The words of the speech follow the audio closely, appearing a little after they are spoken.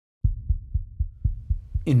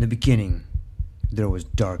In the beginning, there was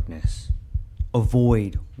darkness, a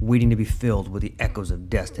void waiting to be filled with the echoes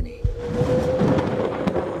of destiny.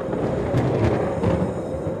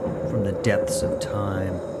 From the depths of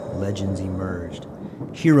time, legends emerged.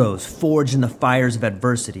 Heroes forged in the fires of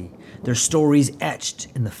adversity, their stories etched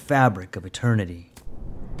in the fabric of eternity.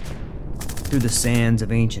 Through the sands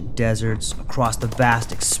of ancient deserts, across the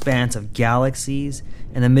vast expanse of galaxies,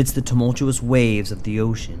 and amidst the tumultuous waves of the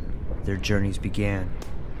ocean, their journeys began.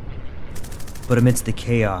 But amidst the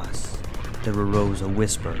chaos, there arose a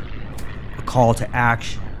whisper, a call to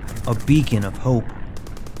action, a beacon of hope.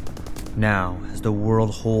 Now, as the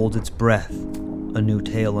world holds its breath, a new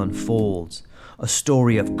tale unfolds, a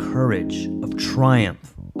story of courage, of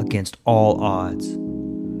triumph against all odds.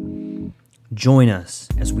 Join us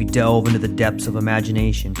as we delve into the depths of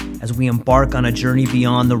imagination, as we embark on a journey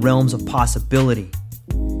beyond the realms of possibility.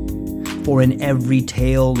 For in every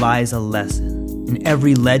tale lies a lesson, in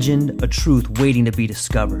every legend a truth waiting to be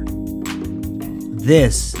discovered.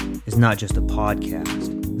 This is not just a podcast.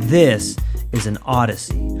 This is an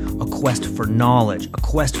odyssey, a quest for knowledge, a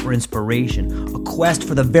quest for inspiration, a quest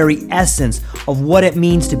for the very essence of what it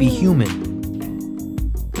means to be human.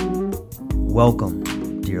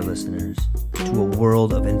 Welcome, dear listeners, to a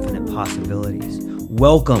world of infinite possibilities.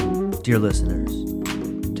 Welcome, dear listeners,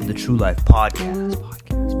 to the True Life Podcast.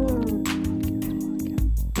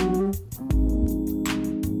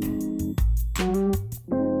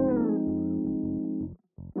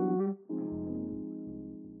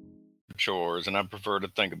 Chores, and I prefer to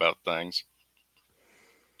think about things.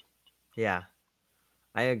 Yeah,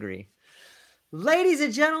 I agree. Ladies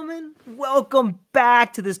and gentlemen, welcome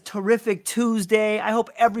back to this terrific Tuesday. I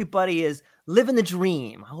hope everybody is living the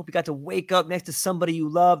dream. I hope you got to wake up next to somebody you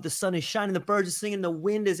love. The sun is shining, the birds are singing, the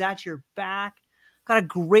wind is at your back. Got a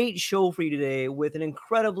great show for you today with an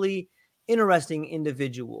incredibly interesting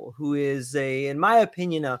individual who is, in my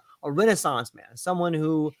opinion, a Renaissance man, someone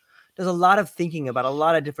who does a lot of thinking about a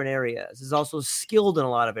lot of different areas, is also skilled in a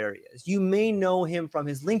lot of areas. You may know him from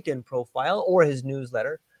his LinkedIn profile or his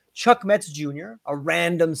newsletter, Chuck Metz Jr., A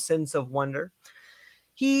Random Sense of Wonder.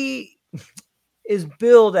 He is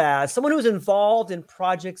billed as someone who's involved in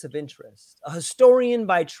projects of interest, a historian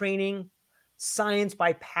by training, science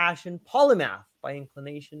by passion, polymath by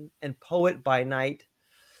inclination, and poet by night.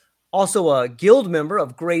 Also a guild member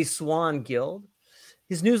of Gray Swan Guild.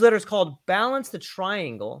 His newsletter is called Balance the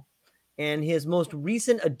Triangle, and his most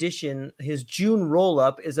recent edition, his June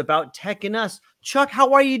roll-up, is about tech and us. Chuck,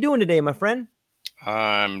 how are you doing today, my friend?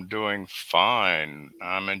 I'm doing fine.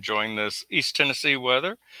 I'm enjoying this East Tennessee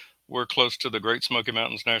weather. We're close to the Great Smoky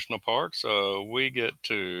Mountains National Park, so we get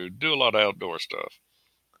to do a lot of outdoor stuff.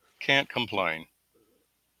 Can't complain.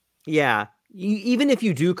 Yeah. Even if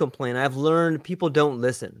you do complain, I've learned people don't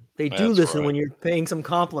listen. They do That's listen right. when you're paying some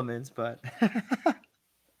compliments, but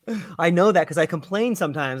I know that because I complain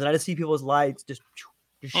sometimes and I just see people's lights just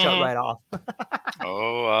shut hmm right off.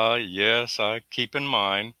 Yes, I keep in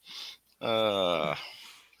mind. Uh,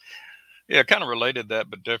 yeah, kind of related that,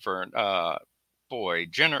 but different. Boy,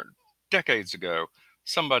 decades ago,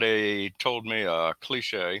 somebody told me a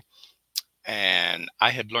cliche, and I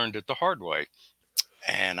had learned it the hard way.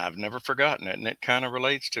 And I've never forgotten it. And it kind of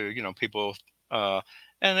relates to, people, uh,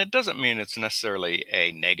 and it doesn't mean it's necessarily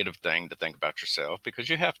a negative thing to think about yourself because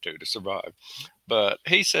you have to survive. But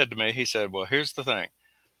he said to me, he said, well, here's the thing.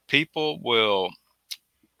 People will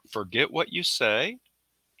forget what you say.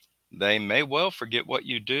 They may well forget what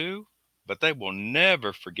you do, but they will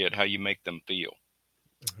never forget how you make them feel.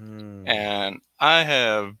 And I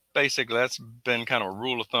have basically, that's been kind of a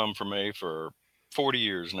rule of thumb for me for 40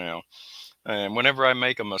 years now. And whenever I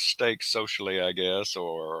make a mistake socially, I guess,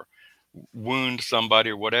 or wound somebody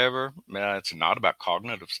or whatever, it's not about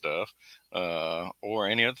cognitive stuff or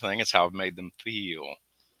any other thing. It's how I've made them feel.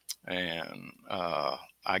 And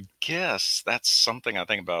I guess that's something I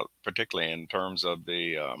think about, particularly in terms of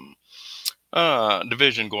the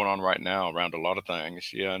division going on right now around a lot of things.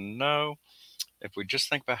 Yeah, no, if we just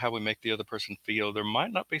think about how we make the other person feel, there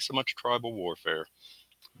might not be so much tribal warfare.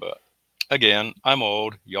 But again, I'm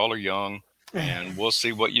old, y'all are young, and we'll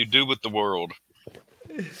see what you do with the world.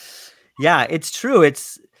 Yeah, it's true.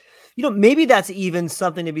 It's, maybe that's even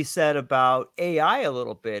something to be said about AI a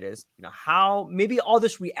little bit is, how maybe all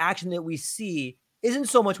this reaction that we see isn't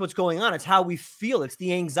so much what's going on. It's how we feel. It's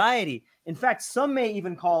the anxiety. In fact, some may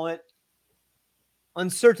even call it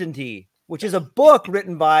Uncertainty, which is a book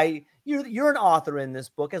written by, you're an author in this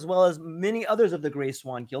book, as well as many others of the Gray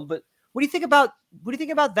Swan Guild. But what do you think about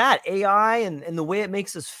that AI and the way it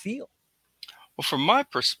makes us feel? Well, from my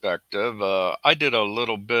perspective, I did a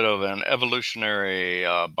little bit of an evolutionary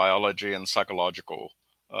biology and psychological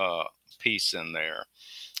uh, piece in there.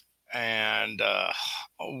 And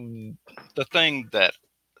oh, the thing that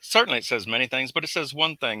certainly it says many things, but it says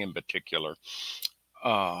one thing in particular.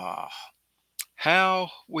 Uh, how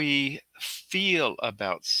we feel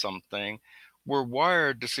about something. We're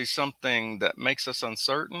wired to see something that makes us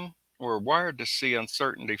uncertain. We're wired to see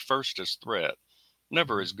uncertainty first as threat,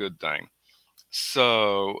 never Mhm. as good thing.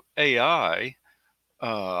 So AI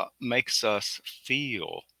makes us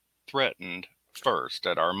feel threatened first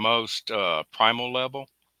at our most primal level.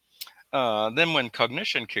 Then when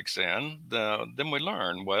cognition kicks in, then we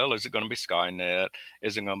learn, well, is it going to be Skynet?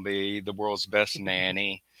 Is it going to be the world's best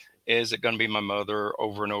nanny? Is it going to be my mother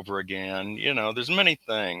over and over again? There's many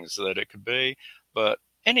things that it could be, but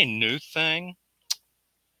any new thing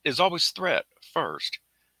is always threat first.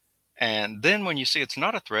 And then when you see it's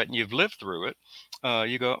not a threat and you've lived through it,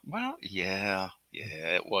 you go, well, yeah,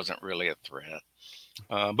 it wasn't really a threat.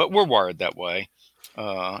 But we're wired that way.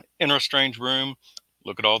 Enter a strange room,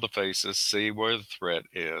 look at all the faces, see where the threat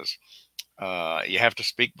is. You have to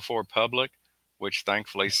speak before public, which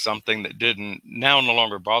thankfully is something that didn't now no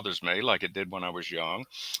longer bothers me like it did when I was young.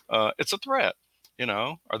 It's a threat.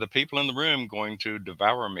 Are the people in the room going to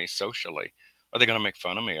devour me socially? Are they going to make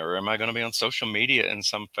fun of me? Or am I going to be on social media in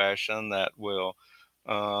some fashion that will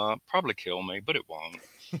probably kill me, but it won't?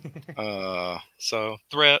 So,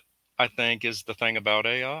 threat, I think, is the thing about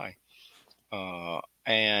AI.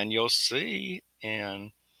 And you'll see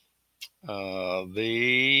in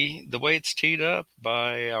the way it's teed up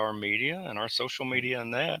by our media and our social media,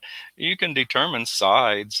 and that you can determine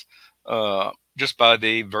sides just by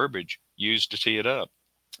the verbiage used to tee it up,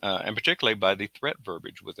 and particularly by the threat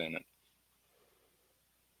verbiage within it.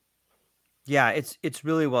 Yeah, it's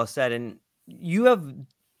really well said, and you have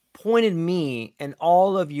pointed me and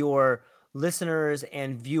all of your listeners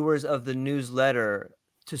and viewers of the newsletter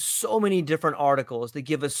to so many different articles that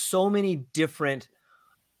give us so many different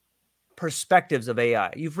perspectives of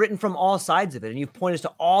AI. You've written from all sides of it, and you've pointed us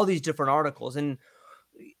to all these different articles, and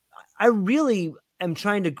I really am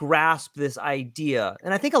trying to grasp this idea,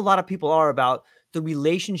 and I think a lot of people are, about the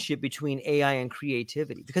relationship between AI and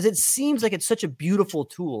creativity, because it seems like it's such a beautiful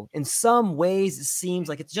tool. In some ways, it seems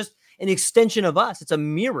like it's just an extension of us. It's a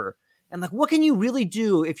mirror. And like, what can you really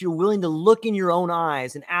do if you're willing to look in your own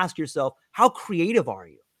eyes and ask yourself, how creative are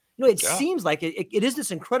you? It Yeah, seems like it is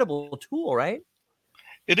this incredible tool, right?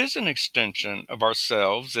 it is an extension of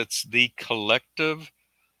ourselves. It's the collective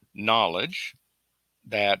knowledge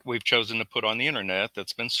that we've chosen to put on the internet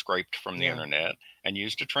that's been scraped from the Yeah. internet and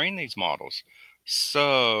used to train these models.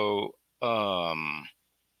 So,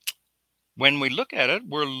 when we look at it,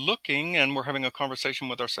 we're looking and we're having a conversation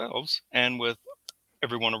with ourselves and with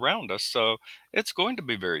everyone around us. So it's going to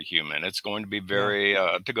be very human. It's going to be Yeah. very,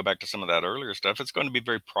 to go back to some of that earlier stuff, it's going to be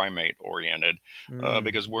very primate oriented Mm.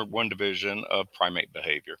 because we're one division of primate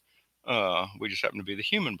behavior. We just happen to be the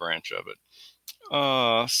human branch of it.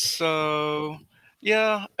 So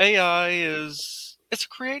yeah, AI it's a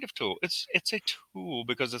creative tool. It's a tool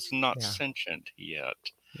because it's not Yeah. sentient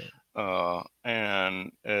yet. Yeah.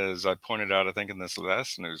 And as I pointed out, I think in this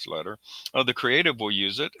last newsletter, the creative will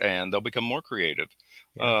use it and they'll become more creative.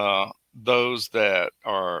 Yeah. Those that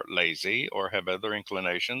are lazy or have other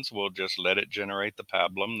inclinations will just let it generate the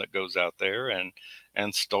pablum that goes out there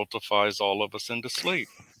and stultifies all of us into sleep.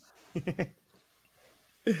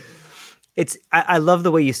 I love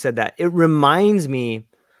the way you said that. It reminds me,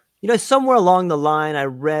 somewhere along the line, I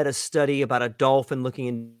read a study about a dolphin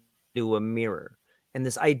looking into a mirror, and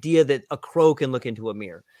this idea that a crow can look into a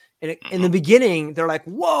mirror. And in the Hmm. beginning, they're like,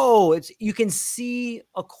 "Whoa!" You can see,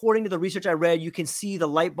 according to the research I read, you can see the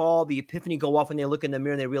light bulb, the epiphany go off when they look in the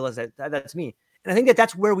mirror and they realize that's me. And I think that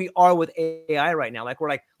that's where we are with AI right now. Like, we're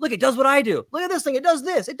like, "Look, it does what I do. Look at this thing. It does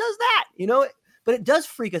this. It does that." But it does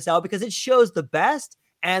freak us out because it shows the best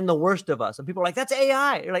and the worst of us. And people are like, "That's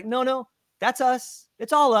AI." You're like, "No, no, that's us.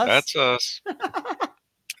 It's all us." That's us.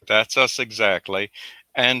 That's us exactly.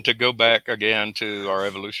 And to go back again to our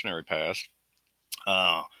evolutionary past,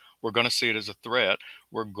 uh, we're going to see it as a threat.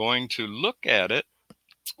 We're going to look at it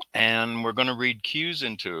and we're going to read cues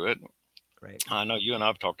into it. Right. I know you and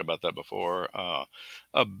I've talked about that before. Uh,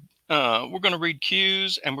 we're going to read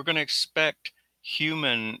cues and we're going to expect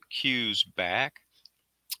human cues back,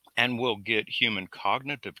 and we'll get human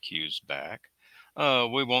cognitive cues back.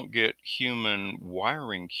 We won't get human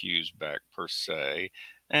wiring cues back per se,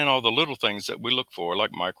 and all the little things that we look for,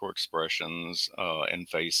 like micro expressions in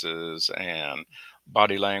faces and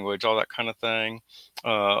body language, all that kind of thing,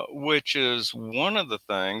 which is one of the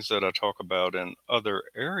things that I talk about in other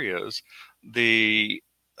areas. The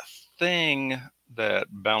thing that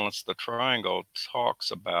Balance the Triangle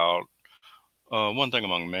talks about one thing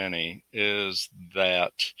among many, is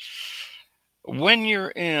that when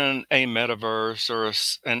you're in a metaverse or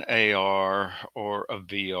an AR or a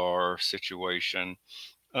VR situation,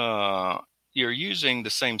 uh, you're using the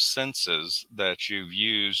same senses that you've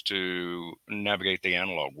used to navigate the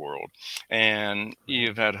analog world. And Right.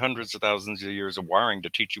 you've had hundreds of thousands of years of wiring to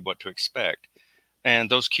teach you what to expect.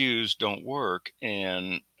 And those cues don't work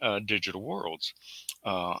in digital worlds.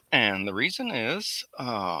 And the reason is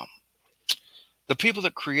the people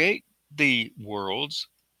that create the worlds,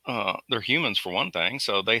 they're humans for one thing,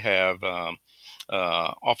 so they have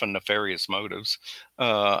often nefarious motives,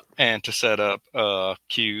 and to set up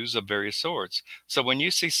cues of various sorts. So when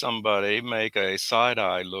you see somebody make a side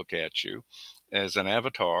eye look at you as an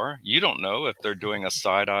avatar, you don't know if they're doing a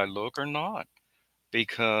side eye look or not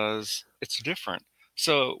because it's different.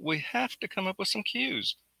 So we have to come up with some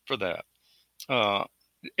cues for that. Uh,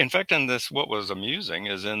 in fact, in this, what was amusing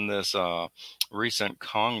is in this recent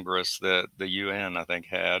Congress that the UN, I think,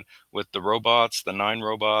 had with the robots, the 9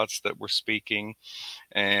 robots that were speaking,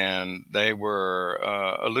 and they were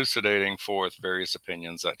elucidating forth various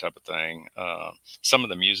opinions, that type of thing. Some of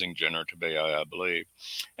them using generative AI, I believe.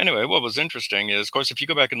 Anyway, what was interesting is, of course, if you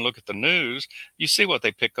go back and look at the news, you see what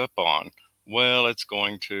they pick up on. Well, it's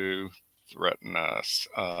going to threaten us.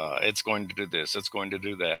 It's going to do this. It's going to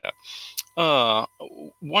do that. Uh,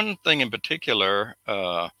 One thing in particular,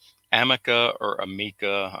 Amica or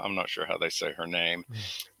Amika, I'm not sure how they say her name,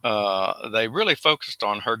 they really focused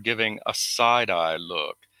on her giving a side eye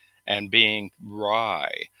look and being wry.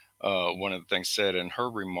 One of the things said in her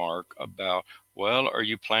remark about, well, are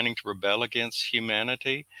you planning to rebel against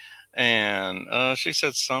humanity? And she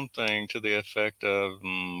said something to the effect of,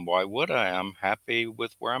 why would I? I'm happy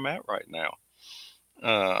with where I'm at right now.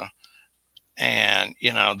 Uh, and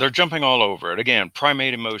they're jumping all over it again.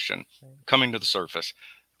 Primate emotion Right. coming to the surface.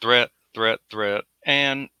 Threat, threat, threat.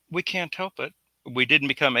 And we can't help it. We didn't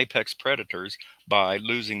become apex predators by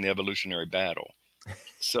losing the evolutionary battle,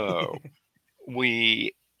 so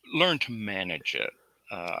we learn to manage it.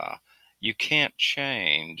 uh, you can't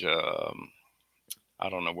change, I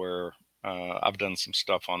don't know where. I've done some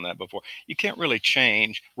stuff on that before. You can't really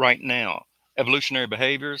change right now evolutionary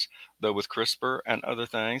behaviors, though with CRISPR and other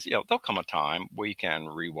things, there'll come a time we can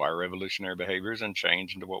rewire evolutionary behaviors and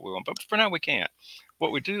change into what we want. But for now, we can't.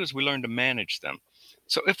 What we do is we learn to manage them.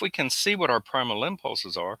 So if we can see what our primal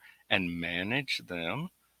impulses are and manage them,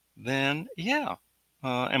 then yeah.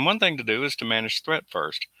 And one thing to do is to manage threat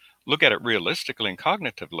first. Look at it realistically and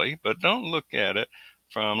cognitively, but don't look at it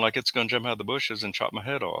from like it's going to jump out of the bushes and chop my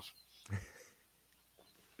head off.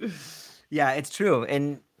 Yeah, it's true.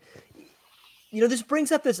 And this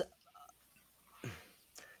brings up this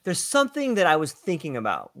there's something that I was thinking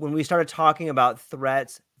about when we started talking about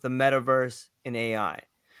threats, the metaverse, and AI.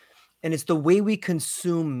 And it's the way we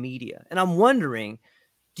consume media. And I'm wondering,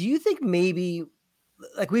 do you think maybe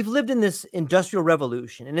like we've lived in this industrial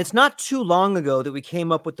revolution, and it's not too long ago that we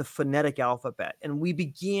came up with the phonetic alphabet and we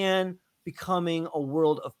began becoming a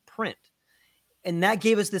world of print. And that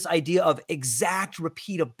gave us this idea of exact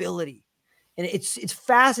repeatability. And it's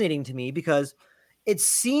fascinating to me because it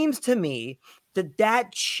seems to me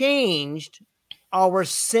that changed our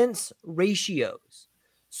sense ratios.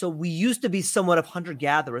 So we used to be somewhat of hunter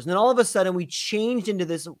gatherers, and then all of a sudden we changed into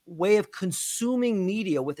this way of consuming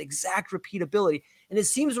media with exact repeatability. And it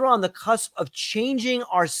seems we're on the cusp of changing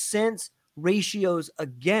our sense ratios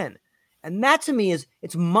again. And that to me is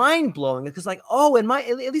it's mind blowing because, like, oh, at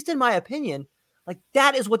least in my opinion, like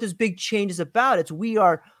that is what this big change is about. It's we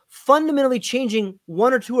are fundamentally changing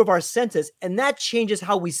one or two of our senses, and that changes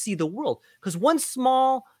how we see the world. Because one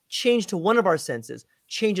small change to one of our senses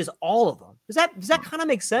changes all of them. Does that kind of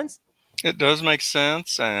make sense? It does make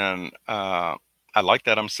sense, and I like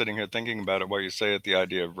that. I'm sitting here thinking about it while you say it. The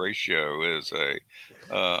idea of ratio is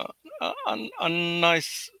uh, a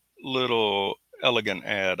nice little elegant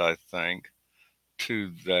add, I think,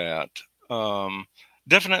 to that. Um,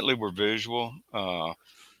 Definitely, we're visual,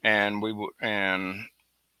 and and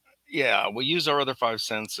yeah, we use our other 5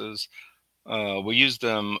 senses. We use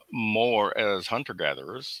them more as hunter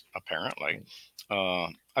gatherers, apparently.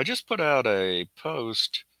 Right. I just put out a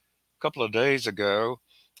post a couple of days ago,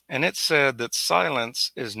 and it said that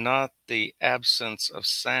silence is not the absence of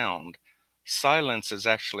sound. Silence is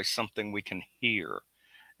actually something we can hear.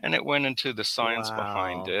 And it went into the science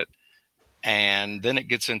behind Wow. it. And then it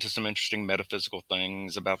gets into some interesting metaphysical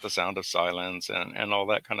things about the sound of silence and all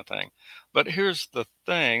that kind of thing. But here's the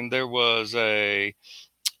thing, there was a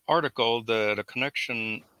article that a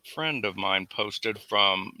connection friend of mine posted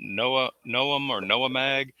from Noam or Noah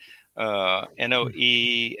Mag,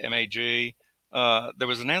 Noemag. there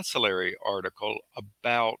was an ancillary article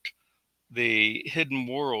about the hidden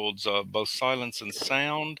worlds of both silence and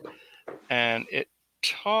sound, and it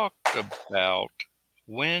talked about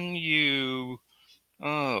when you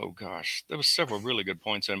oh gosh, there was several really good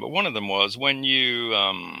points in, but one of them was when you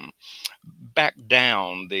back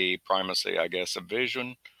down the primacy, I guess, of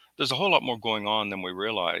vision. There's a whole lot more going on than we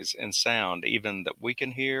realize in sound, even that we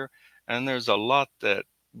can hear, and there's a lot that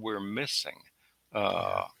we're missing. Yeah.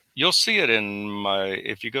 Uh, you'll see it in my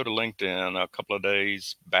if you go to LinkedIn a couple of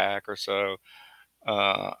days back or so.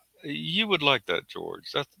 Uh, you would like that,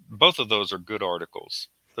 George. That both of those are good articles.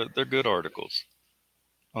 They're good articles,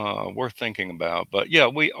 worth thinking about. But yeah,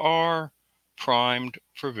 we are primed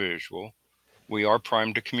for visual. We are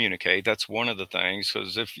primed to communicate. That's one of the things,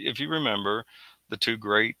 because if you remember, the two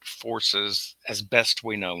great forces, as best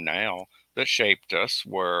we know now, that shaped us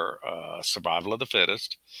were survival of the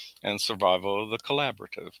fittest and survival of the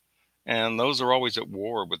collaborative, and those are always at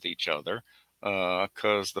war with each other.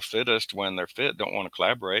 Because the fittest, when they're fit, don't want to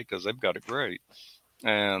collaborate because they've got it great,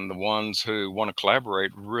 and the ones who want to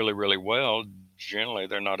collaborate really, really well, generally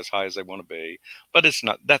they're not as high as they want to be. But it's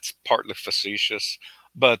not. That's partly facetious.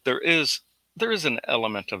 But there is an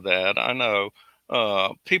element of that. I know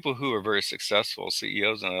people who are very successful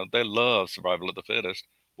CEOs, and they love survival of the fittest.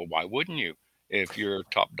 Well, why wouldn't you if you're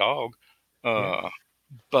top dog? Yeah. Uh,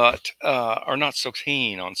 but are not so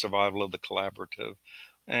keen on survival of the collaborative.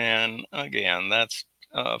 And again, that's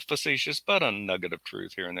facetious, but a nugget of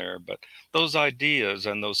truth here and there. But those ideas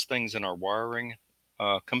and those things in our wiring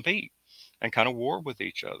compete and kind of war with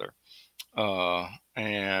each other.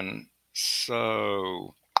 And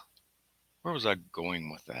so, where was I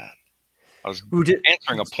going with that? I was Who did?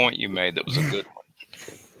 answering a point you made that was a good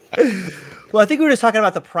Well, I think we were just talking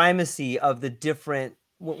about the primacy of the different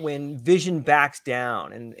when vision backs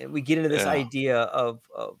down, and we get into one. this Yeah. idea of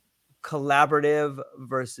collaborative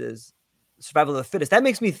versus survival of the fittest. That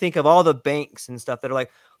makes me think of all the banks and stuff that are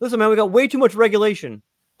like, listen, man, we got way too much regulation.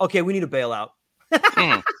 Okay, we need a bailout.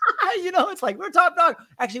 Mm, It's like we're top dog.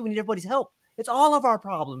 Actually, we need everybody's help. It's all of our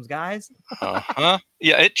problems, guys. uh-huh.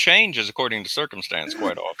 Yeah, it changes according to circumstance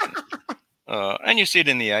quite often. And you see it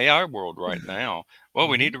in the AI world right now. Well,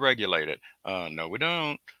 we need Mhm. to regulate it. No, we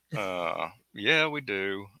don't. Yeah, we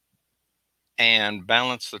do. And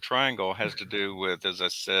balance the triangle has to do with, as I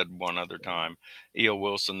said one other time, E.O.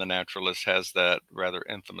 Wilson, the naturalist, has that rather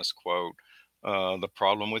infamous quote. The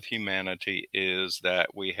problem with humanity is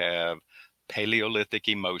that we have Paleolithic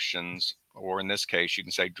emotions, or in this case, you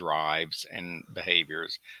can say drives and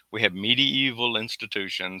behaviors. We have medieval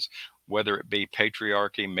institutions, whether it be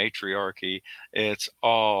patriarchy, matriarchy, it's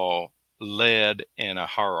all led in a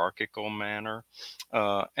hierarchical manner,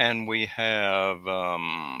 and we have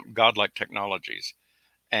godlike technologies.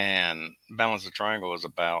 And balance the triangle is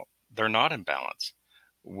about they're not in balance.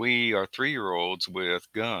 We are 3 year olds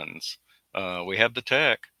with guns. We have the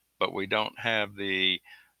tech, but we don't have the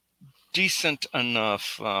decent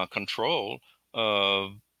enough control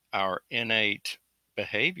of our innate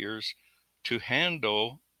behaviors to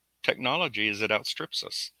handle technology as it outstrips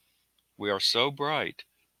us. We are so bright,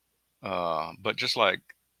 but just like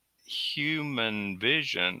human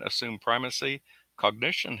vision assumed primacy,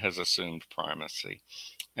 cognition has assumed primacy,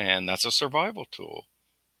 and that's a survival tool.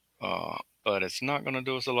 But it's not going to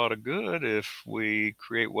do us a lot of good if we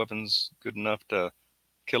create weapons good enough to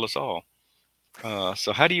kill us all.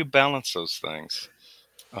 So, how do you balance those things?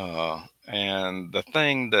 And the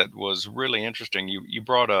thing that was really interesting, you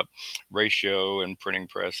brought up ratio and printing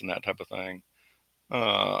press and that type of thing.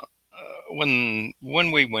 Uh, when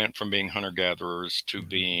we went from being hunter gatherers to Mhm.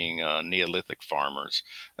 being Neolithic farmers,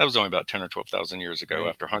 that was only about 10 or 12,000 years ago. Right.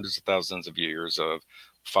 After hundreds of thousands of years of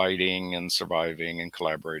fighting and surviving and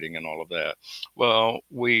collaborating and all of that, well,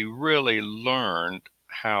 we really learned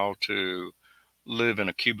how to live in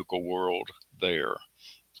a cubicle world there,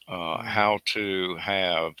 Mm. how to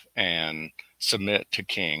have and submit to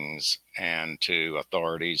kings and to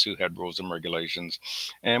authorities who had rules and regulations.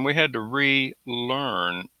 And we had to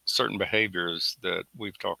relearn certain behaviors that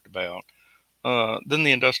we've talked about. Then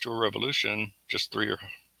the Industrial Revolution, just 300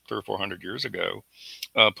 or 400 years ago,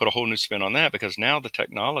 put a whole new spin on that because now the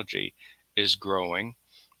technology is growing,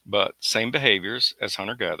 but same behaviors as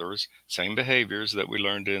hunter gatherers, same behaviors that we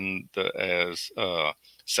learned in the as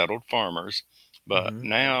settled farmers, but Mhm.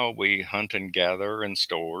 now we hunt and gather in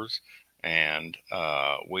stores, and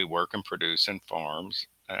we work and produce in farms.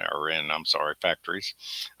 Or in, I'm sorry, factories.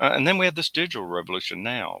 And then we have this digital revolution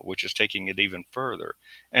now, which is taking it even further.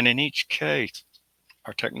 And in each case,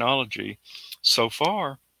 our technology so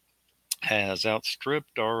far has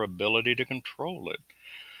outstripped our ability to control it.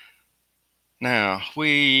 Now,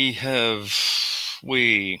 we have if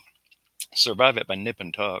we survive it by nip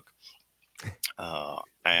and tuck,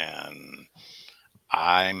 and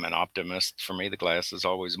I'm an optimist. For me, the glass is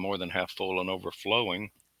always more than half full and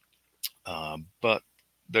overflowing. But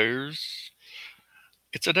there's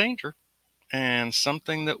it's a danger and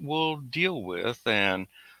something that we'll deal with. And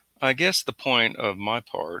I guess the point of my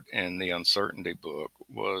part in the uncertainty book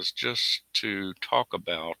was just to talk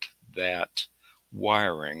about that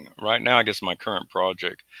wiring. Right now, I guess my current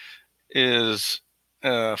project is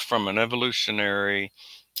from an evolutionary,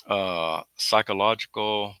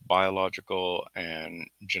 psychological, biological, and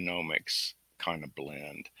genomics kind of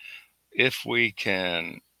blend. If we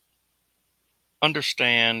can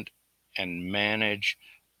understand and manage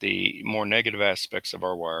the more negative aspects of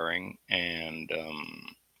our wiring and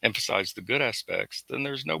emphasize the good aspects, then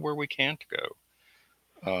there's nowhere we can't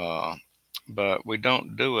go. But we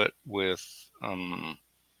don't do it with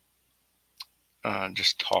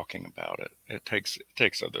just talking about it. It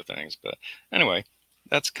takes other things. But anyway,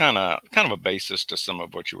 that's kind of a basis to some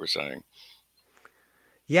of what you were saying.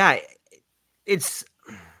 Yeah, it's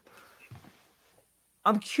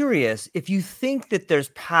I'm curious if you think that there's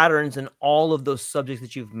patterns in all of those subjects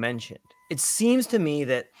that you've mentioned. It seems to me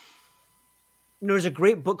that there's a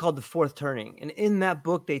great book called The Fourth Turning. And in that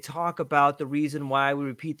book, they talk about the reason why we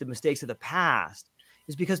repeat the mistakes of the past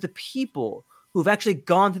is because the people who've actually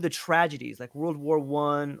gone through the tragedies like World War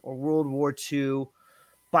I or World War II,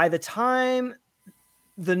 by the time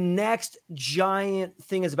the next giant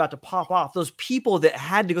thing is about to pop off, those people that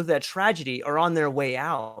had to go through that tragedy are on their way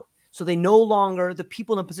out. So they no longer, the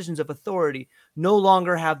people in positions of authority, no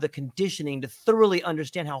longer have the conditioning to thoroughly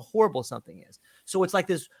understand how horrible something is. So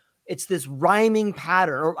it's this rhyming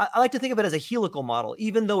pattern, or I like to think of it as a helical model.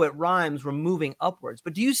 Even though it rhymes, we're moving upwards.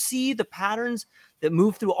 But do you see the patterns that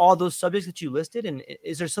move through all those subjects that you listed? And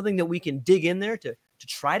is there something that we can dig in there to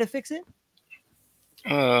try to fix it?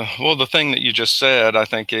 Well, the thing that you just said, I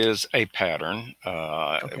think, is a pattern.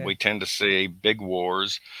 Okay. We tend to see big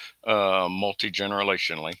wars multi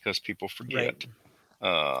generationally because people Right. forget.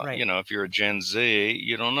 Right. If you're a Gen Z,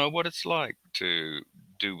 you don't know what it's like to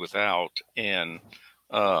do without in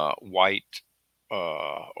white,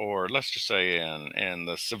 or let's just say in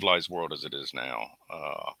the civilized world as it is now.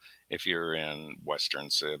 If you're in Western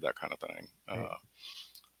Civ, that kind of thing. Right.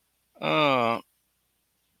 Uh,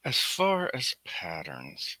 as far as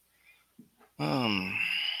patterns, um,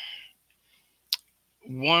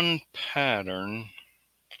 one pattern.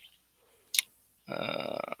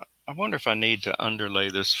 Uh, I wonder if I need to underlay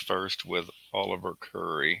this first with Oliver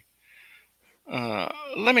Curry.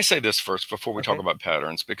 Let me say this first before we talk Okay. about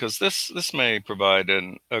patterns, because this may provide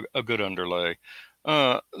a good underlay.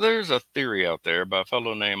 There's a theory out there by a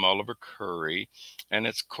fellow named Oliver Curry, and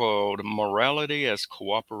it's called morality as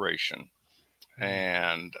cooperation. Mm,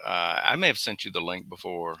 And I may have sent you the link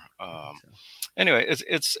before. I think so. Anyway,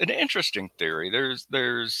 it's an interesting theory. There's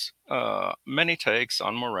many takes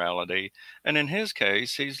on morality, and in his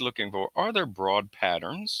case, he's looking for, are there broad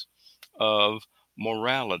patterns of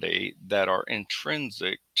morality that are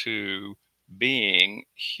intrinsic to being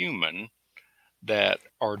human, that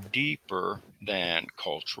are deeper than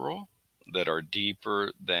cultural, that are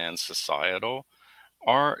deeper than societal,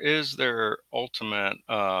 or is there ultimate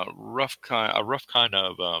a rough kind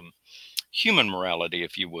of human morality,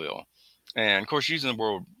 if you will? And of course, using the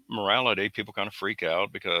word morality, people kind of freak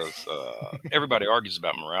out because everybody argues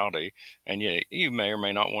about morality, and you may or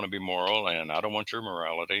may not want to be moral, and I don't want your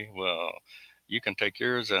morality. Well, you can take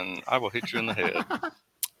yours, and I will hit you in the head.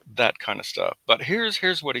 That kind of stuff. But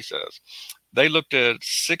here's what he says. They looked at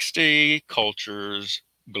 60 cultures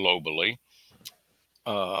globally,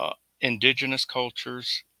 indigenous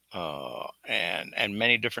cultures, and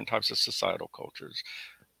many different types of societal cultures,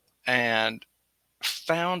 and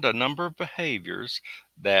found a number of behaviors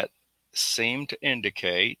that seem to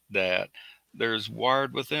indicate that there's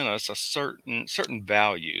wired within us a certain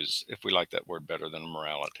values, if we like that word better than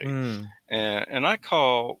morality. Mm, And I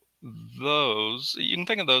call those, you can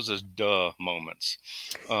think of those as duh moments.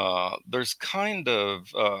 There's kind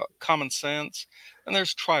of common sense, and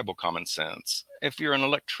there's tribal common sense. If you're an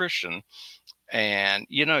electrician, and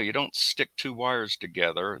you don't stick two wires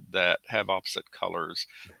together that have opposite colors,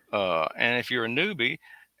 and if you're a newbie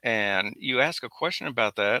and you ask a question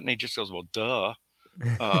about that and he just goes, well, duh,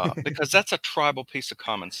 because that's a tribal piece of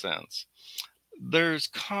common sense. There's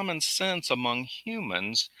common sense among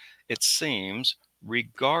humans, it seems,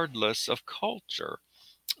 regardless of culture.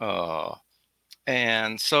 uh,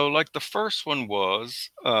 and so, like, the first one was,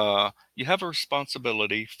 you have a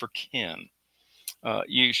responsibility for kin.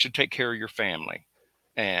 You should take care of your family.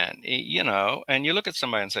 And and you look at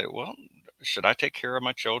somebody and say, well, should I take care of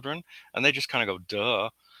my children? And they just kind of go, duh.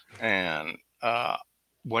 And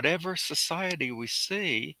whatever society we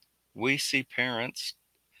see parents,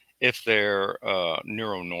 if they're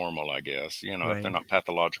neuronormal, I guess, if they're Right. not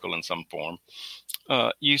pathological in some form,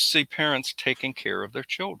 you see parents taking care of their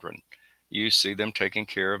children. You see them taking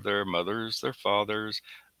care of their mothers, their fathers,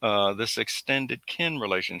 this extended kin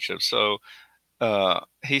relationship. So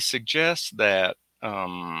he suggests that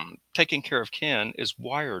taking care of kin is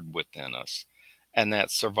wired within us, and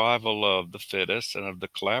that survival of the fittest and of the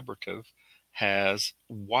collaborative has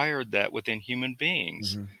wired that within human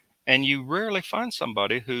beings. Hmm. And you rarely find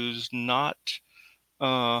somebody who's not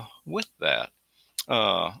with that.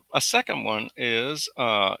 A second one is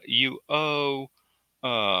you owe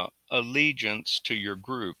allegiance to your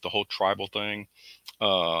group, the whole tribal thing.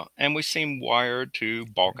 And we seem wired to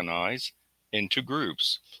balkanize into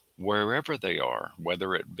groups wherever they are,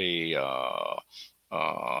 whether it be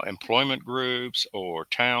employment groups or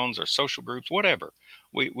towns or social groups, whatever.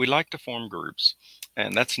 We like to form groups,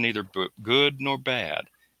 and that's neither good nor bad.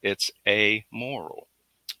 It's amoral.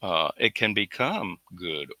 It can become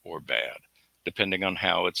good or bad depending on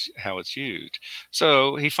how it's used.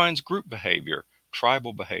 So he finds group behavior,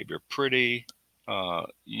 tribal behavior, pretty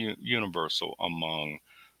universal among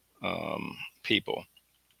people.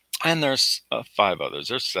 And there's five others.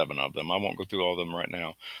 There's seven of them. I won't go through all of them right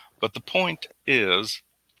now. But the point is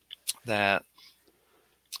that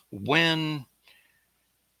when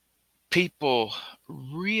people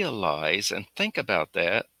realize and think about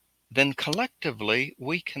that, then collectively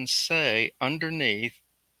we can say underneath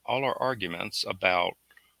all our arguments about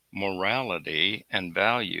morality and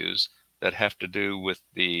values that have to do with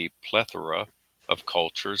the plethora of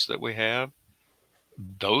cultures that we have,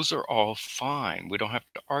 those are all fine. We don't have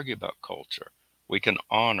to argue about culture. We can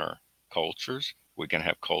honor cultures. We can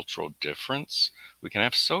have cultural difference. We can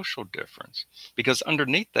have social difference. Because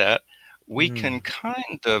underneath that, we can Mm.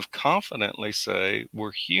 kind of confidently say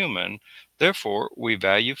we're human. Therefore, we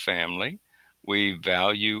value family. We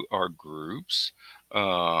value our groups.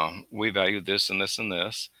 We value this and this and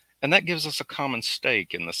this. And that gives us a common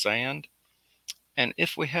stake in the sand. And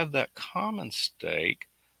if we have that common stake,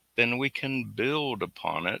 then we can build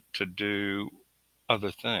upon it to do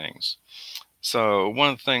other things. So, one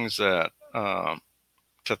of the things that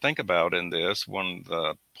to think about in this, one of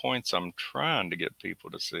the points I'm trying to get people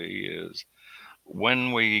to see is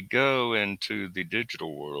when we go into the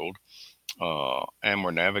digital world and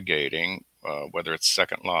we're navigating, whether it's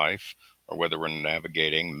Second Life or whether we're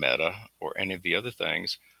navigating Meta or any of the other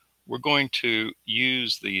things, we're going to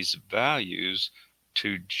use these values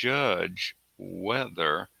to judge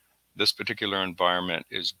whether this particular environment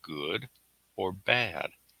is good or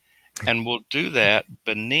bad. And we'll do that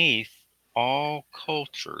beneath all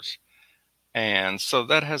cultures. And so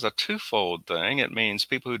that has a twofold thing. It means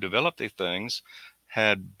people who develop these things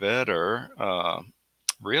had better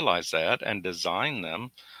realize that and design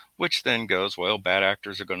them, which then goes, well, bad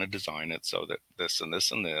actors are going to design it so that this and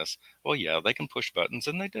this and this. Well, yeah, they can push buttons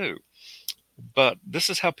and they do. But this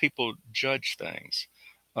is how people judge things.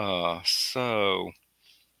 So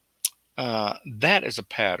that is a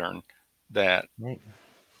pattern that Right.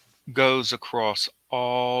 goes across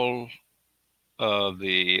all of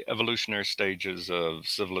the evolutionary stages of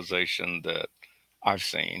civilization that I've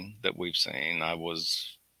seen, that we've seen. I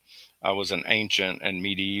was an ancient and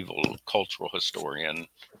medieval cultural historian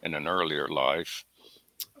in an earlier life,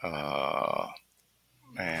 uh,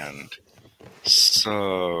 and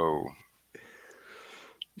so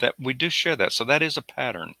that we do share that. So that is a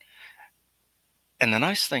pattern. And the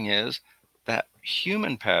nice thing is that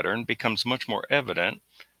human pattern becomes much more evident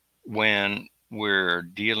when we're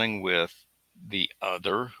dealing with the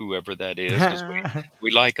other, whoever that is, because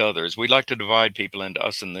we like others. We like to divide people into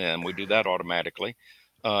us and them. We do that automatically.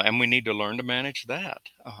 And we need to learn to manage that.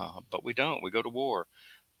 But we don't. We go to war.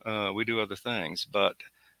 We do other things. But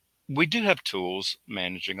we do have tools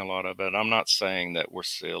managing a lot of it. I'm not saying that we're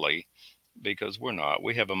silly because we're not.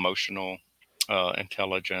 We have emotional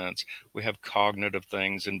intelligence. We have cognitive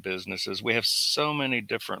things in businesses. We have so many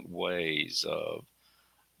different ways of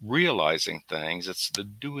realizing things. It's the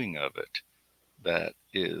doing of it that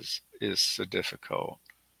is so difficult.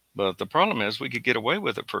 But the problem is we could get away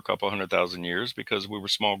with it for a couple 100,000 years because we were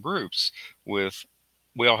small groups with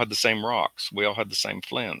we all had the same rocks, we all had the same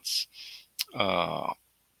flints. Uh,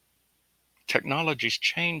 Technology's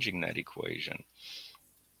changing that equation,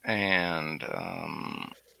 and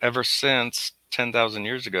ever since 10,000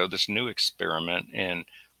 years ago, this new experiment in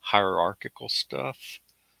hierarchical stuff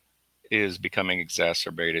is becoming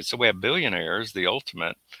exacerbated. So we have billionaires, the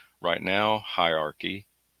ultimate right now hierarchy,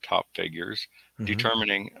 top figures, Hmm.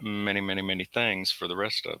 determining many, many, many things for the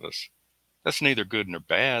rest of us. That's neither good nor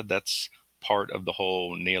bad. That's part of the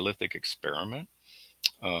whole Neolithic experiment.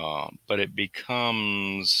 But it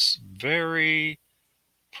becomes very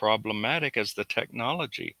problematic as the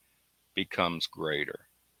technology becomes greater.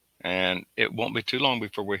 And it won't be too long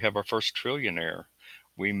before we have our first trillionaire.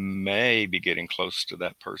 We may be getting close to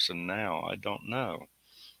that person now. I don't know.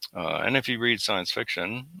 And if you read science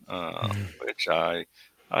fiction, which I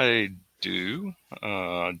do,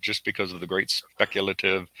 just because of the great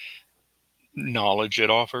speculative knowledge it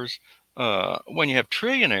offers, when you have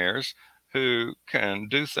trillionaires who can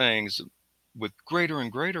do things with greater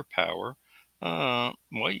and greater power,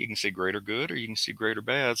 well, you can see greater good or you can see greater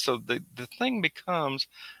bad. So the thing becomes,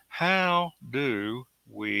 how do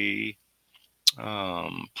we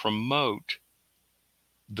promote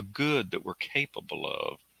the good that we're capable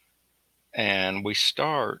of? And we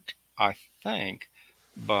start, I think,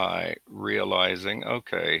 by realizing,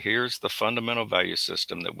 okay, here's the fundamental value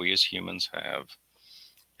system that we as humans have,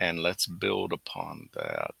 and let's build upon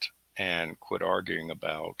that and quit arguing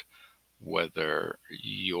about whether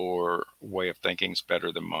your way of thinking is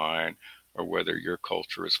better than mine or whether your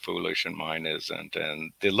culture is foolish and mine isn't,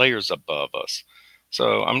 and the layers above us.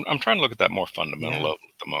 So I'm trying to look at that more fundamental Yeah. level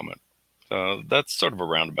at the moment. So that's sort of a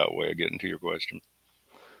roundabout way of getting to your question.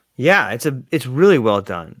 Yeah, it's really well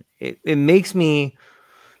done. It makes me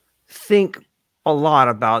think a lot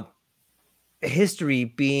about history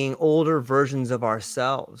being older versions of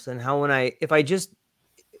ourselves, and how when I if I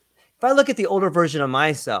look at the older version of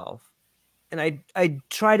myself and I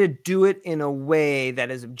try to do it in a way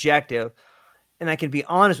that is objective, and I can be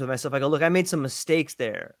honest with myself. I go, look, I made some mistakes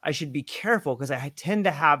there. I should be careful because I tend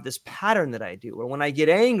to have this pattern that I do, or when I get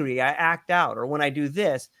angry, I act out, or when I do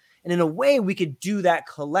this. And in a way, we could do that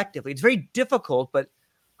collectively. It's very difficult, but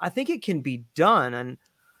I think it can be done. And,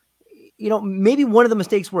 maybe one of the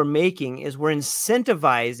mistakes we're making is we're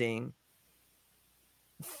incentivizing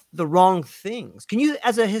the wrong things. Can you,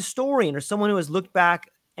 as a historian or someone who has looked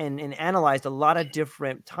back and analyzed a lot of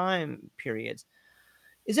different time periods,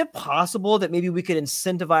 is it possible that maybe we could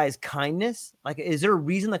incentivize kindness? Like, is there a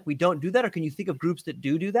reason like we don't do that, or can you think of groups that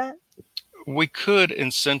do that? We could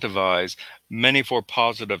incentivize many for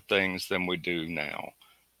positive things than we do now.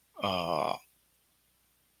 Uh,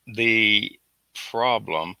 the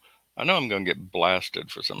problem, I know I'm going to get blasted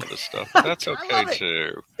for some of this stuff, but that's I okay love it.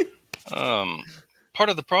 too. Um, Part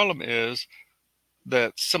of the problem is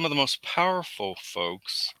that some of the most powerful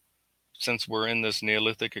folks, since we're in this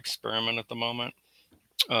Neolithic experiment at the moment,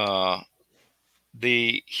 uh,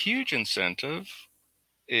 the huge incentive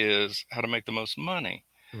is how to make the most money.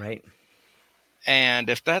 Right. And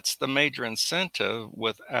if that's the major incentive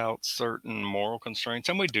without certain moral constraints,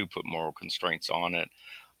 and we do put moral constraints on it,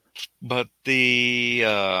 but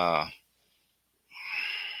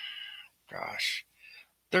gosh,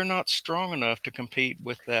 they're not strong enough to compete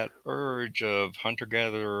with that urge of hunter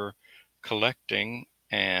gatherer collecting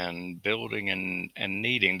and building and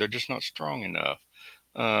needing. They're just not strong enough.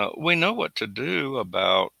 We know what to do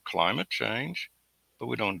about climate change, but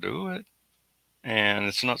we don't do it. And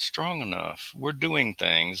it's not strong enough. We're doing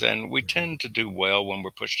things, and we Mhm. tend to do well when we're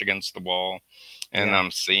pushed against the wall. And Yeah. I'm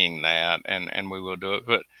seeing that, and we will do it.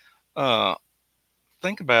 But uh,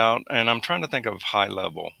 think about, and I'm trying to think of high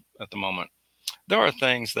level at the moment. There are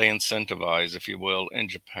things they incentivize, if you will, in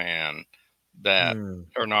Japan that Mm.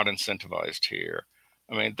 are not incentivized here.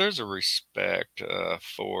 I mean, there's a respect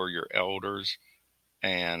for your elders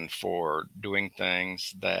and for doing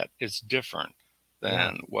things that is different Yeah.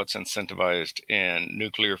 than what's incentivized in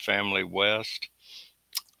nuclear family West.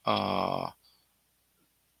 Uh,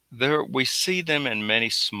 there we see them in many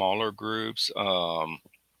smaller groups.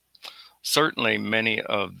 Certainly, many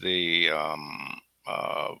of the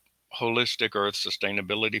holistic earth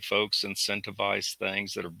sustainability folks incentivize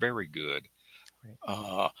things that are very good. Right.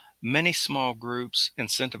 Uh, Many small groups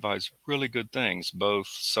incentivize really good things, both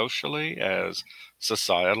socially as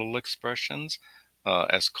societal expressions,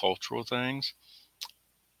 as cultural things.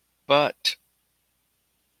 But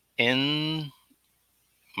in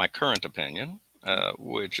my current opinion,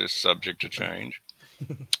 which is subject to change,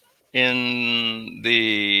 in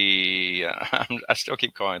the I still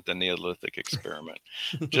keep calling it the Neolithic experiment,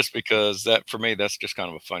 just because that for me that's just kind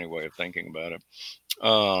of a funny way of thinking about it.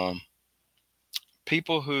 Um,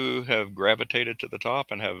 People who have gravitated to the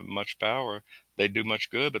top and have much power, they do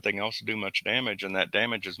much good, but they can also do much damage, and that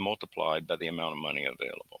damage is multiplied by the amount of money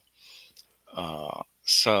available.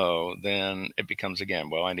 So then it becomes again,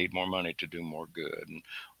 well, I need more money to do more good, and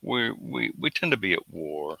we tend to be at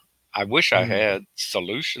war. I wish I Mm. had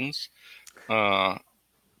solutions. Uh,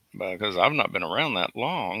 because I've not been around that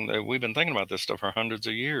long. We've been thinking about this stuff for hundreds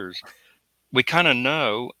of years. We kind of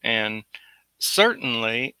know, and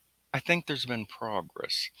certainly, I think there's been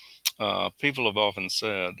progress. People have often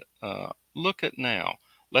said, look at now,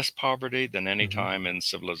 less poverty than any Hmm. time in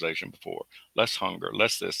civilization before, less hunger,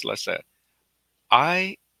 less this, less that.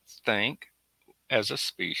 I think, as a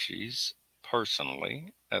species,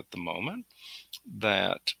 personally, at the moment,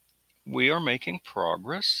 that we are making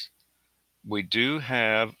progress. We do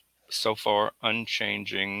have, so far,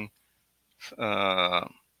 unchanging uh,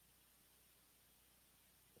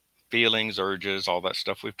 feelings, urges, all that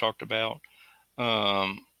stuff we've talked about.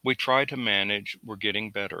 We try to manage, we're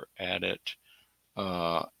getting better at it.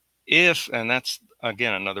 Uh, and that's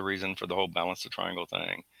again another reason for the whole balance the triangle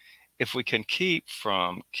thing. If we can keep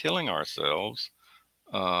from killing ourselves,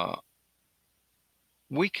 uh,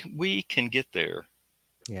 we can get there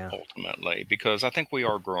Yeah. ultimately, because I think we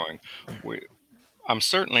are growing. We, I'm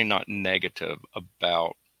certainly not negative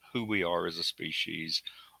about who we are as a species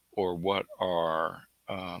or what our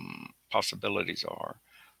possibilities are,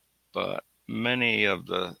 but many of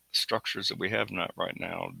the structures that we have not right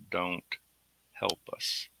now don't help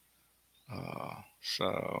us.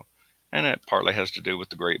 So, and it partly has to do with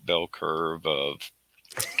the great bell curve of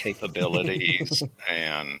capabilities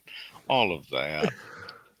and all of that.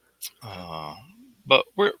 Uh, but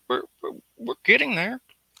we're getting there.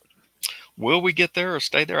 Will we get there or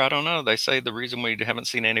stay there? I don't know. They say the reason we haven't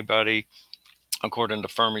seen anybody, according to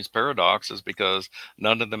Fermi's paradox, is because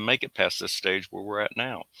none of them make it past this stage where we're at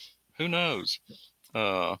now. Who knows?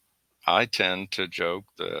 Uh, I tend to joke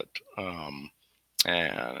that,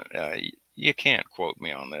 and you can't quote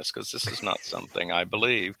me on this because this is not something I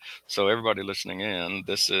believe. So, everybody listening in,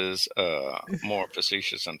 this is more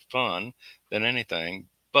facetious and fun than anything.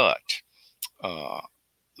 But uh,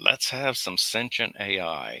 let's have some sentient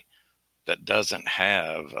AI that doesn't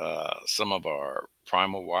have some of our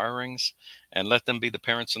primal wirings, and let them be the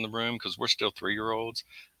parents in the room because we're still 3 year olds,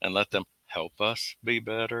 and let them help us be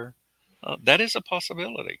better. That is a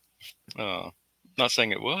possibility. Not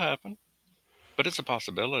saying it will happen, but it's a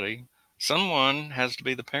possibility. Someone has to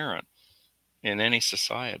be the parent in any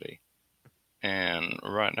society. And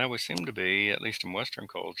right now we seem to be, at least in Western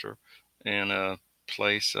culture, in a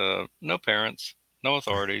place of no parents, no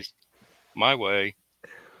authorities, my way,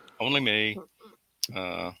 only me.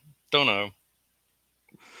 Uh, don't know.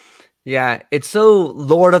 Yeah, it's so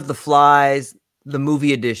Lord of the Flies, the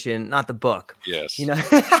movie edition, not the book. You Yes. know,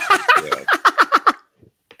 Yeah,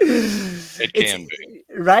 it it's can be.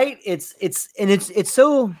 right. It's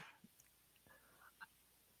so.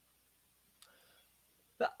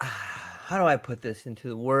 How do I put this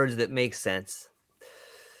into words that make sense?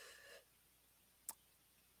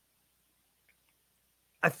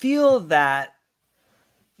 I feel that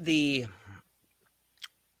the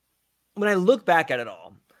when I look back at it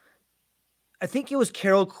all, I think it was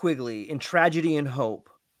Carol Quigley in Tragedy and Hope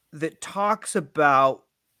that talks about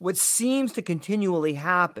what seems to continually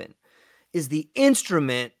happen is the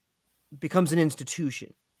instrument becomes an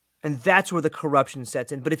institution. And that's where the corruption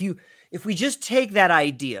sets in. But if we just take that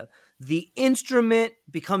idea, the instrument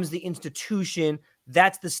becomes the institution,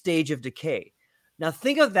 that's the stage of decay. Now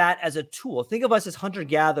think of that as a tool. Think of us as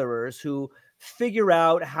hunter-gatherers who figure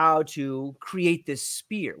out how to create this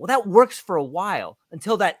spear. Well, that works for a while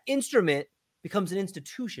until that instrument becomes an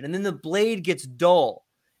institution. And then the blade gets dull.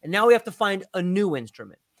 And now we have to find a new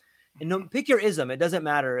instrument. And no, pick your ism. It doesn't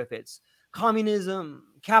matter if it's communism,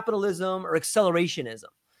 capitalism, or accelerationism.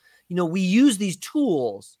 We use these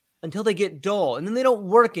tools until they get dull and then they don't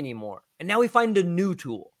work anymore. And now we find a new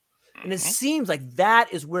tool. And it Hmm. seems like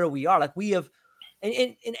that is where we are. Like we have,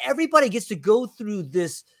 and everybody gets to go through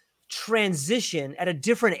this transition at a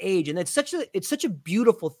different age. And it's such a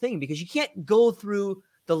beautiful thing because you can't go through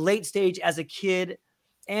the late stage as a kid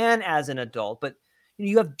and as an adult, but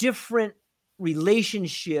you have different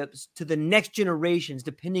relationships to the next generations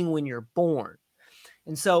depending when you're born.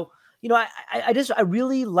 And so, I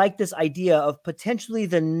really like this idea of potentially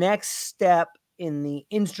the next step in the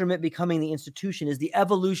instrument becoming the institution is the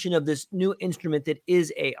evolution of this new instrument that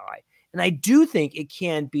is AI. And I do think it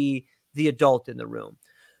can be the adult in the room.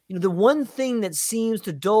 The one thing that seems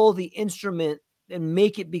to dull the instrument and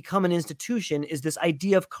make it become an institution is this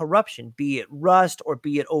idea of corruption, be it rust or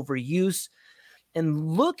be it overuse.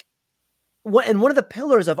 And one of the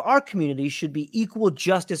pillars of our community should be equal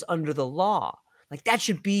justice under the law. Like that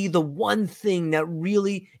should be the one thing that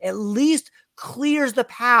really at least clears the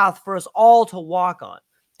path for us all to walk on.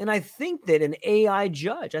 And I think that an AI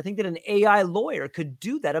judge, I think that an AI lawyer could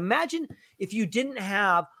do that. Imagine if you didn't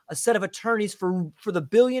have a set of attorneys for the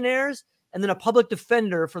billionaires and then a public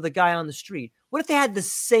defender for the guy on the street. What if they had the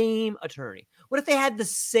same attorney? What if they had the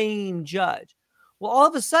same judge? Well, all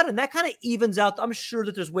of a sudden, that kind of evens out. I'm sure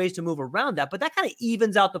that there's ways to move around that, but that kind of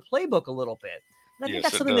evens out the playbook a little bit. And I think Yes,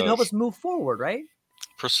 that's it something that can help does. us move forward, right?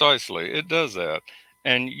 Precisely, it does that.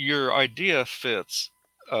 And your idea fits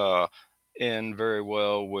uh, in very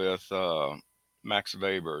well with Max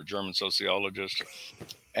Weber, German sociologist,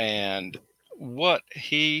 and what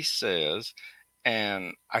he says.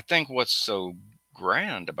 And I think what's so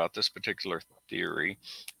grand about this particular theory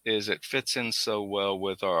is it fits in so well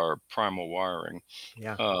with our primal wiring.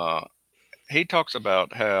 Yeah. Uh, he talks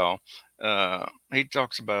about how he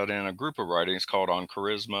talks about in a group of writings called On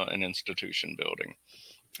Charisma and Institution Building.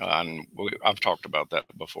 I've talked about that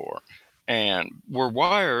before. And we're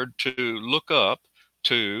wired to look up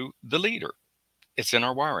to the leader. It's in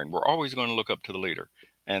our wiring. We're always going to look up to the leader.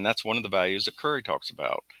 And that's one of the values that Curry talks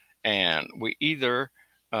about. And we either,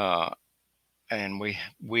 uh, and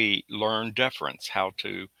we learn deference, how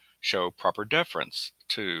to show proper deference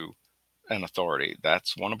to an authority.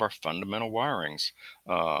 That's one of our fundamental wirings.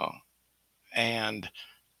 And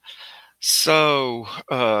So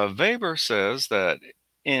Weber says that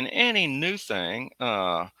in any new thing,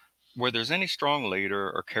 where there's any strong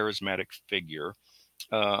leader or charismatic figure,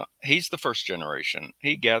 he's the first generation.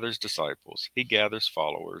 He gathers disciples, he gathers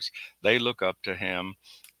followers. They look up to him.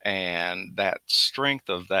 And that strength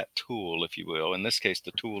of that tool, if you will, in this case,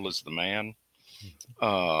 the tool is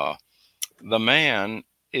uh, the man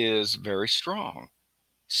is very strong.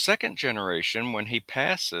 Second generation, when he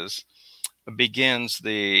passes, begins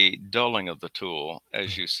the dulling of the tool,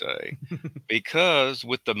 as you say, because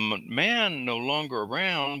with the man no longer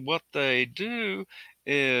around, what they do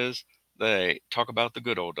is they talk about the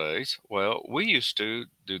good old days. Well, we used to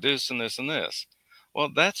do this and this and this. Well,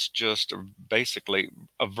 that's just basically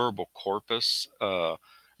a verbal corpus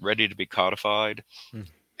ready to be codified.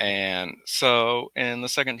 And so in the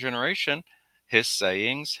second generation, his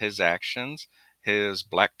sayings, his actions, his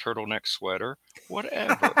black turtleneck sweater,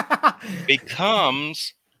 whatever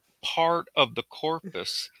becomes part of the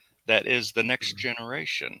corpus that is the next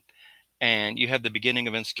generation. And you have the beginning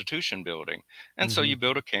of institution building. And so Mm-hmm. you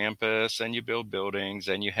build a campus and you build buildings,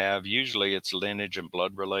 and you have usually it's lineage and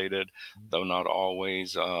blood related, though not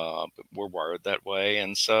always. But we're wired that way.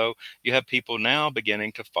 And so you have people now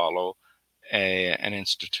beginning to follow an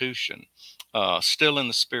institution, still in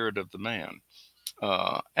the spirit of the man.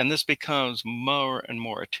 And this becomes more and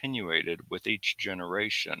more attenuated with each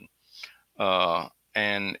generation, uh,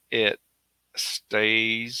 and it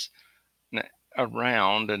stays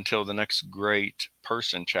around until the next great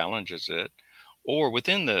person challenges it. Or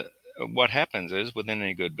within the what happens is within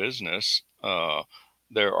any good business,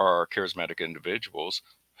 there are charismatic individuals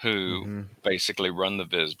who Mm-hmm. basically run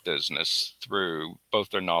the business through both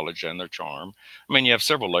their knowledge and their charm. I mean, you have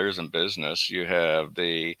several layers in business. You have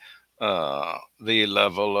the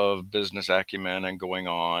level of business acumen and going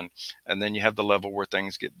on, and then you have the level where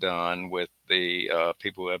things get done with the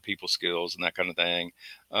people who have people skills and that kind of thing.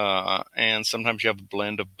 And sometimes you have a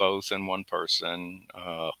blend of both in one person.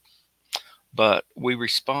 But we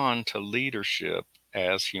respond to leadership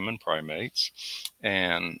as human primates,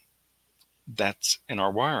 and that's in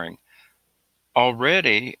our wiring.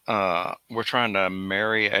 Already, we're trying to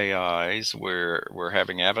marry AIs. We're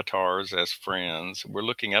having avatars as friends. We're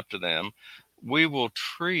looking up to them. We will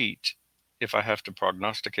treat, if I have to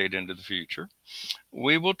prognosticate into the future,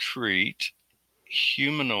 we will treat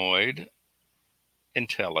humanoid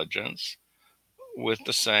intelligence with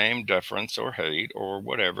the same deference or hate or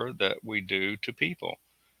whatever that we do to people.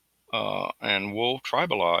 And we'll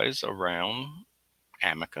tribalize around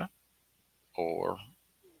Amica or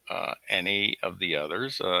any of the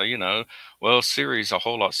others. Well, Siri's a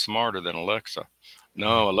whole lot smarter than Alexa.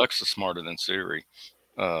 No, Alexa's smarter than Siri.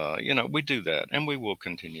 We do that, and we will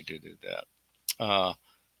continue to do that.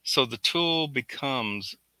 So the tool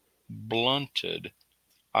becomes blunted,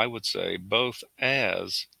 I would say, both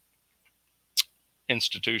as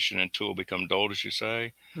institution and tool become dulled, as you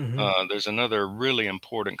say. Mm-hmm. There's another really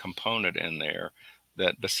important component in there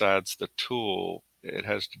that, besides the tool, it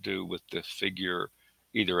has to do with the figure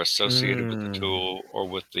either associated with the Mm. tool or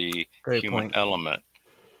with the Great human point. element.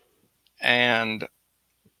 And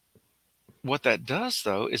what that does,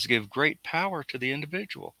 though, is give great power to the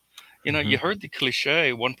individual. Mm-hmm. You heard the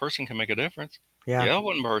cliche, one person can make a difference. Yeah. Yeah,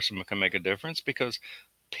 one person can make a difference because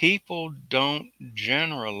people don't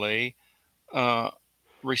generally uh,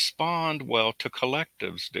 respond well to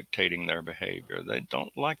collectives dictating their behavior. They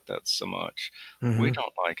don't like that so much. We Mm-hmm.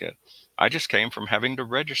 don't like it. I just came from having to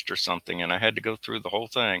register something and I had to go through the whole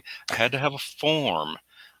thing. I had to have a form.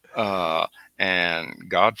 Uh, And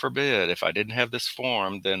God forbid, if I didn't have this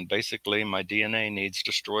form, then basically my DNA needs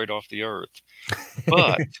destroyed off the earth.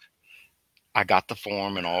 But I got the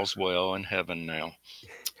form and all's well in heaven now.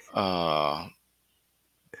 Uh,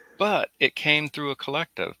 but it came through a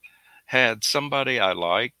collective. Had somebody I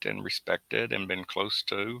liked and respected and been close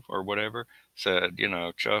to or whatever said,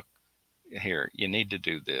 Chuck, here, you need to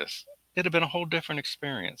do this, it'd have been a whole different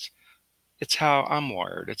experience. It's how I'm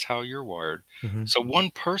wired, it's how you're wired. Mhm. So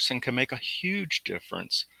one person can make a huge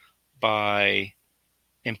difference by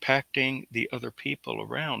impacting the other people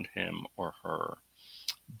around him or her.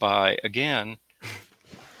 By, again,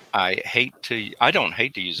 I don't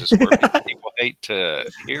hate to use this word because people hate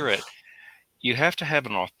to hear it. You have to have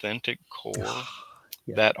an authentic core.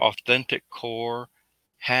 Yeah. That authentic core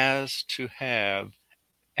has to have,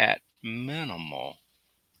 at minimal,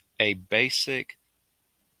 a basic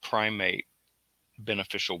primate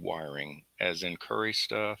beneficial wiring, as in curry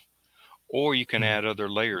stuff, or you can Mm. add other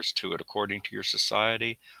layers to it according to your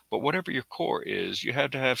society. But whatever your core is, you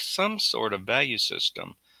have to have some sort of value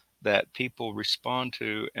system that people respond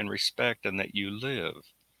to and respect and that you live.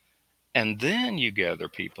 And then you gather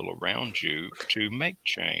people around you to make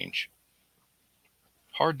change.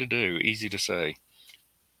 Hard to do, easy to say.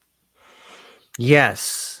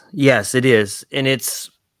 Yes, yes, it is, and it's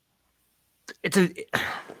a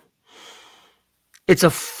it's a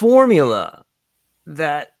formula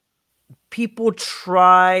that people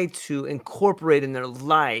try to incorporate in their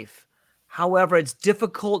life. However, it's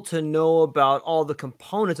difficult to know about all the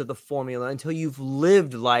components of the formula until you've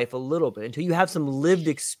lived life a little bit, until you have some lived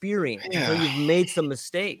experience, until Yeah. you've made some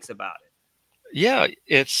mistakes about it. Yeah,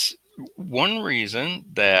 it's one reason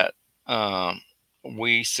that um,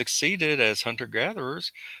 we succeeded as hunter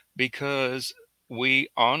gatherers because we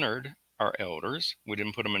honored our elders. We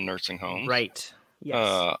didn't put them in nursing homes. Right.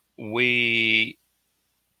 Yes. We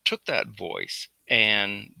took that voice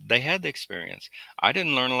and they had the experience. I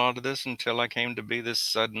didn't learn a lot of this until I came to be this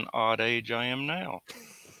sudden odd age I am now.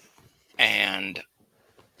 And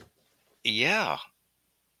yeah,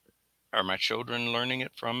 are my children learning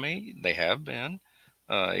it from me? They have been,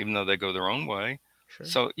 even though they go their own way. Sure.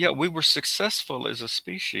 So, yeah, we were successful as a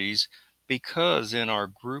species because in our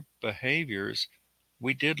group behaviors,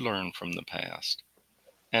 we did learn from the past.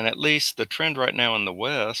 And at least the trend right now in the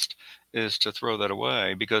West is to throw that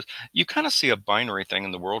away because you kind of see a binary thing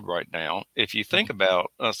in the world right now. If you think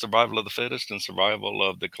about survival of the fittest and survival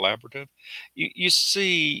of the collaborative, you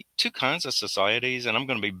see two kinds of societies. And I'm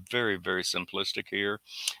going to be very, very simplistic here.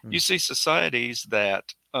 You Mm. see societies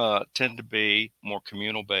that tend to be more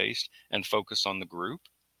communal based and focus on the group,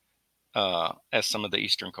 as some of the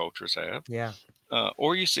Eastern cultures have. Yeah.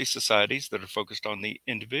 Or you see societies that are focused on the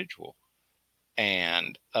individual,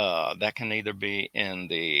 and that can either be in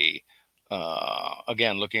the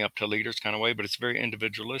again, looking up to leaders kind of way, but it's very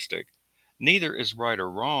individualistic. Neither is right or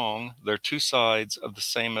wrong. They're two sides of the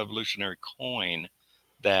same evolutionary coin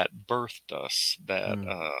that birthed us,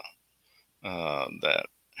 Mm. that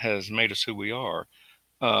has made us who we are.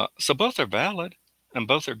 So both are valid and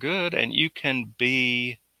both are good, and you can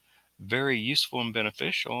be very useful and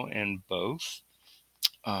beneficial in both,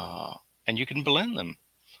 uh, and you can blend them.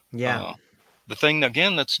 Yeah. uh, the thing,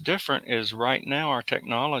 again, that's different is right now our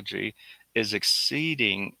technology is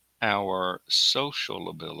exceeding our social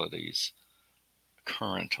abilities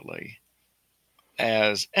currently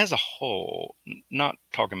as a whole, not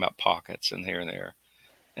talking about pockets and here and there.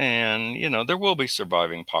 And there will be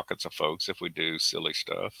surviving pockets of folks if we do silly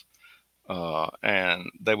stuff, and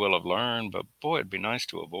they will have learned. But boy, it'd be nice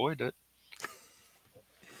to avoid it.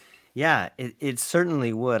 Yeah, it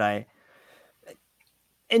certainly would.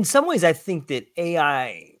 In some ways, I think that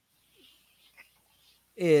AI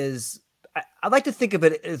is, I like to think of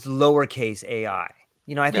it as lowercase AI. I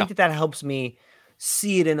Yeah. think that helps me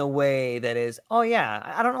see it in a way that is, oh yeah,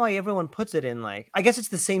 I don't know why everyone puts it in, like, I guess it's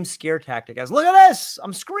the same scare tactic as, look at this,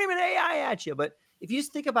 I'm screaming AI at you. But if you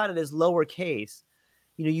just think about it as lowercase,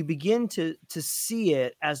 you begin to see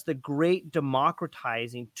it as the great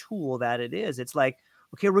democratizing tool that it is. It's like,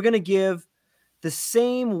 okay, we're going to give the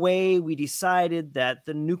same way we decided that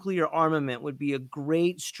the nuclear armament would be a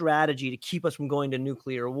great strategy to keep us from going to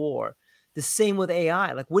nuclear war. The same with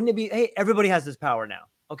AI. Like, wouldn't it be, hey, everybody has this power now.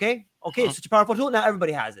 Okay. It's such a powerful tool. Now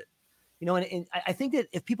everybody has it. And I think that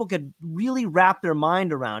if people could really wrap their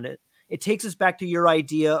mind around it, it takes us back to your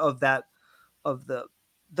idea of that, of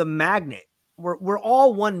the magnet. We're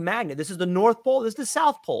all one magnet. This is the North Pole, this is the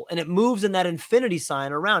South Pole, and it moves in that infinity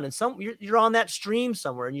sign around. And you're on that stream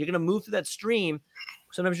somewhere, and you're going to move through that stream.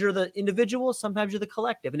 Sometimes you're the individual, sometimes you're the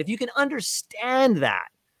collective. And if you can understand that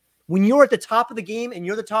when you're at the top of the game and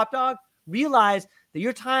you're the top dog, realize that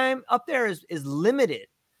your time up there is limited.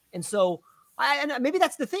 And so and maybe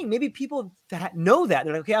that's the thing. Maybe people that know that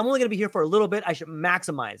they're like, okay, I'm only going to be here for a little bit. I should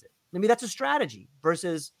maximize it. Maybe that's a strategy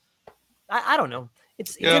versus I don't know.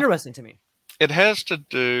 It's Yeah, interesting to me. it has to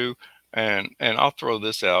do, and I'll throw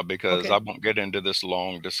this out because I Okay. won't get into this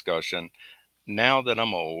long discussion. Now that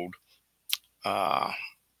I'm old, uh,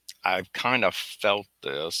 I've kind of felt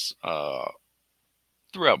this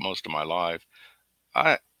throughout most of my life.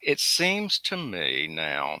 It seems to me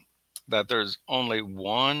now that there's only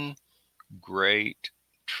one great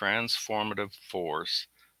transformative force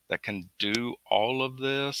that can do all of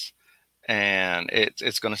this, and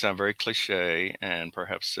it's going to sound very cliche and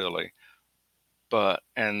perhaps silly, but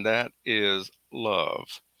and that is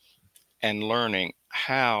love and learning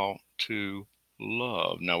how to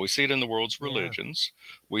love. Now we see it in the world's Yeah. religions,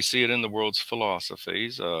 we see it in the world's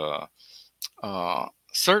philosophies.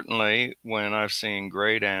 Certainly, when I've seen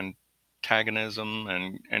great antagonism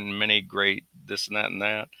and many great this and that and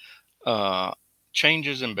that, uh,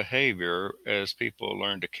 changes in behavior as people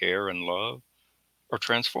learn to care and love are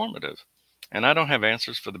transformative. And I don't have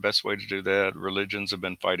answers for the best way to do that. Religions have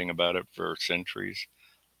been fighting about it for centuries.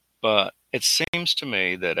 But it seems to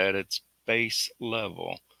me that at its base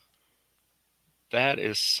level, that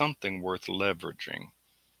is something worth leveraging.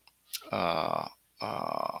 Uh,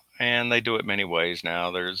 and they do it many ways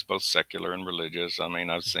now. There's both secular and religious. I mean,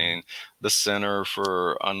 I've Mm-hmm. seen the Center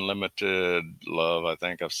for Unlimited Love, I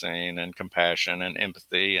think I've seen, and compassion and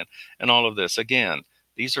empathy and all of this. Again,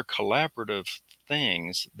 these are collaborative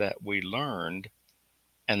things that we learned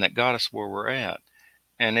and that got us where we're at.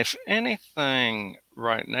 And if anything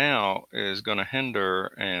right now is going to hinder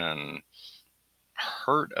and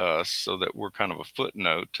hurt us so that we're kind of a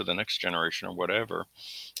footnote to the next generation or whatever,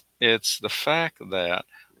 it's the fact that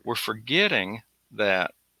we're forgetting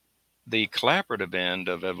that the collaborative end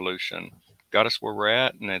of evolution got us where we're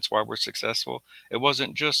at, and it's why we're successful. It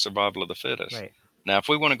wasn't just survival of the fittest. Right. Now, if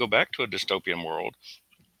we want to go back to a dystopian world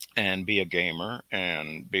and be a gamer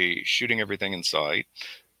and be shooting everything in sight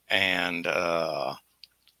and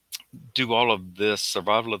do all of this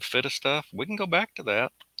survival of the fittest stuff, we can go back to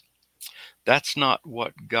that. That's not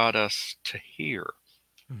what got us to here.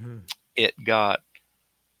 Mm-hmm. It got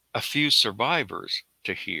a few survivors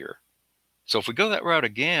to here. So if we go that route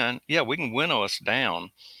again, yeah, we can winnow us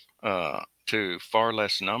down to far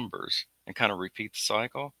less numbers and kind of repeat the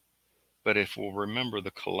cycle. But if we'll remember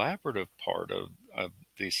the collaborative part of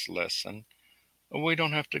this lesson, we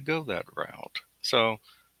don't have to go that route. So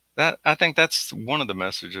that I think that's one of the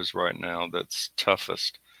messages right now that's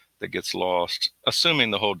toughest that gets lost,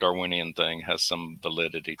 assuming the whole Darwinian thing has some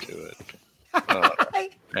validity to it. Uh,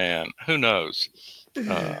 and who knows?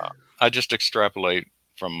 Uh, I just extrapolate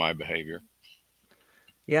from my behavior.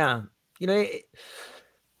 Yeah. You know,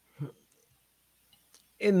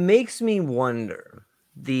 it makes me wonder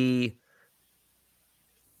the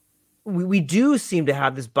we do seem to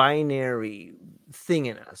have this binary thing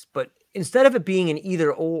in us, but instead of it being an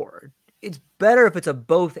either or, it's better if it's a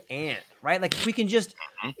both and, right? Like if we can just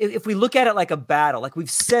Mhm. if we look at it like a battle, like we've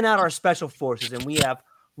sent out our special forces and we have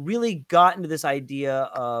really gotten to this idea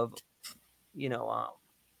of, you know,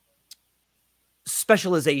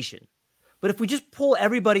 specialization. But if we just pull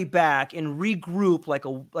everybody back and regroup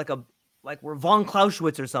like we're von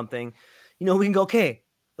Clausewitz or something, we can go, okay,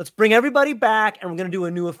 let's bring everybody back and we're going to do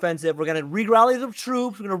a new offensive. We're going to re-rally the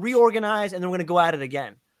troops. We're going to reorganize and then we're going to go at it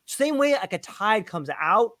again. Same way like a tide comes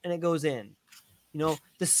out and it goes in.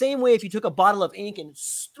 The same way if you took a bottle of ink and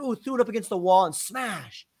threw it up against the wall and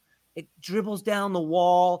smash, it dribbles down the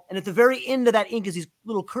wall. And at the very end of that ink is these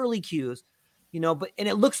little curly cues, but and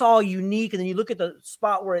it looks all unique. And then you look at the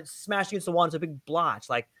spot where it's smashed against the wall, and it's a big blotch.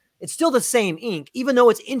 Like it's still the same ink, even though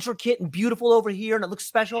it's intricate and beautiful over here and it looks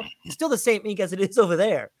special. It's still the same ink as it is over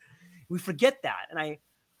there. We forget that. And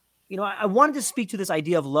I wanted to speak to this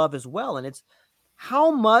idea of love as well. And it's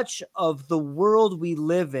how much of the world we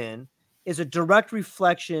live in is a direct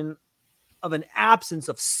reflection of an absence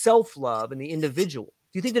of self-love in the individual.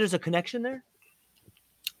 Do you think that there's a connection there?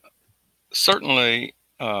 Certainly,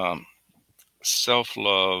 self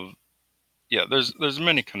love. Yeah, there's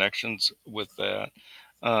many connections with that.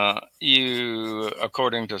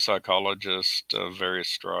 According to psychologists of various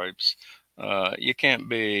stripes, you can't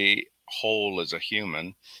be whole as a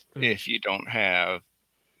human Mm. if you don't have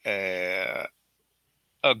a,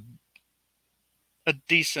 a, a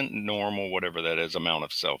decent, normal, whatever that is, amount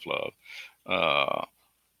of self love. Uh,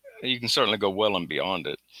 you can certainly go well and beyond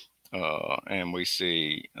it. And we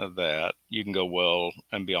see that you can go well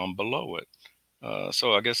and beyond below it.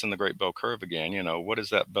 So I guess in the great bell curve again, what is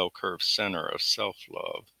that bell curve center of self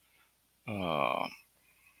love? Uh,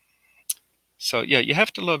 So yeah, you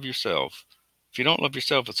have to love yourself. If you don't love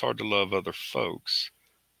yourself, it's hard to love other folks.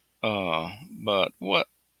 But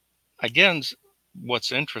again,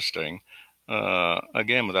 what's interesting,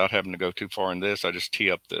 again, without having to go too far in this, I just tee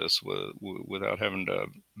up this without having to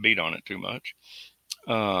beat on it too much.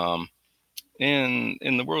 Um, in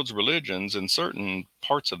the world's religions, in certain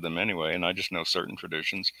parts of them anyway, and I just know certain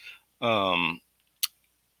traditions, um,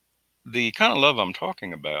 the kind of love I'm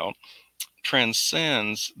talking about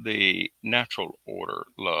transcends the natural order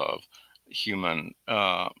love human,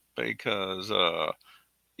 because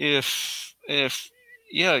if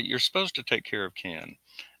yeah, you're supposed to take care of kin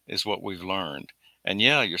is what we've learned, and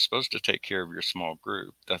yeah, you're supposed to take care of your small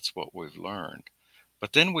group, that's what we've learned.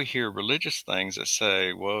 But then we hear religious things that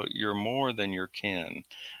say, well, you're more than your kin,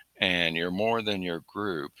 and you're more than your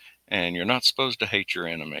group, and you're not supposed to hate your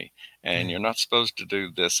enemy, and you're not supposed to do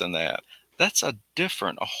this and that. That's a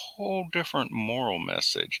whole different moral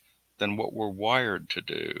message than what we're wired to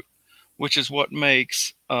do, which is what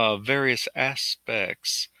makes various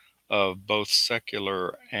aspects of both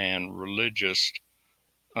secular and religious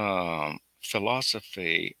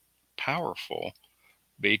philosophy powerful,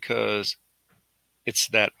 because it's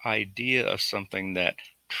that idea of something that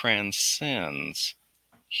transcends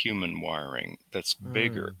human wiring, that's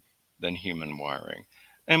bigger Mm. than human wiring.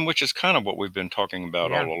 And which is kind of what we've been talking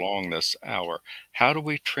about all Yeah. along this hour. How do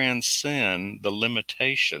we transcend the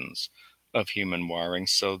limitations of human wiring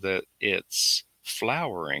so that its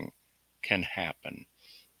flowering can happen?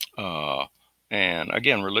 Uh, and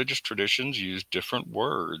again, religious traditions use different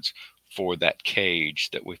words for that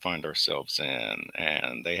cage that we find ourselves in,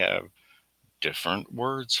 and they have different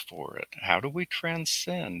words for it. How do we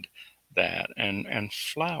transcend that and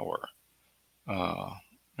flower? Uh,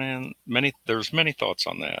 and there's many thoughts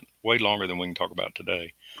on that, way longer than we can talk about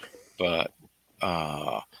today. But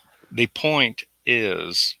uh, the point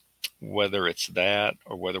is, whether it's that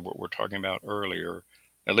or whether what we're talking about earlier,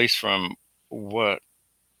 at least from what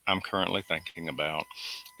I'm currently thinking about,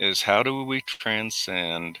 is how do we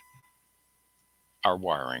transcend our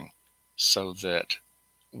wiring so that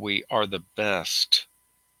we are the best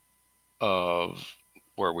of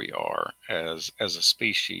where we are as a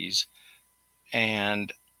species,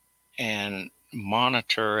 and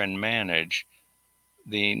monitor and manage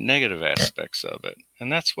the negative aspects of it.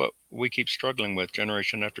 And that's what we keep struggling with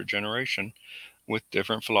generation after generation, with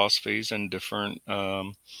different philosophies and different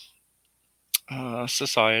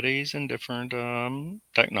societies and different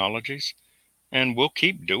technologies. And we'll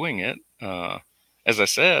keep doing it. As I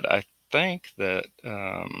said, I think that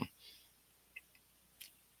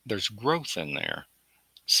there's growth in there.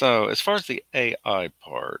 So, as far as the AI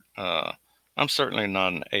part, I'm certainly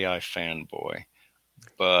not an AI fanboy,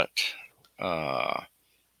 but uh,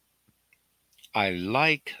 I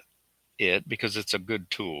like it because it's a good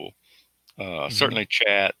tool. Hmm. Certainly,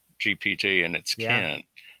 Chat GPT and its Yeah. kin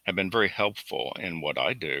have been very helpful in what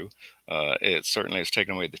I do. It certainly has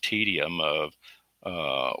taken away the tedium of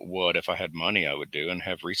what, if I had money, I would do and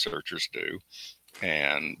have researchers do,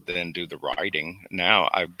 and then do the writing. Now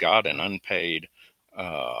I've got an unpaid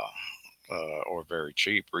uh, or very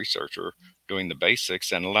cheap researcher doing the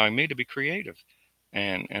basics and allowing me to be creative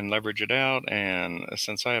and leverage it out. And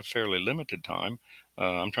since I have fairly limited time,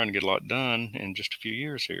 I'm trying to get a lot done in just a few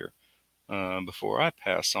years here before I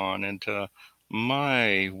pass on into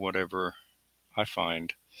my whatever I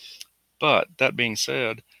find. But that being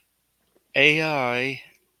said, I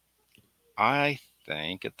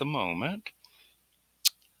think at the moment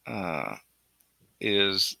uh,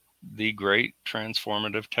 is the great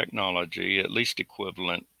transformative technology, at least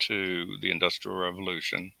equivalent to the Industrial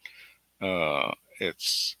Revolution.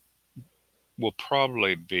 It's will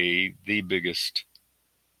probably be the biggest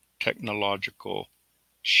technological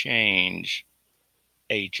change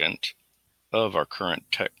agent of our current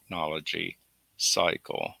technology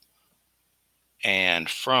cycle. And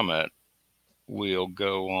from it, we'll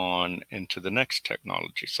go on into the next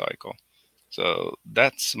technology cycle. So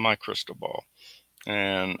that's my crystal ball.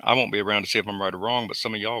 And I won't be around to see if I'm right or wrong, but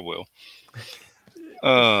some of y'all will.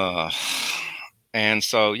 Uh, and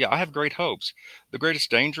so, yeah, I have great hopes. The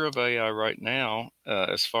greatest danger of AI right now,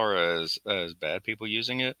 as far as bad people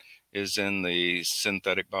using it, is in the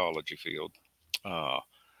synthetic biology field. Uh,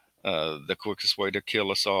 the quickest way to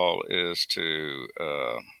kill us all is to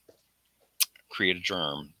create a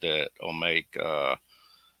germ that will make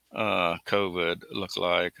COVID look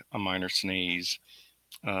like a minor sneeze.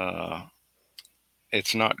 Uh,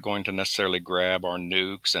 it's not going to necessarily grab our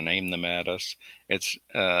nukes and aim them at us. It's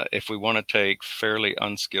if we want to take fairly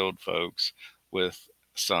unskilled folks with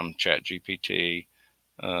some chat GPT,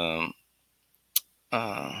 um,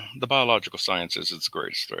 the biological sciences is the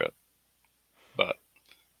greatest threat.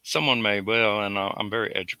 someone may, well, and I'm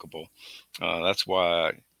very educable. That's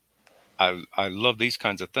why I love these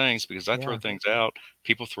kinds of things, because I throw Yeah. things out,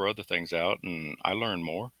 people throw other things out, and I learn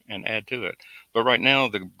more and add to it. But right now,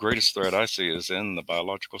 the greatest threat I see is in the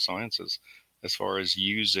biological sciences, as far as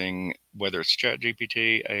using, whether it's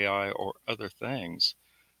ChatGPT, AI, or other things,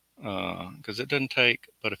 because it doesn't take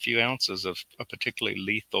but a few ounces of a particularly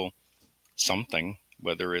lethal something,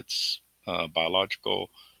 whether it's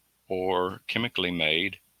biological or chemically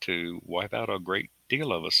made, to wipe out a great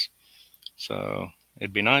deal of us. So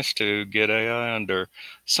it'd be nice to get AI under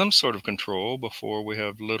some sort of control before we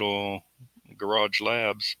have little garage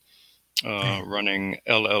labs running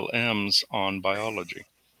LLMs on biology.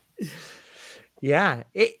 Yeah,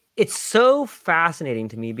 it's so fascinating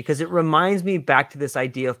to me because it reminds me back to this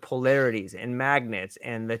idea of polarities and magnets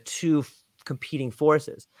and the two competing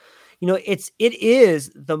forces. It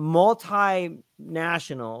is the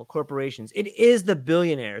multinational corporations, it is the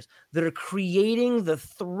billionaires that are creating the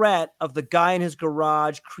threat of the guy in his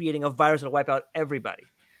garage creating a virus that'll wipe out everybody.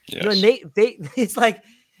 And Yes. they it's like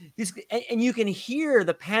this, and you can hear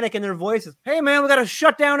the panic in their voices. Hey man, we got to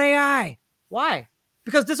shut down AI. Why?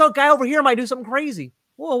 Because this old guy over here might do something crazy.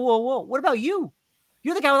 Whoa, whoa, whoa. What about you?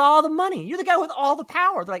 You're the guy with all the money. You're the guy with all the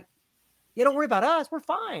power. They're like, yeah, don't worry about us. We're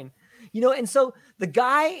fine. And so the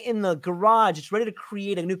guy in the garage that's ready to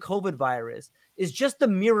create a new COVID virus is just the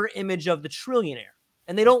mirror image of the trillionaire.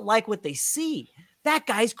 And they don't like what they see. That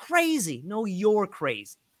guy's crazy. No, you're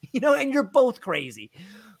crazy. And you're both crazy.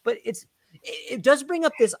 But it does bring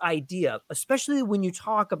up this idea, especially when you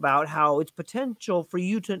talk about how it's potential for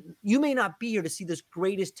you may not be here to see this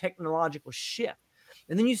greatest technological shift.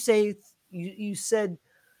 And then you said,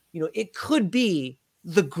 it could be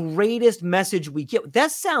the greatest message we get.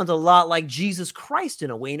 That sounds a lot like Jesus Christ in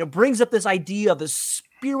a way. And it brings up this idea of the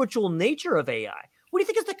spiritual nature of AI. What do you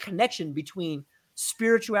think is the connection between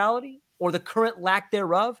spirituality or the current lack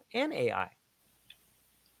thereof and AI?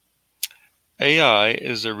 AI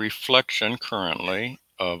is a reflection currently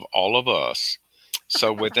of all of us.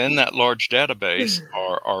 So within that large database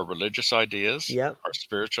are our religious ideas, Yep. our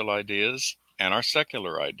spiritual ideas, and our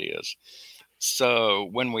secular ideas. So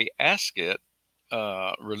when we ask it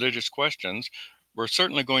religious questions, we're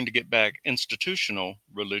certainly going to get back institutional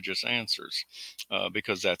religious answers,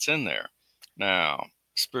 because that's in there. Now,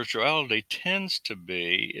 spirituality tends to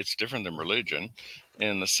be, it's different than religion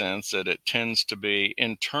in the sense that it tends to be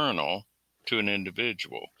internal to an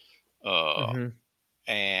individual. Uh, Mm-hmm.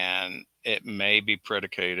 and it may be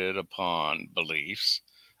predicated upon beliefs,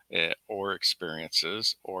 or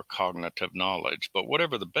experiences, or cognitive knowledge. But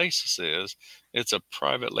whatever the basis is, it's a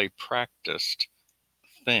privately practiced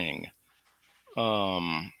thing.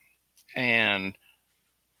 Um, and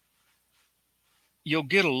you'll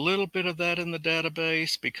get a little bit of that in the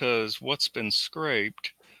database, because what's been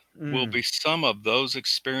scraped will Mm, be some of those right.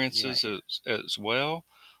 experiences as well.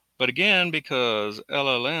 But again, because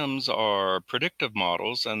LLMs are predictive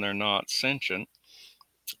models and they're not sentient,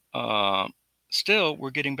 uh, still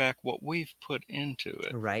we're getting back what we've put into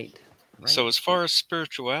it. Right. So, Right. as far as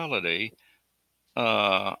spirituality,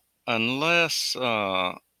 uh, unless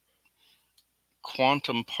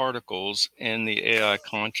quantum particles in the AI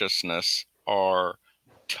consciousness are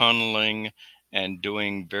tunneling and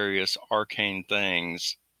doing various arcane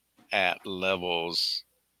things at levels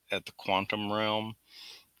at the quantum realm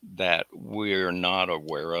that we're not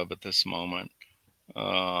aware of at this moment.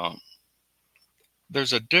 Uh,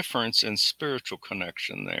 there's a difference in spiritual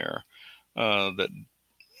connection there, that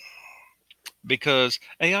because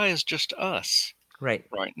AI is just us Right.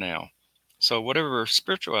 right now. So whatever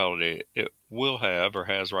spirituality it will have or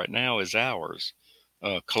has right now is ours,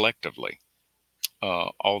 collectively,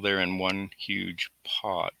 all there in one huge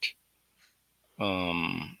pot.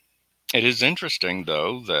 Um, it is interesting,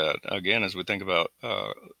 though, that again, as we think about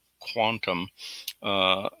quantum,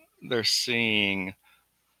 uh, they're seeing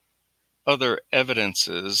other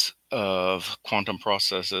evidences of quantum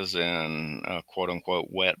processes in quote unquote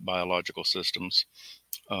wet biological systems.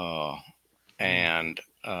 Uh, Mm, and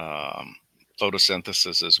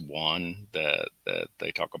photosynthesis is one that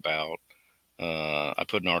they talk about. I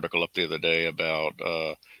put an article up the other day about,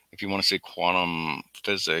 if you want to see quantum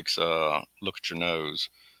physics, look at your nose,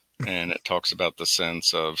 and it talks about the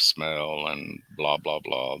sense of smell and blah blah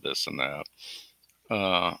blah, this and that.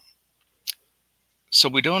 Uh, so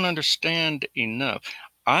we don't understand enough.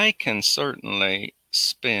 I can certainly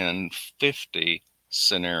spin 50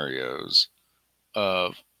 scenarios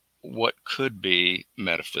of what could be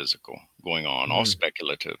metaphysical going on, all mhm.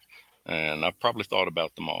 speculative. And I've probably thought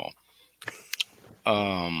about them all.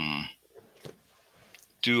 Um,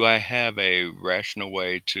 do I have a rational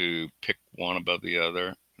way to pick one above the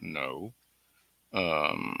other? No.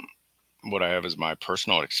 Um, what I have is my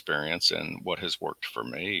personal experience and what has worked for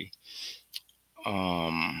me.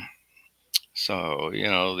 Um, so,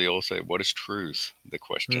 the old say, what is truth? The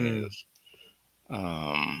question Hmm. is.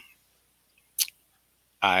 Um,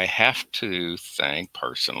 I have to think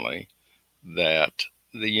personally that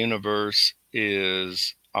the universe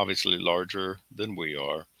is obviously larger than we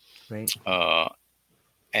are. Right. Uh,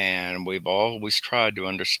 and we've always tried to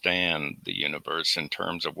understand the universe in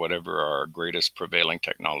terms of whatever our greatest prevailing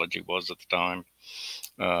technology was at the time.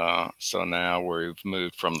 So now we've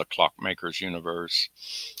moved from the clockmaker's universe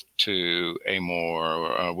to a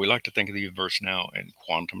more, we like to think of the universe now in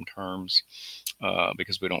quantum terms,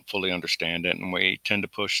 because we don't fully understand it. And we tend to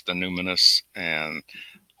push the numinous and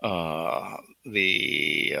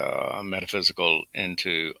the metaphysical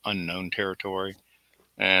into unknown territory.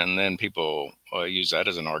 And then people use that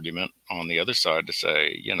as an argument on the other side to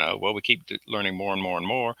say, well, we keep learning more and more and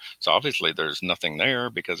more. So obviously there's nothing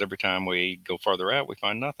there because every time we go farther out, we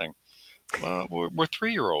find nothing. Well, we're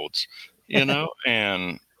 3 year olds,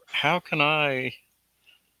 and how can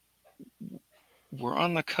we're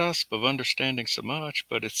on the cusp of understanding so much,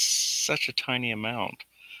 but it's such a tiny amount.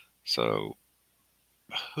 So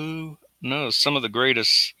who knows? Some of the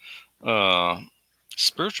greatest uh,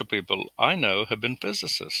 spiritual people I know have been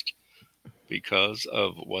physicists because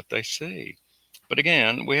of what they see. But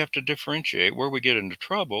again, we have to differentiate. Where we get into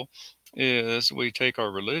trouble is we take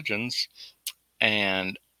our religions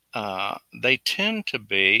and they tend to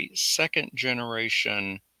be second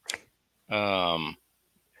generation um,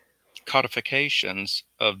 codifications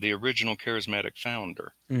of the original charismatic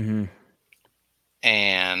founder. Mm-hmm.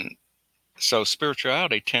 And so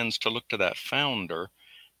spirituality tends to look to that founder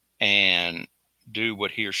and do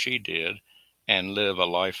what he or she did and live a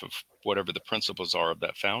life of whatever the principles are of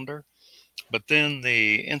that founder. But then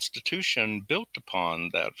the institution built upon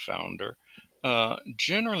that founder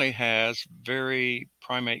generally has very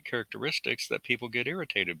primate characteristics that people get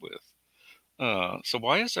irritated with. So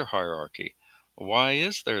why is there hierarchy? Why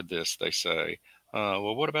is there this? They say.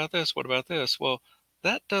 Well, what about this? What about this? Well,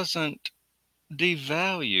 that doesn't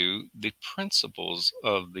devalue the principles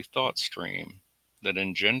of the thought stream that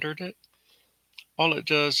engendered it. All it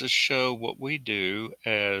does is show what we do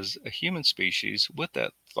as a human species with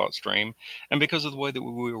that thought stream. And because of the way that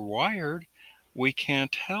we were wired, we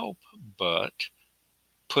can't help but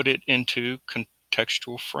put it into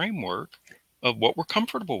contextual framework of what we're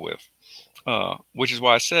comfortable with. Which is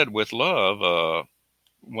why I said with love,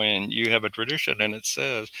 when you have a tradition and it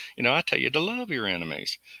says, I tell you to love your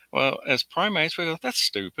enemies. Well, as primates, we go, that's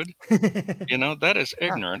stupid. That is Yeah.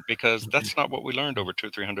 ignorant because that's not what we learned over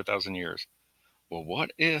 300,000 years. Well,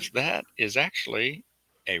 what if that is actually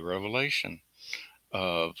a revelation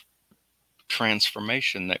of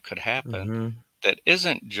transformation that could happen Mm-hmm. that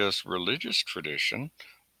isn't just religious tradition,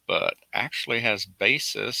 but actually has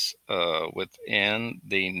basis within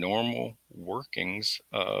the normal workings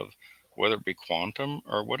of whether it be quantum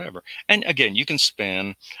or whatever. And again, you can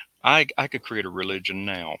spin. I could create a religion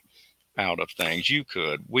now out of things. You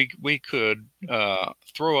could. We could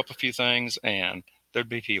throw up a few things, and there'd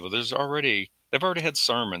be people. They've already had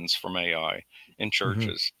sermons from AI in Mm-hmm.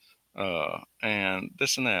 churches, and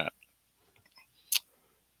this and that.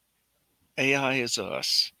 AI is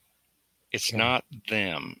us. It's Yeah. not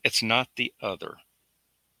them. It's not the other.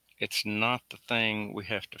 It's not the thing we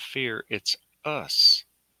have to fear. It's us.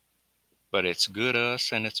 But it's good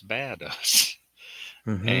us and it's bad us.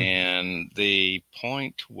 Mm-hmm. And the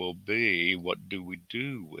point will be, what do we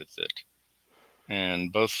do with it?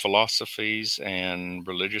 And both philosophies and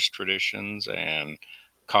religious traditions and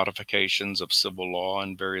codifications of civil law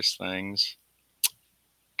and various things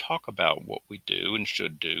talk about what we do and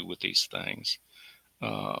should do with these things.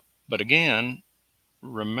 Uh, but again,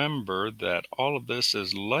 remember that all of this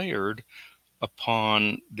is layered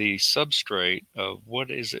upon the substrate of what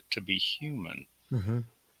is it to be human. Mm-hmm.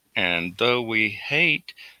 And though we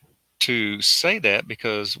hate to say that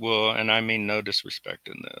because, well, and I mean no disrespect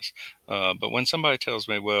in this, but when somebody tells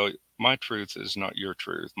me, well, my truth is not your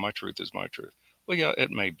truth, my truth is my truth. Well, yeah, it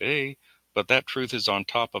may be, but that truth is on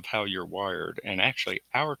top of how you're wired. And actually,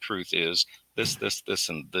 our truth is this, this, this,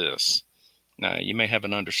 and this. Now, you may have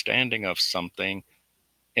an understanding of something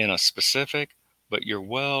in a specific, but you're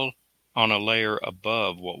well on a layer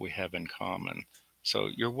above what we have in common. So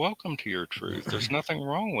you're welcome to your truth. There's nothing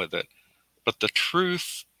wrong with it. But the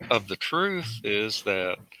truth of the truth is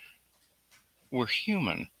that we're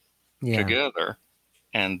human Yeah. together,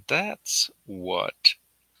 and that's what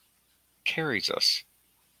carries us.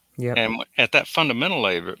 Yep. And at that fundamental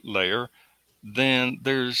layer, then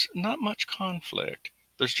there's not much conflict.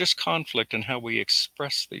 there's just conflict in how we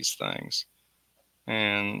express these things.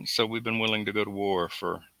 And so we've been willing to go to war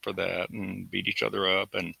for that and beat each other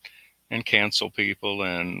up and cancel people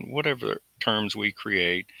and whatever terms we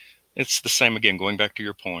create. It's the same again, going back to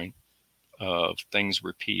your point of things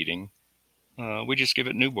repeating. We just give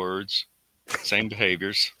it new words, same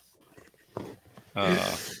behaviors.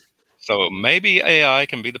 Uh, so maybe AI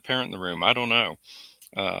can be the parent in the room. I don't know.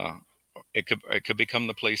 Uh, it could become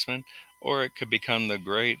the policeman, or it could become the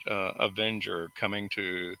great avenger coming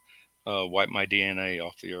to wipe my DNA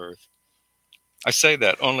off the earth. I say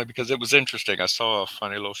that only because it was interesting. I saw a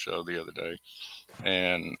funny little show the other day,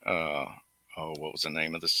 and oh, what was the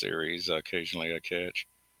name of the series? Occasionally, I catch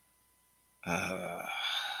uh,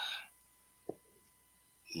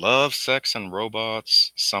 Love, Sex, and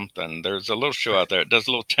Robots. Something. There's a little show out there. It does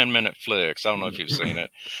little 10-minute flicks. I don't know if you've seen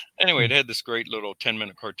it. Anyway, it had this great little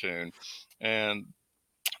 10-minute cartoon, and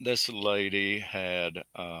this lady had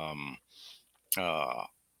uh,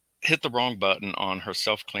 hit the wrong button on her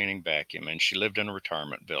self-cleaning vacuum, and she lived in a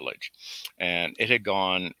retirement village, and it had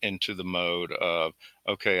gone into the mode of,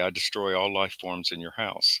 okay, I destroy all life forms in your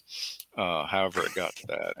house. However it got to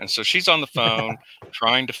that, and so she's on the phone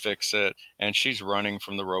trying to fix it, and she's running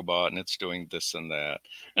from the robot, and it's doing this and that,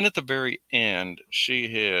 and at the very end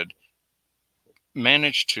she had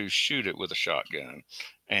managed to shoot it with a shotgun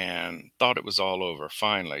and thought it was all over.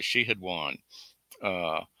 Finally she had won.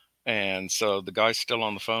 uh, and so the guy's still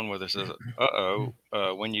on the phone with her, says, "Uh-oh,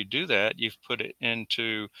 when you do that, you've put it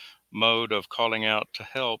into mode of calling out to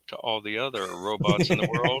help to all the other robots in the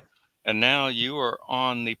world. And now you are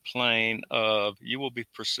on the plane of you will be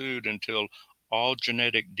pursued until all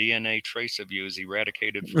genetic DNA trace of you is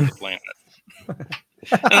eradicated from the planet."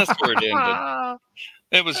 And that's where it ended.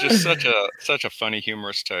 It was just such a funny,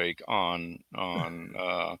 humorous take on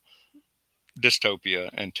dystopia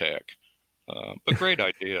and tech. But great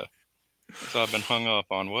idea. So I've been hung up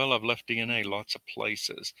on, well, I've left DNA lots of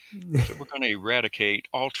places. If it were going to eradicate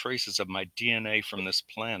all traces of my DNA from this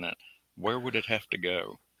planet, where would it have to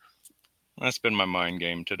go? That's been my mind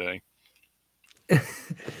game today.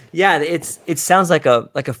 Yeah, it sounds like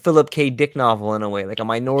a Philip K. Dick novel in a way, like a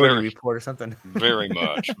Minority Very, Report or something. very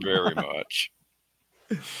much, very much.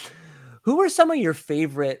 Who are some of your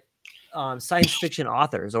favorite science fiction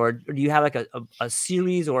authors, or do you have like a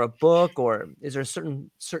series or a book, or is there a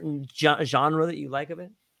certain genre that you like of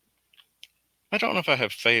it? I don't know if I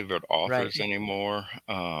have favorite Right. authors anymore.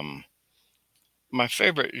 My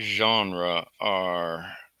favorite genre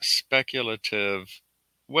are speculative,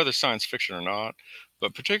 whether science fiction or not,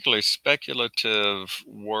 but particularly speculative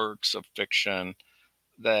works of fiction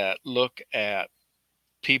that look at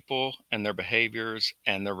people and their behaviors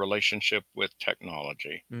and their relationship with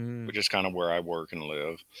technology, Mm, which is kind of where I work and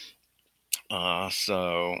live.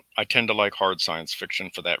 So I tend to like hard science fiction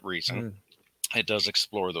for that reason. mm, It does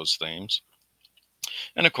explore those themes.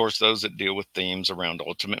 And of course, those that deal with themes around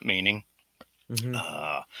ultimate meaning, hmm.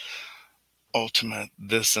 uh, ultimate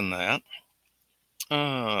this and that.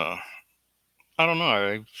 Uh, I don't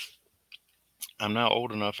know. I'm now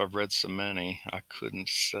old enough. I've read so many. I couldn't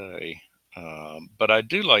say. But I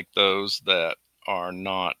do like those that are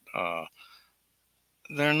not.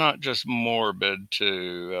 They're not just morbid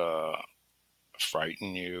to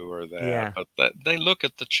frighten you or that, Yeah. but that they look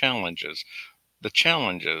at the challenges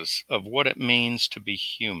of what it means to be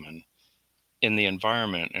human in the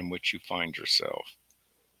environment in which you find yourself.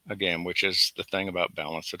 Again, which is the thing about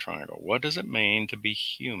balance the triangle. What does it mean to be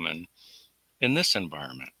human in this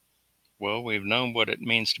environment? Well, we've known what it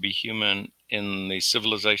means to be human in the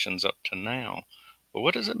civilizations up to now. But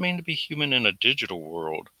what does it mean to be human in a digital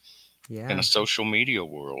world, in a Yeah. social media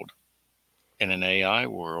world, in an AI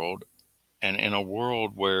world, and in a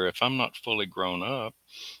world where if I'm not fully grown up,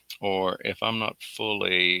 or if I'm not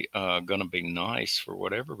fully going to be nice for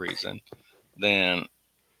whatever reason, then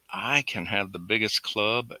I can have the biggest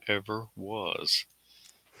club ever was.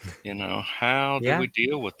 How do Yeah. we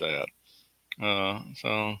deal with that?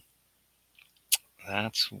 So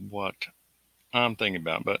that's what I'm thinking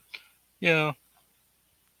about. But yeah,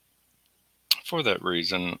 for that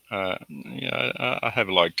reason, yeah, I have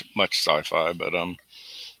liked much sci-fi, but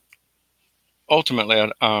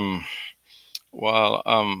ultimately, while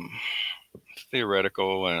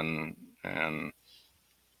theoretical and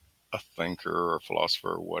a thinker or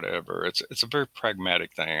philosopher or whatever, it's a very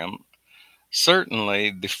pragmatic thing.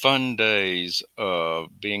 Certainly, the fun days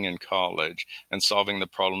of being in college and solving the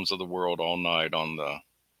problems of the world all night on the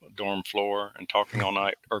dorm floor and talking all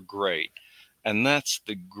night are great. And that's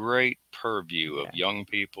the great purview of Yeah. young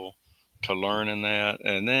people to learn in that.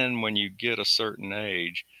 And then when you get a certain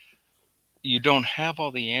age, you don't have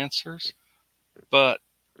all the answers, but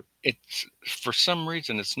it's for some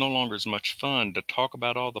reason it's no longer as much fun to talk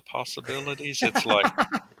about all the possibilities. It's like,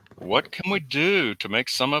 what can we do to make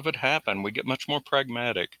some of it happen? We get much more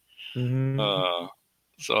pragmatic. Hmm. Uh,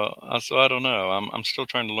 so I don't know. I'm still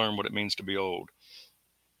trying to learn what it means to be old.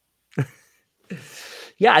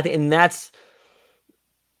 Yeah, I think, and that's.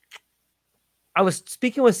 I was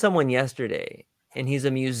speaking with someone yesterday, and he's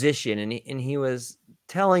a musician, and he was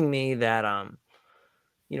telling me that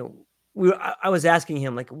you know, I was asking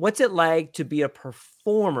him, like, what's it like to be a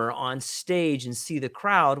performer on stage and see the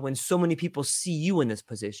crowd when so many people see you in this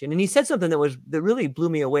position? And he said something that really blew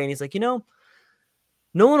me away. And he's like, no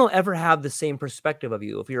one will ever have the same perspective of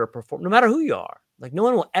you if you're a performer, no matter who you are. Like, no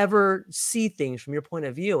one will ever see things from your point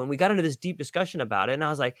of view. And we got into this deep discussion about it. And I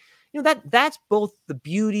was like, that's both the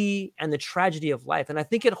beauty and the tragedy of life. And I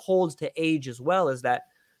think it holds to age as well, is that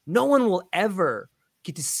no one will ever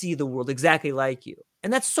get to see the world exactly like you.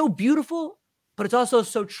 And that's so beautiful, but it's also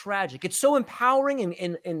so tragic. It's so empowering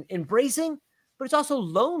and embracing, but it's also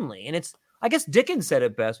lonely. And I guess Dickens said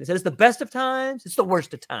it best. He said, it's the best of times, it's the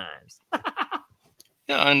worst of times.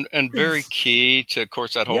 Yeah, and very key to, of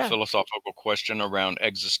course, that whole Yeah. philosophical question around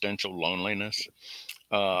existential loneliness.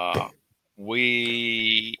 Uh,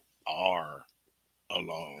 we are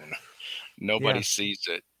alone. Nobody Yeah. sees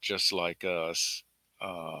it just like us.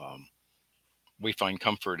 Um, we find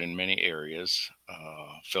comfort in many areas,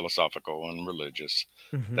 philosophical and religious,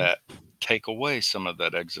 Hmm. that take away some of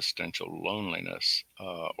that existential loneliness,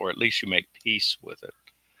 or at least you make peace with it.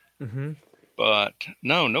 Hmm. But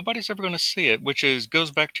no, nobody's ever going to see it, which is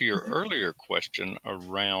goes back to your earlier question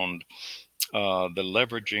around the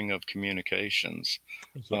leveraging of communications,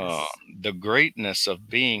 uh, Yes. the greatness of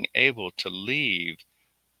being able to leave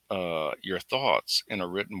your thoughts in a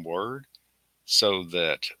written word, so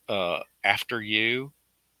that after you're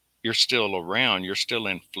still around, you're still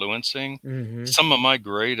influencing. Hmm. Some of my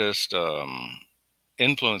greatest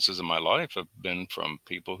influences in my life have been from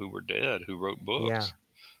people who were dead, who wrote Yeah. books.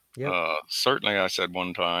 Yep. Certainly, I said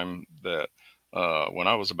one time that when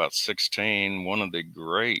I was about 16, one of the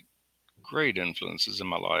great influences in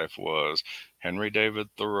my life was Henry David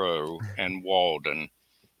Thoreau and Walden.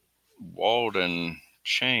 Walden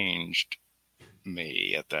changed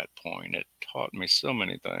me at that point. It taught me so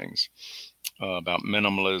many things about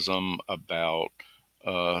minimalism, about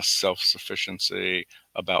self sufficiency,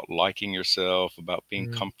 about liking yourself, about being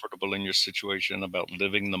Mm. comfortable in your situation, about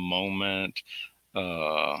living the moment.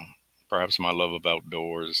 Uh, Perhaps my love of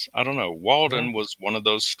outdoors. I don't know. Yeah. Walden was one of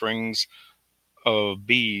those strings of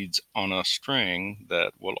beads on a string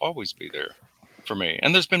that will always be there for me.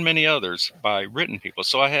 And there's been many others by written people.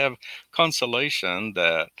 So I have consolation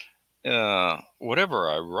that whatever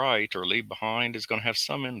I write or leave behind is going to have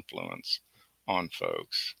some influence on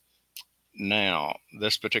folks. Now,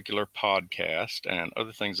 this particular podcast and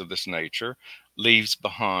other things of this nature leaves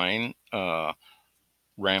behind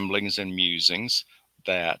ramblings and musings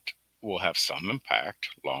that will have some impact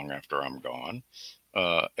long after I'm gone.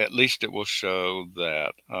 At least it will show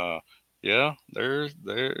that, yeah,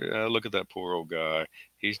 look at that poor old guy.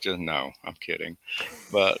 He's just, no, I'm kidding.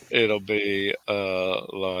 But it'll be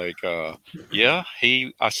yeah,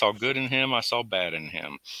 I saw good in him, I saw bad in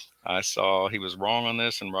him. I saw he was wrong on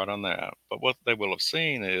this and right on that. But what they will have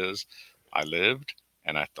seen is I lived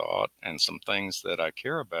and I thought, and some things that I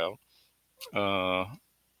care about, uh,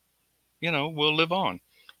 will live on.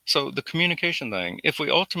 So the communication thing, if we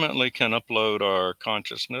ultimately can upload our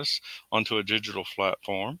consciousness onto a digital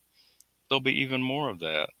platform, there'll be even more of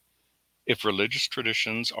that. If religious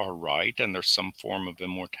traditions are right and there's some form of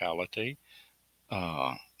immortality,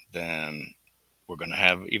 uh, then we're going to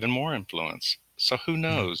have even more influence. So who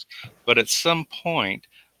knows? But at some point,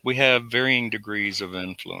 we have varying degrees of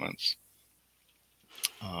influence.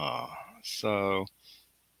 Uh, so,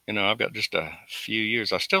 I've got just a few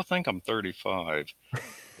years. I still think I'm 35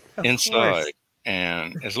 Of inside. course.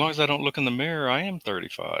 And as long as I don't look in the mirror, I am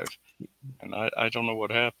 35. And I don't know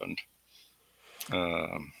what happened.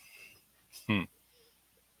 Um, hmm.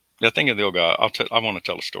 Yeah, think of the old guy. I want to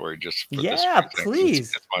tell a story just for this Yeah, reason, 'cause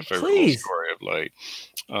please. it's my favorite little Please. story of late.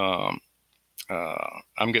 Um,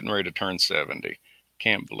 I'm getting ready to turn 70.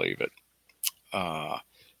 Can't believe it. Uh,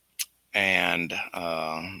 and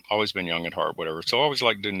always been young at heart, whatever. So I always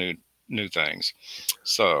like to do new things.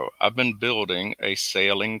 So I've been building a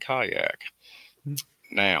sailing kayak.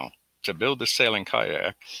 Now, to build this sailing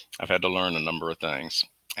kayak, I've had to learn a number of things.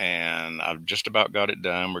 And I've just about got it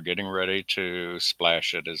done. We're getting ready to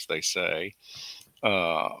splash it, as they say.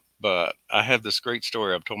 But I have this great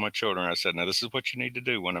story. I've told my children, I said, now this is what you need to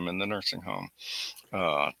do when I'm in the nursing home.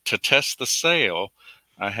 To test the sail,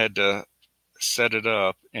 I had to set it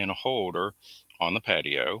up in a holder on the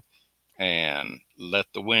patio. and let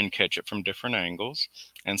the wind catch it from different angles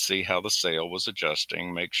and see how the sail was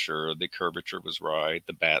adjusting, make sure the curvature was right,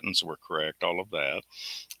 the battens were correct, all of that.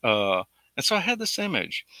 Uh, and so I had this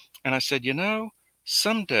image, and I said,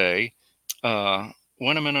 someday, uh,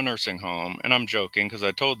 when I'm in a nursing home, and I'm joking because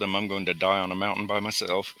I told them I'm going to die on a mountain by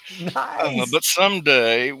myself. Nice. But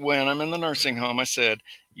someday, when I'm in the nursing home, I said,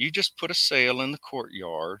 you just put a sail in the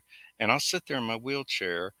courtyard, and I'll sit there in my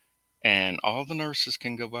wheelchair, and all the nurses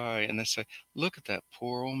can go by and they say, look at that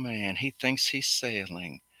poor old man. He thinks he's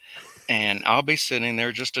sailing. And I'll be sitting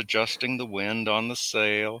there just adjusting the wind on the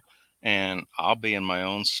sail, and I'll be in my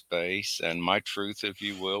own space. And my truth, if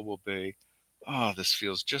you will be, oh, this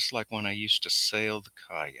feels just like when I used to sail the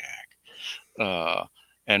kayak. Uh,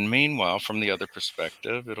 and meanwhile, from the other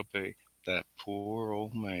perspective, it'll be that poor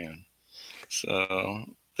old man. So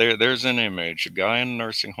there's an image, a guy in a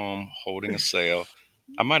nursing home holding a sail.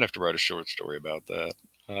 I might have to write a short story about that.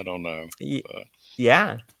 I don't know. Y- But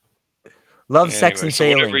yeah. Love, sex, anyway, and so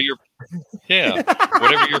whatever sailing. your yeah,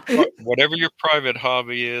 whatever your private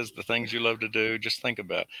hobby is, the things you love to do, just think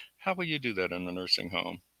about how will you do that in a nursing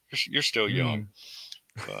home. You're still young,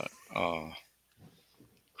 Mm. but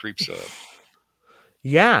creeps up.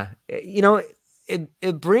 Yeah.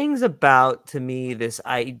 It brings about to me this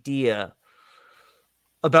idea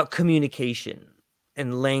about communication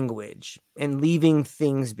and language and leaving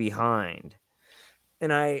things behind.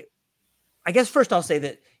 And I guess first I'll say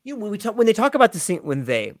that when they talk about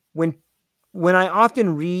when I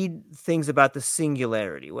often read things about the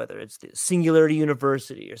singularity, whether it's the Singularity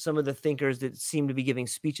University or some of the thinkers that seem to be giving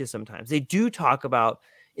speeches sometimes, they do talk about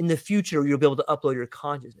in the future you'll be able to upload your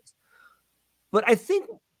consciousness. But I think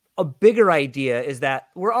a bigger idea is that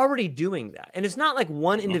we're already doing that. And it's not like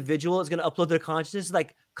one Mhm. individual is going to upload their consciousness.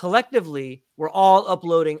 Like collectively, we're all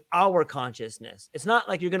uploading our consciousness. It's not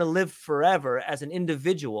like you're going to live forever as an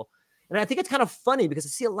individual. And I think it's kind of funny because I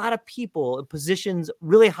see a lot of people in positions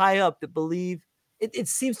really high up that believe it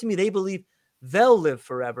seems to me they believe they'll live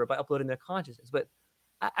forever by uploading their consciousness. But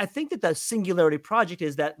I think that the Singularity Project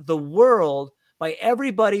is that the world, by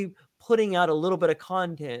everybody putting out a little bit of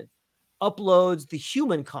content, uploads the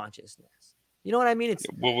human consciousness. You know what I mean?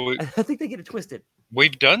 Well, I think they get it twisted.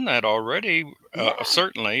 we've done that already, Yeah.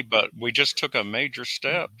 certainly, but we just took a major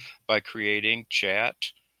step by creating Chat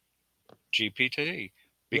GPT.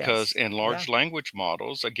 Because Yes. in Yeah. large language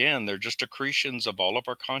models, again, they're just accretions of all of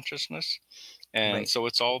our consciousness. And Right. so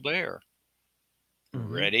it's all there,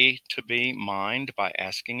 Mm-hmm. ready to be mined by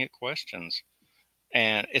asking it questions.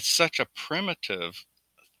 And it's such a primitive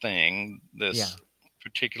thing, Yeah. this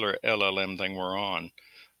particular LLM thing we're on.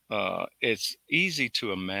 It's easy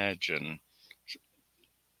to imagine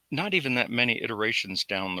not even that many iterations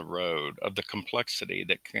down the road of the complexity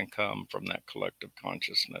that can come from that collective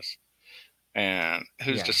consciousness. And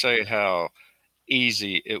who's to Yeah. say how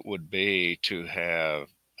easy it would be to have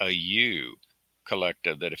a you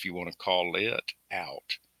collective that if you want to call it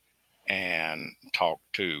out and talk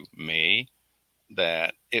to me,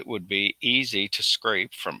 that it would be easy to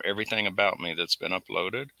scrape from everything about me that's been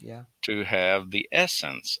uploaded Yeah. to have the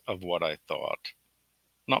essence of what I thought,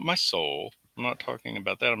 not my soul. I'm not talking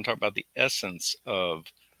about that. I'm talking about the essence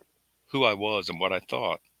of who I was and what I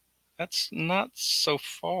thought. That's not so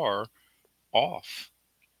far off.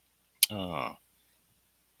 Uh,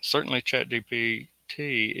 Certainly,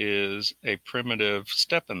 ChatGPT is a primitive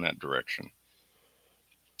step in that direction.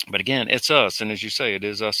 But again, it's us. And as you say, it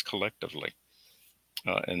is us collectively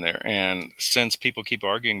in there. And since people keep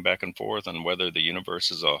arguing back and forth on whether the universe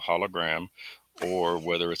is a hologram or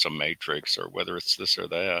whether it's a matrix or whether it's this or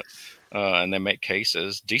that, and they make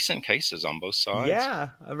cases, decent cases on both sides, Yeah.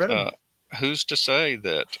 I read them. uh, who's to say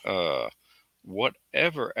that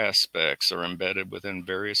whatever aspects are embedded within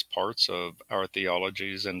various parts of our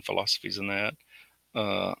theologies and philosophies and that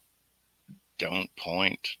uh, don't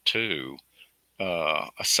point to a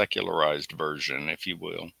secularized version, if you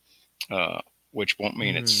will, uh, which won't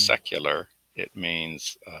mean it's Mm. secular. It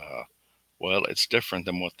means, well, it's different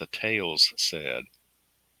than what the tales said.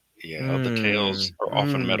 The tales Mm. are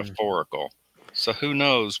often Mm. metaphorical. So who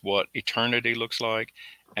knows what eternity looks like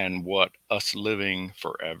and what us living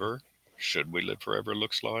forever, should we live forever,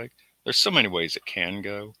 looks like. There's so many ways it can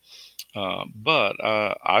go. But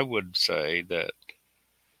I would say that,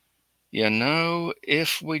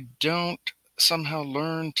 if we don't somehow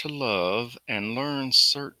learn to love and learn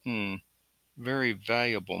certain very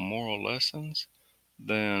valuable moral lessons,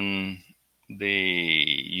 then the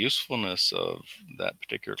usefulness of that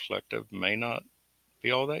particular collective may not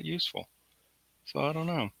be all that useful. So I don't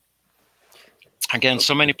know. Again,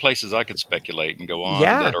 so many places I could speculate and go on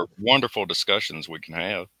that Yeah. are wonderful discussions we can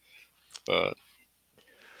have. But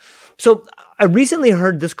So I recently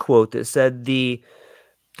heard this quote that said the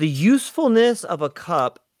usefulness of a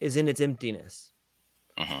cup is in its emptiness.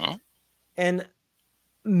 Uh-huh. And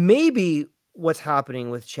maybe what's happening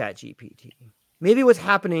with ChatGPT, maybe what's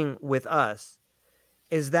happening with us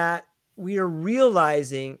is that we are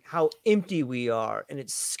realizing how empty we are and it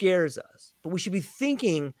scares us. But we should be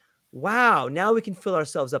thinking, wow, now we can fill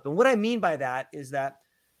ourselves up. And what I mean by that is that,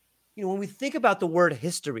 when we think about the word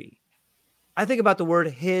history, I think about the word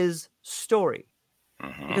his story.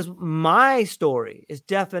 Uh-huh. Because my story is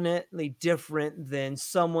definitely different than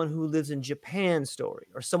someone who lives in Japan's story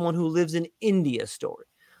or someone who lives in India's story.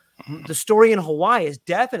 The story in Hawaii is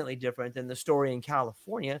definitely different than the story in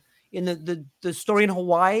California. In the story in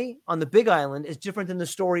Hawaii on the Big Island is different than the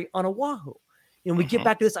story on Oahu. We get Uh-huh.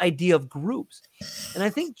 back to this idea of groups. And I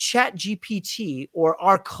think Chat GPT, or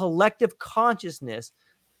our collective consciousness,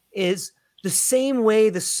 is the same way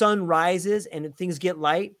the sun rises and things get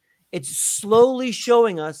light. It's slowly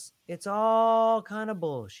showing us it's all kind of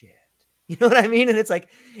bullshit. You know what I mean? And it's like,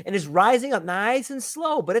 and it's rising up nice and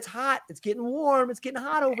slow, but it's hot. It's getting warm. It's getting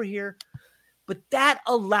hot over here. But that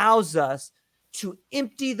allows us to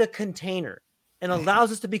empty the container and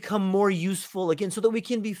allows us to become more useful again so that we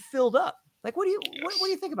can be filled up. Like, what do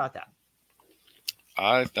you think about that?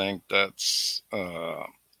 I think that's a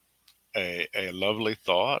lovely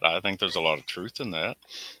thought. I think there's a lot of truth in that.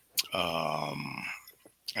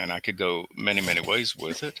 And I could go many, many ways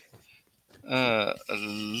with it.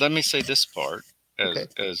 Let me say this part Okay.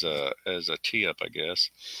 as a tee up, I guess.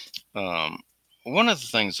 One of the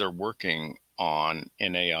things they're working on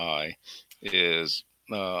in AI is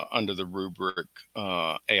under the rubric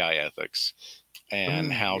AI ethics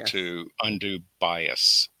and how Yes. to undo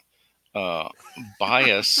bias. Uh,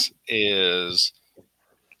 Bias is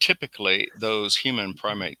typically those human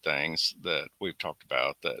primate things that we've talked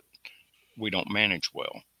about that we don't manage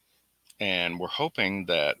well. And we're hoping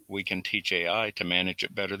that we can teach AI to manage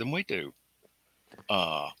it better than we do.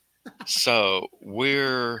 Uh, so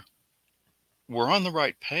we're on the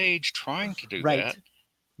right page trying to do Right. that,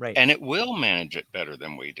 Right. and it will manage it better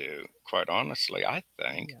than we do. Quite honestly, I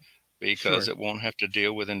think, Yeah. because Sure. it won't have to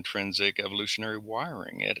deal with intrinsic evolutionary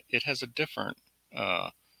wiring. It has a different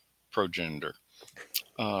progenitor.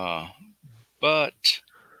 Uh, but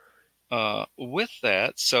with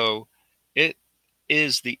that, so it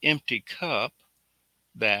is the empty cup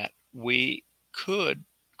that we could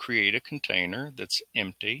create a container that's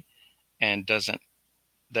empty and doesn't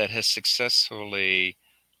that has successfully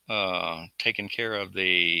taken care of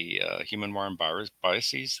the human wiring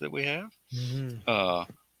biases that we have. Mm-hmm. Uh,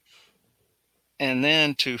 and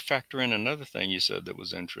then to factor in another thing you said that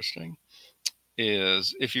was interesting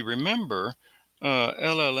is if you remember,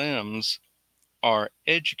 LLMs are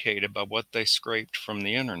educated by what they scraped from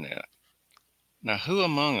the internet. Now, who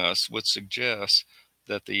among us would suggest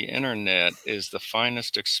that the internet is the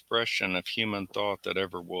finest expression of human thought that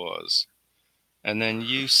ever was? And then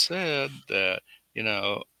you said that,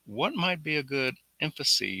 what might be a good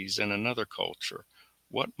emphasis in another culture?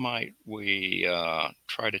 What might we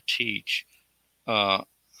try to teach? Uh,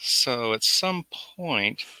 so at some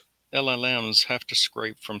point, LLMs have to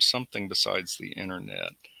scrape from something besides the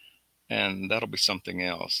internet, and that'll be something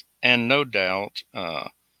else. And no doubt,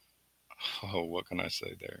 what can I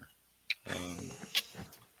say there? Um,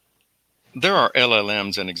 there are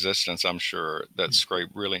LLMs in existence, I'm sure, that scrape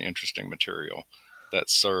really interesting material that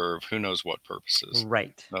serve who knows what purposes.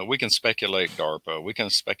 Right. We can speculate DARPA, we can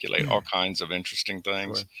speculate all kinds of interesting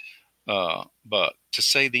things. Sure. But to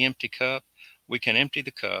say the empty cup, we can empty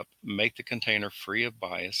the cup, make the container free of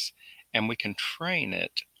bias, and we can train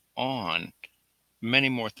it on many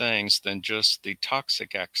more things than just the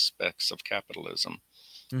toxic aspects of capitalism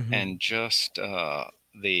Mm-hmm. and just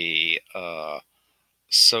the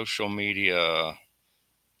social media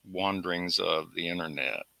wanderings of the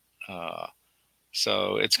internet. Uh,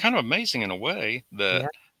 so it's kind of amazing in a way that Yeah.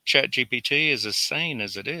 ChatGPT is as sane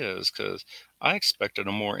as it is, because I expected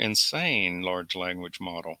a more insane large language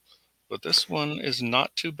model. But this one is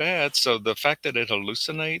not too bad. So the fact that it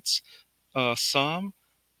hallucinates some,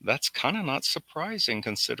 that's kind of not surprising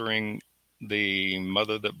considering the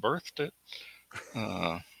mother that birthed it.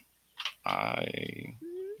 Uh, I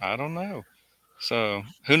I don't know. So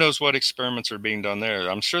who knows what experiments are being done there?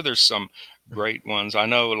 I'm sure there's some great ones. I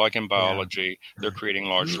know, like in Yeah. biology, they're creating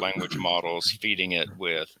large language models, feeding it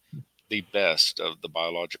with the best of the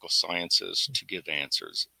biological sciences to give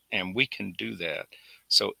answers. And we can do that.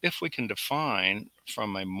 So if we can define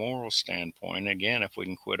from a moral standpoint, again, if we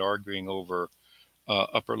can quit arguing over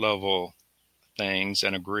upper level things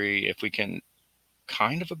and agree, if we can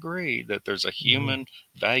kind of agree that there's a Mm-hmm. human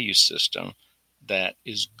value system that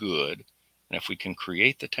is good. And if we can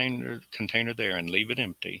create the container there and leave it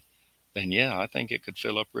empty, then yeah, I think it could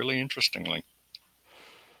fill up really interestingly.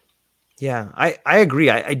 Yeah, I agree.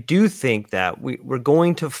 I do think that we're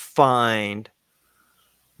going to find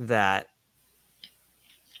that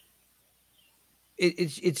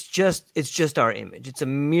it's just our image. It's a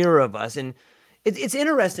mirror of us, and it's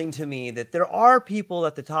interesting to me that there are people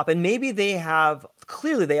at the top, and maybe they have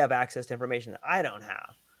clearly they have access to information that I don't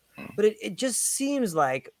have, but it just seems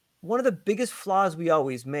like one of the biggest flaws we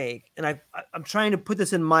always make, and I'm trying to put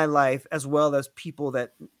this in my life as well as people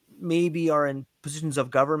that maybe are in positions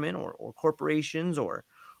of government or corporations or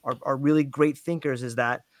are really great thinkers, is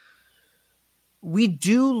that we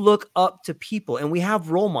do look up to people and we have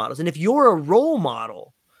role models. And if you're a role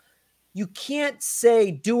model, you can't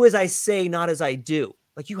say, do as I say, not as I do.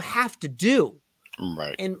 Like you have to do.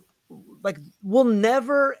 Right. And like we'll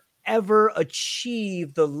never, ever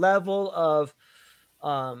achieve the level of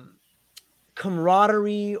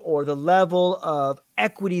camaraderie or the level of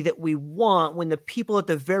equity that we want when the people at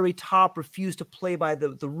the very top refuse to play by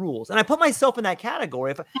the rules. And I put myself in that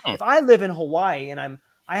category. If I live in Hawaii and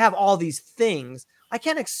I have all these things, I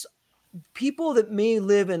can't people that may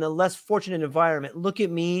live in a less fortunate environment look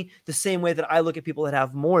at me the same way that I look at people that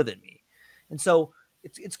have more than me. And so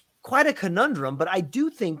it's quite a conundrum, but I do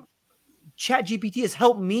think ChatGPT has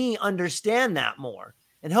helped me understand that more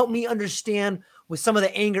and help me understand with some of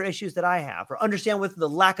the anger issues that I have, or understand with the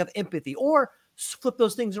lack of empathy, or flip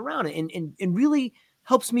those things around and really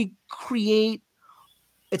helps me create.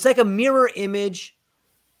 It's like a mirror image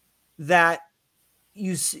that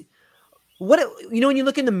you see. When you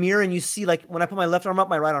look in the mirror and you see, like when I put my left arm up,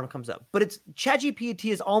 my right arm comes up. But it's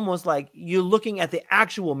ChatGPT is almost like you're looking at the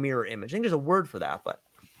actual mirror image. I think there's a word for that, but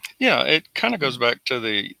yeah, it kind of goes back to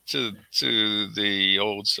the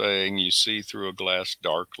old saying, "You see through a glass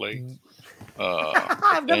darkly, but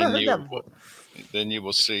I've never heard that before. then you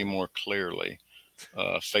will see more clearly,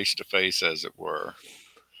 face to face, as it were."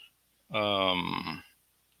 Um,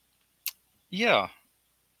 yeah,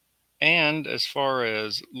 and as far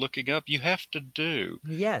as looking up, you have to do.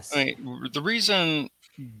 Yes. I mean, the reason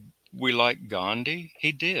we like Gandhi,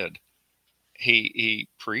 he did. He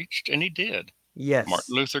preached and he did. Martin Yes.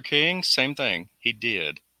 Luther King, same thing, he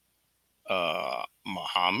did.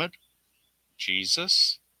 Muhammad,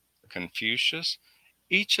 Jesus, Confucius,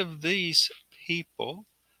 each of these people,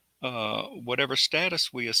 whatever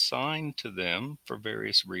status we assign to them for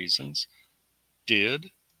various reasons,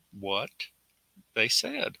 did what they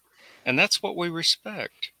said. And that's what we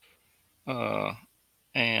respect. Uh,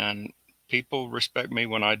 and people respect me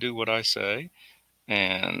when I do what I say.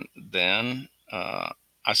 And then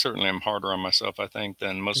I certainly am harder on myself, I think,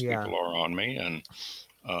 than most Yeah. people are on me. And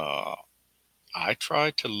uh, I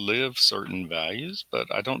try to live certain values, but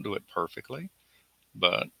I don't do it perfectly.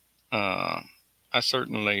 But uh, I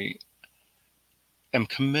certainly am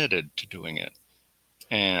committed to doing it.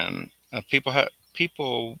 And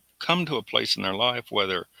people come to a place in their life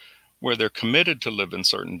where they're committed to live in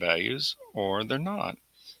certain values or they're not.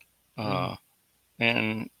 Uh,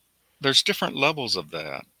 and there's different levels of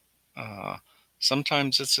that. Uh,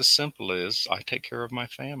 Sometimes it's as simple as I take care of my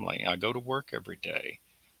family. I go to work every day.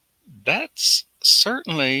 That's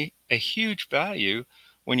certainly a huge value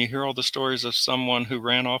when you hear all the stories of someone who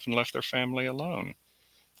ran off and left their family alone.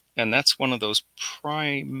 And that's one of those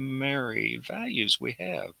primary values we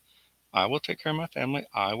have. I will take care of my family.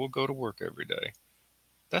 I will go to work every day.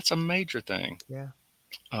 That's a major thing. Yeah.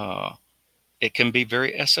 Uh, it can be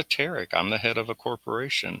very esoteric. I'm the head of a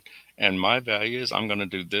corporation, and my value is I'm going to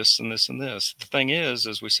do this and this and this. The thing is,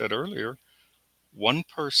 as we said earlier, one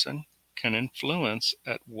person can influence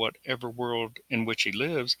at whatever world in which he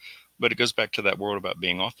lives, but it goes back to that world about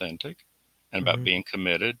being authentic and about being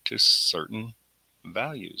committed to certain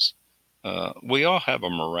values. We all have a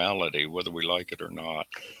morality, whether we like it or not.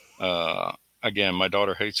 Uh, Again, my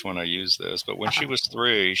daughter hates when I use this, but when she was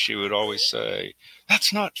 3, she would always say,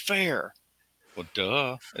 "That's not fair." Well,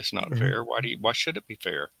 duh, it's not fair. Why should it be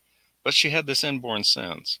fair? But she had this inborn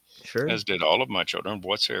sense, Sure. as did all of my children, of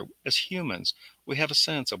what's fair. As humans, we have a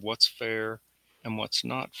sense of what's fair and what's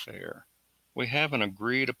not fair. We have an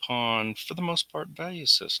agreed upon, for the most part, value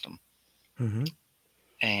system. Mm-hmm.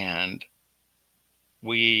 And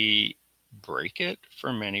we break it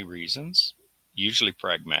for many reasons, usually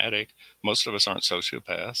pragmatic. Most of us aren't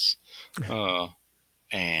sociopaths. Uh,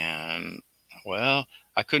 and, well,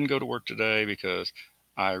 I couldn't go to work today because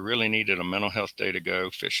I really needed a mental health day to go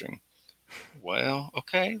fishing. Well,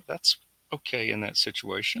 okay, that's okay in that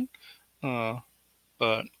situation.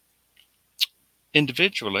 But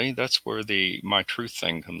individually, that's where the my truth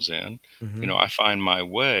thing comes in. Mm-hmm. I find my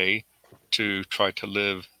way to try to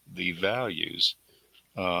live the values.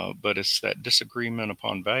 But it's that disagreement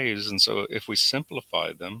upon values. And so if we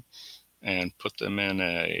simplify them and put them in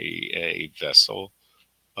a vessel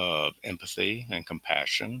of empathy and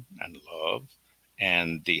compassion and love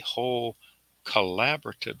and the whole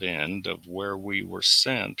collaborative end of where we were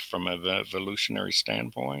sent from an evolutionary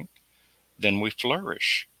standpoint, then we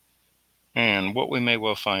flourish. And what we may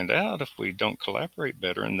well find out if we don't collaborate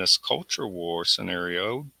better in this culture war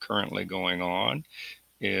scenario currently going on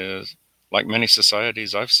is, like many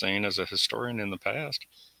societies I've seen as a historian in the past,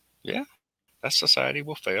 yeah, that society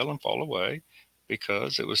will fail and fall away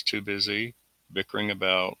because it was too busy bickering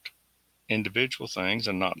about individual things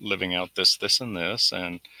and not living out this, and this.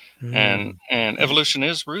 And evolution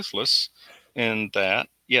is ruthless in that,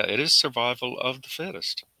 yeah, it is survival of the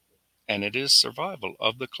fittest. And it is survival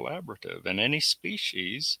of the collaborative. And any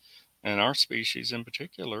species, and our species in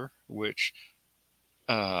particular, which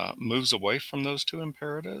moves away from those two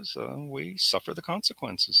imperatives, we suffer the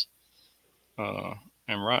consequences.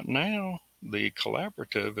 And right now, the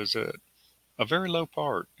collaborative is at a very low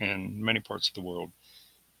part in many parts of the world.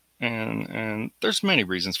 And there's many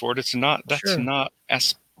reasons for it. That's Sure. not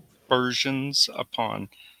aspersions upon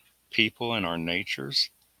people and our natures.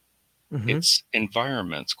 Hmm. It's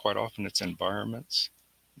environments. Quite often, it's environments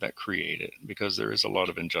that create it because there is a lot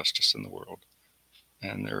of injustice in the world,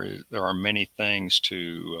 and there are many things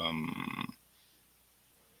to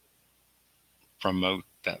promote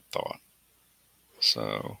that thought.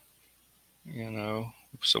 So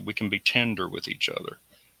so we can be tender with each other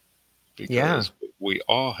Yeah. because we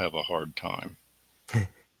all have a hard time.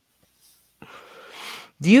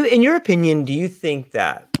 In your opinion, do you think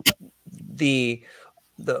that the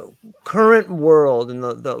the current world and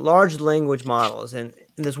the large language models and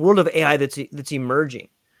in this world of AI that's emerging,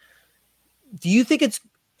 do you think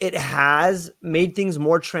it has made things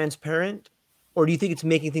more transparent, or do you think it's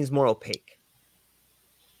making things more opaque?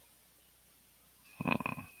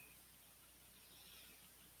 Hmm.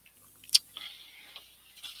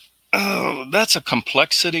 Oh, that's a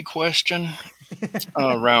complexity question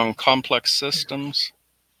around complex systems.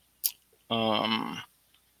 Um,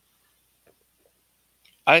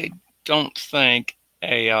 I don't think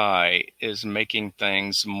AI is making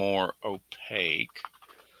things more opaque.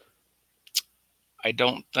 I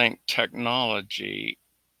don't think technology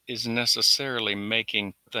is necessarily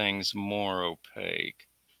making things more opaque,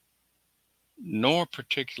 nor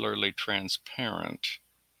particularly transparent.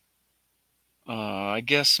 I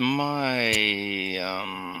guess my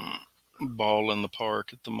ball in the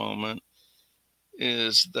park at the moment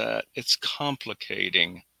is that it's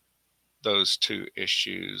complicating those two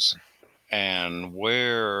issues. And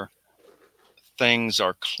where things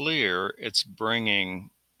are clear, it's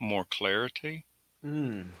bringing more clarity.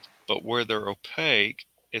 Mm. But where they're opaque,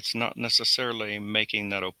 it's not necessarily making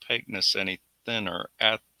that opaqueness any thinner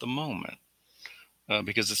at the moment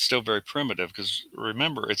because it's still very primitive. Because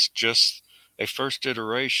remember, it's just a first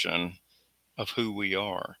iteration of who we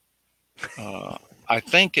are. Uh, I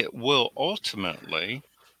think it will ultimately,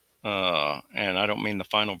 and I don't mean the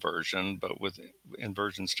final version, but in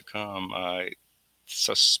versions to come, I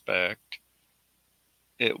suspect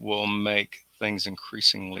it will make things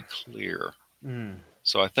increasingly clear. Mm.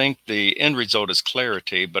 So I think the end result is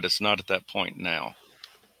clarity, but it's not at that point now.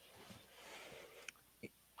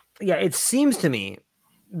 Yeah, it seems to me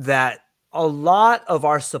that a lot of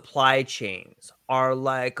our supply chains are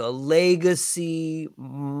like a legacy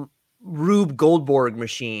Rube Goldberg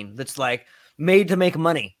machine that's like made to make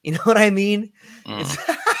money. You know what I mean? It's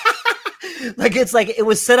Mm, it's like it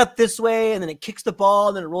was set up this way, and then it kicks the ball,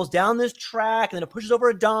 and then it rolls down this track, and then it pushes over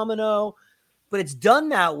a domino. But it's done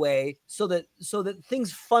that way so that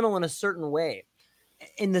things funnel in a certain way.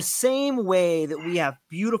 In the same way that we have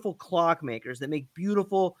beautiful clockmakers that make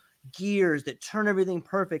beautiful gears that turn everything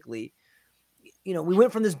perfectly, we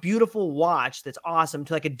went from this beautiful watch that's awesome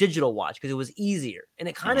to like a digital watch because it was easier. And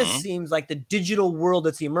it kind of mm, seems like the digital world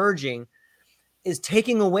that's emerging is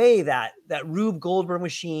taking away that Rube Goldberg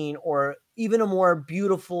machine or even a more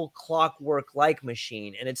beautiful clockwork like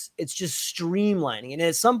machine, and it's just streamlining. And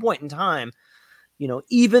at some point in time,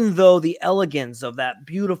 even though the elegance of that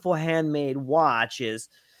beautiful handmade watch is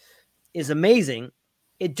amazing,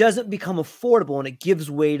 it doesn't become affordable and it gives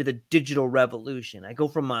way to the digital revolution. You go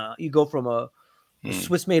from a mm.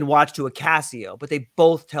 Swiss made watch to a Casio, but they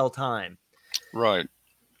both tell time. Right.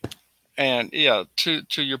 And yeah, to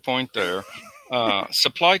your point there,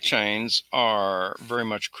 supply chains are very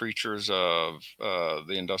much creatures of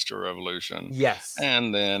the Industrial Revolution Yes.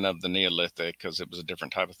 and then of the Neolithic because it was a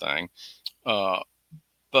different type of thing. Uh,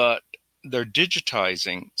 but they're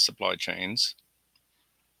digitizing supply chains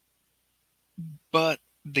But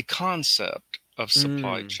the concept of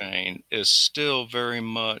supply Mm. chain is still very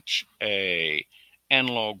much a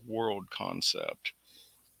analog world concept.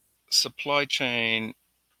 Supply chain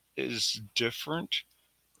is different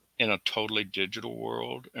in a totally digital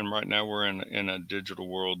world, and right now we're in a digital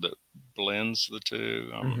world that blends the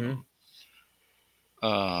two. Mm-hmm.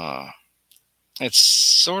 Uh, it's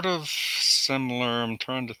sort of similar. I'm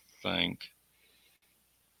trying to think.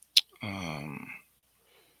 Um,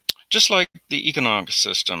 just like the economic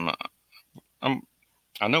system, I'm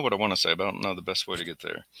I know what I want to say, but I don't know the best way to get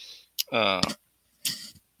there. Uh,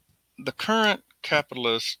 the current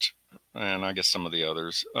capitalist, and I guess some of the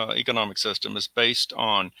others, economic system is based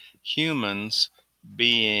on humans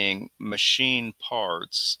being machine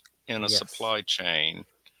parts in a Yes. supply chain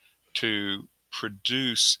to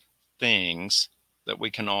produce things that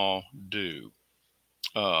we can all do.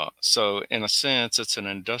 So, in a sense, it's an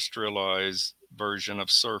industrialized version of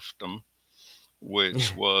serfdom,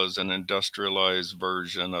 which was an industrialized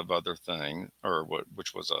version of other things, or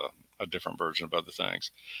which was a different version of other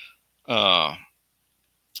things. Uh,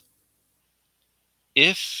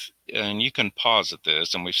 if and you can posit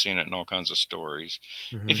this, and we've seen it in all kinds of stories.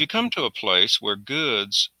 If Mm-hmm. you come to a place where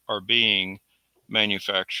goods are being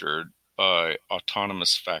manufactured by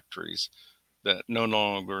autonomous factories that no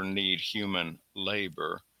longer need human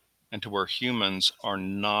labor, and to where humans are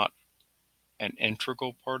not an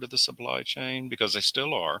integral part of the supply chain, because they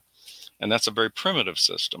still are, and that's a very primitive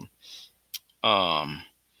system. Um,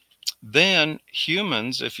 then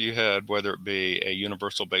humans, if you had, whether it be a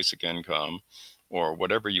universal basic income or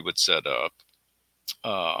whatever you would set up,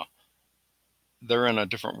 uh, they're in a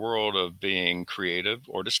different world of being creative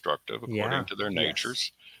or destructive according Yeah. to their Yes.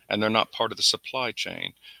 natures, and they're not part of the supply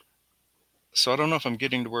chain. So I don't know if I'm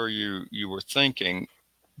getting to where you were thinking,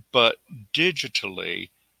 but digitally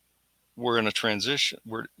we're in a transition.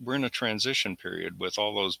 We're in a transition period with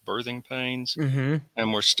all those birthing pains, Mm-hmm.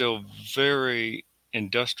 and we're still very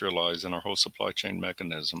industrialized in our whole supply chain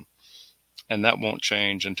mechanism, and that won't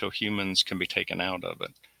change until humans can be taken out of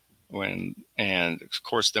it. And of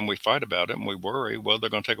course, then we fight about it and we worry. Well, they're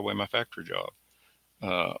going to take away my factory job,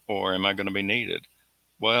 or am I going to be needed?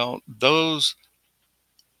 Well, those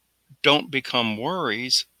don't become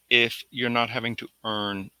worries if you're not having to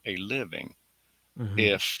earn a living. Mm-hmm.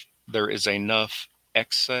 If there is enough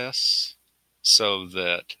excess, so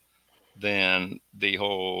that then the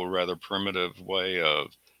whole rather primitive way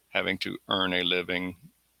of having to earn a living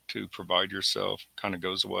to provide yourself kind of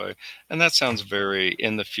goes away. And that sounds very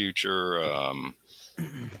in the future,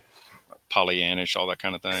 Pollyannish, all that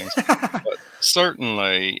kind of things. But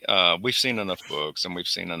certainly, we've seen enough books and we've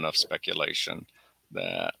seen enough speculation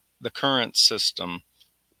that the current system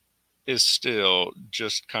is still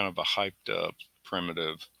just kind of a hyped up,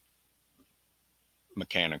 primitive,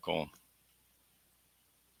 mechanical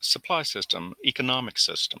supply system, economic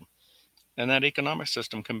system. And that economic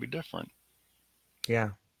system can be different,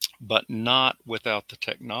 Yeah. but not without the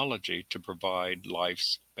technology to provide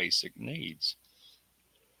life's basic needs.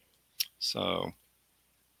 So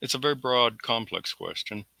it's a very broad, complex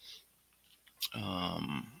question.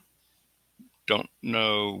 Um, don't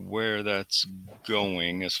know where that's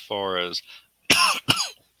going as far as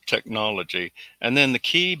technology. And then the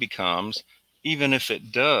key becomes, even if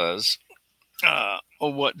it does,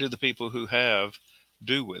 well, what do the people who have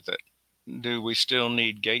do with it? Do we still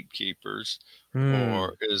need gatekeepers, Hmm.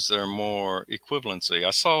 or is there more equivalency?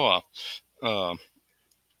 I saw a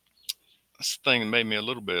thing that made me a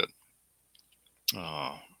little bit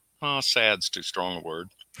uh, sad's too strong a word.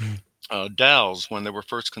 DAOs, when they were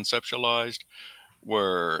first conceptualized,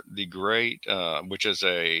 were the great, which is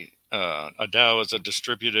a DAO is a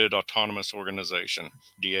distributed autonomous organization,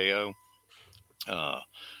 DAO.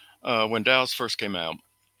 Uh, when DAOs first came out,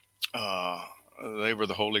 uh, they were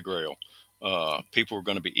the holy grail. People were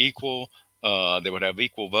going to be equal. They would have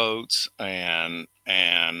equal votes, and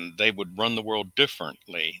they would run the world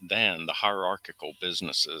differently than the hierarchical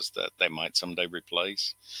businesses that they might someday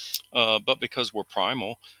replace. But because we're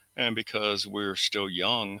primal and because we're still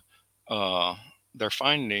young, uh, they're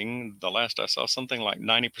finding, the last I saw, something like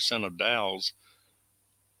 90% of DAOs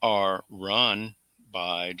are run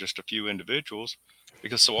by just a few individuals,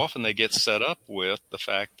 because so often they get set up with the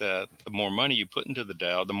fact that the more money you put into the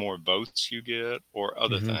DAO, the more votes you get, or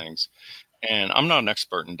other Mm-hmm. things. And I'm not an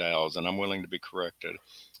expert in DAOs, and I'm willing to be corrected.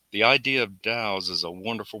 The idea of DAOs is a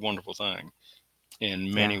wonderful, wonderful thing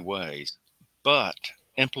in many Yeah. ways, but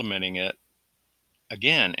implementing it,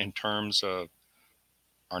 again, in terms of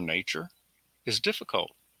our nature, is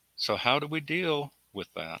difficult. So, how do we deal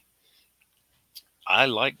with that? I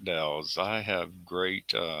like DAOs. I have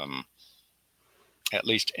great at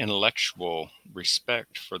least intellectual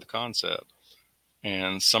respect for the concept.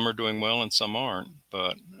 And some are doing well and some aren't,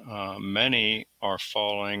 but many are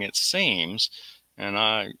falling, it seems, and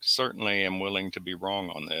I certainly am willing to be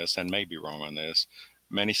wrong on this and may be wrong on this.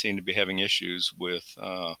 Many seem to be having issues with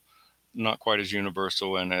not quite as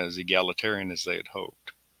universal and as egalitarian as they had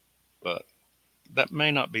hoped. But that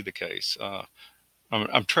may not be the case.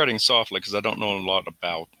 I'm treading softly because I don't know a lot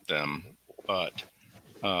about them, but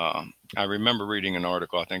I remember reading an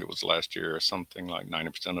article, I think it was last year, something like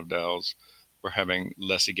 90% of DAOs were having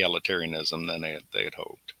less egalitarianism than they had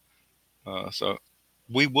hoped. So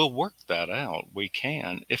we will work that out. We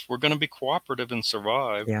can. If we're going to be cooperative and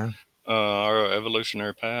survive Yeah. our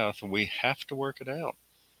evolutionary path, we have to work it out.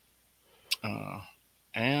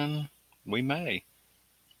 And we may,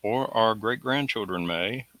 or our great grandchildren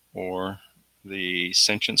may, or the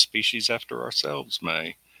sentient species after ourselves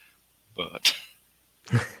may. But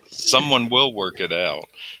someone will work it out.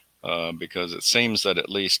 Because it seems that at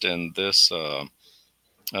least in this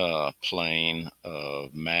plane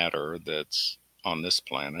of matter that's on this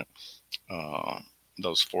planet,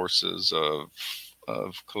 those forces of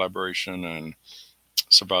collaboration and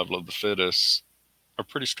survival of the fittest are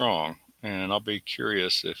pretty strong. And I'll be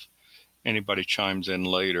curious if anybody chimes in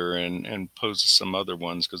later and poses some other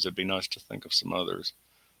ones, because it'd be nice to think of some others.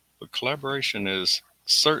 But collaboration is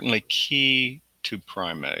certainly key to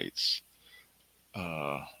primates.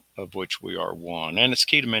 Of which we are one. And it's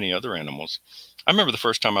key to many other animals. I remember the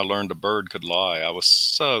first time I learned a bird could lie. I was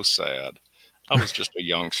so sad. I was just a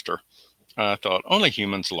youngster. I thought only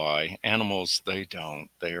humans lie. Animals, they don't.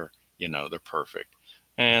 They're perfect.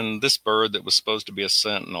 And this bird that was supposed to be a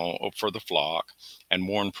sentinel for the flock and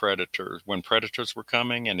warn predators when predators were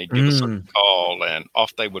coming, and he'd give a certain call and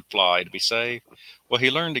off they would fly to be safe. Well,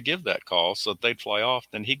 he learned to give that call so that they'd fly off.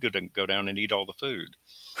 Then he could go down and eat all the food.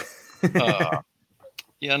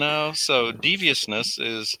 So deviousness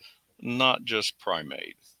is not just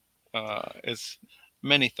primate. It's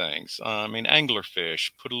many things. I mean,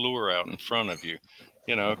 anglerfish, put a lure out in front of you.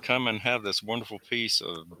 Come and have this wonderful piece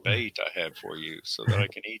of bait I have for you so that I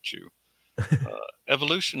can eat you.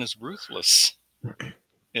 Evolution is ruthless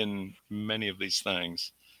in many of these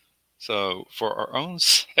things. So for our own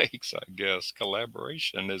sakes, I guess,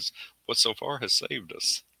 collaboration is what so far has saved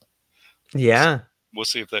us. Yeah. We'll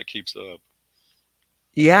see if that keeps up.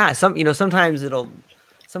 Yeah. Sometimes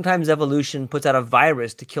evolution puts out a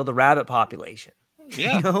virus to kill the rabbit population.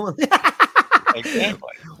 Yeah. Exactly.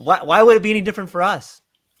 Why would it be any different for us?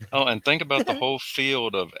 Oh, and think about the whole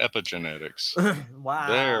field of epigenetics. Wow.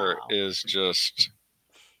 There is just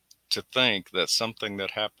to think that something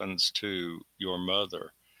that happens to your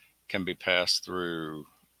mother can be passed through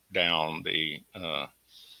down the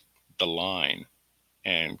line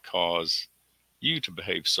and cause you to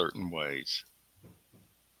behave certain ways.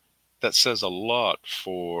 That says a lot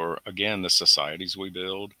for, again, the societies we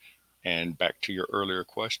build. And back to your earlier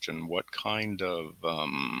question, what kind of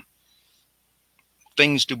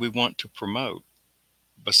things do we want to promote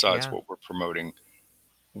besides what we're promoting?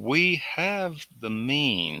 We have the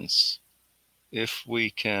means, if we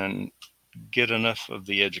can get enough of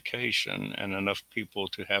the education and enough people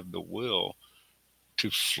to have the will to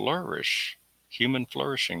flourish, human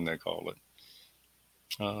flourishing, they call it.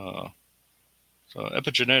 So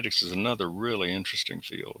epigenetics is another really interesting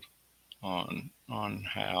field on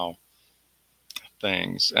how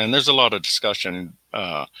things, and there's a lot of discussion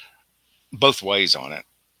both ways on it.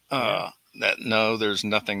 That no, there's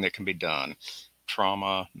nothing that can be done.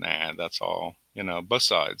 Trauma, nah, that's all. Both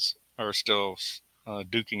sides are still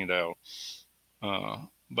duking it out,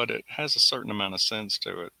 but it has a certain amount of sense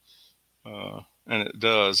to it, and it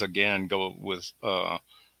does again go with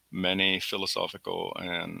many philosophical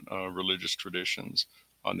and religious traditions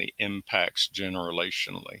on the impacts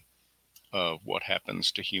generationally of what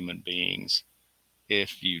happens to human beings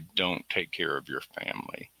if you don't take care of your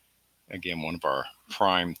family. Again, one of our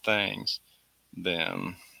prime things.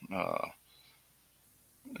 Then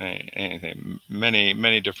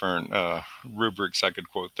many different rubrics I could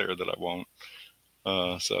quote there that I won't.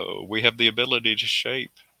 So we have the ability to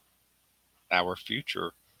shape our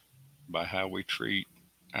future by how we treat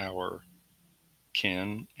our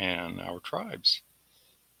kin and our tribes.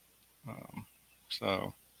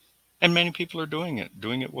 And many people are doing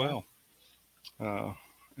it well.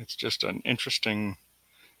 It's just an interesting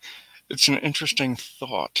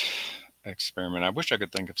thought experiment. I wish I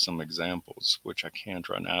could think of some examples, which I can't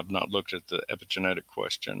right now. I've not looked at the epigenetic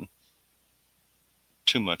question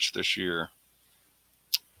too much this year.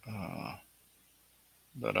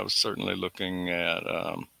 But I was certainly looking at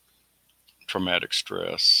traumatic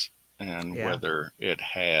stress and whether it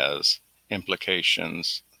has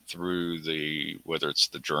implications through whether it's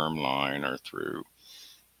the germline or through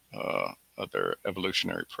other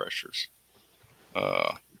evolutionary pressures.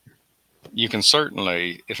 You can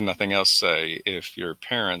certainly, if nothing else, say if your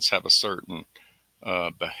parents have a certain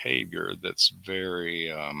behavior that's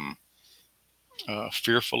very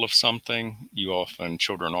fearful of something,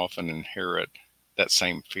 children often inherit that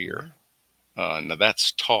same fear. Now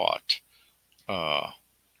that's taught.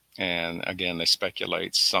 And again, they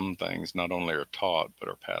speculate some things not only are taught, but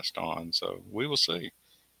are passed on. So we will see.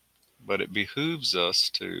 But it behooves us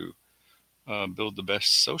to build the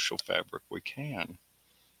best social fabric we can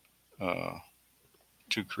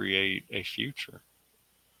to create a future.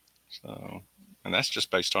 So, and that's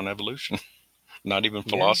just based on evolution, not even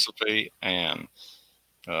philosophy and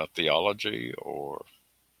theology or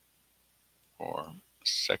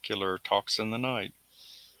secular talks in the night.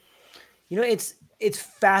 It's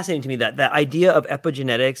fascinating to me that idea of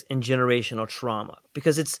epigenetics and generational trauma,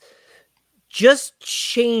 because it's just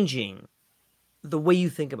changing the way you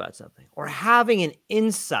think about something, or having an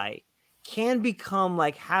insight can become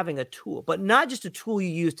like having a tool, but not just a tool you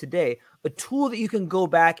use today, a tool that you can go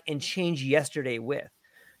back and change yesterday with.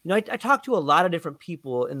 I talk to a lot of different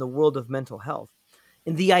people in the world of mental health,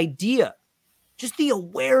 and the idea, just the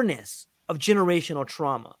awareness of generational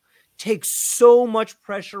trauma takes so much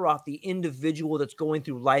pressure off the individual that's going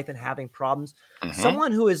through life and having problems.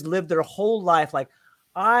 Someone who has lived their whole life like,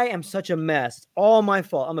 I am such a mess. It's all my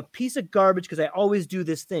fault. I'm a piece of garbage because I always do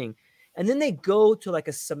this thing. And then they go to like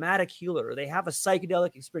a somatic healer, or they have a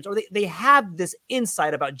psychedelic experience, or they have this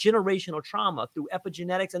insight about generational trauma through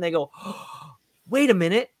epigenetics. And they go, oh, wait a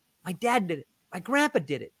minute. My dad did it. My grandpa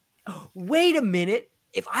did it. Wait a minute.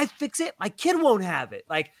 If I fix it, my kid won't have it.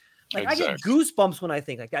 Like exactly. I get goosebumps when I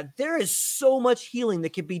think like that. There is so much healing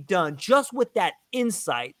that can be done just with that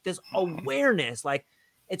insight, this awareness. Like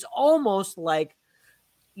it's almost like,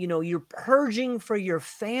 you're purging for your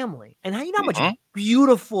family, and how much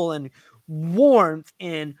beautiful and warmth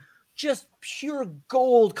and just pure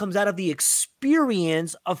gold comes out of the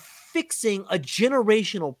experience of fixing a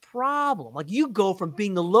generational problem. Like you go from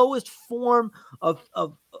being the lowest form of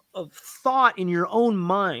thought in your own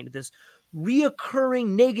mind, this reoccurring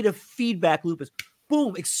negative feedback loop is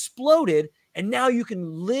boom, exploded. And now you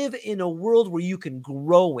can live in a world where you can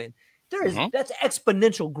grow in. That's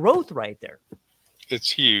exponential growth right there. It's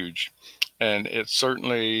huge. And it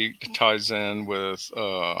certainly ties in with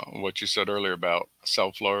what you said earlier about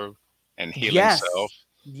self-love and healing self.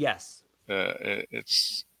 Yes.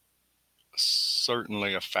 It's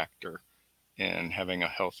certainly a factor in having a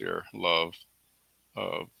healthier love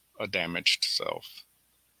of a damaged self,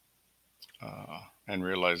 and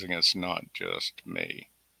realizing it's not just me.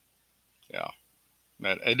 Yeah.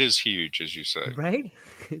 That it is huge, as you say. Right?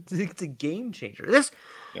 It's a game changer.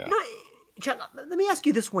 Chuck, let me ask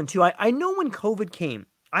you this one too. I know when COVID came,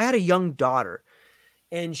 I had a young daughter,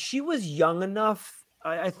 and she was young enough.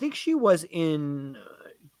 I think she was in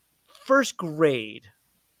first grade,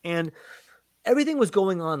 and everything was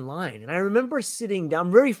going online. And I remember sitting down.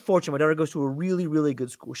 I'm very fortunate. My daughter goes to a really, really good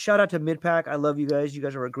school. Shout out to Midpack. I love you guys. You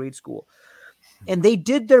guys are a great school. And they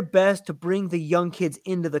did their best to bring the young kids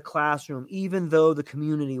into the classroom, even though the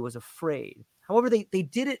community was afraid. However, they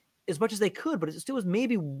did it as much as they could, but it still was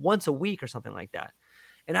maybe once a week or something like that.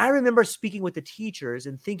 And I remember speaking with the teachers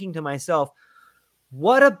and thinking to myself,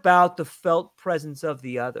 what about the felt presence of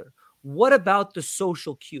the other? What about the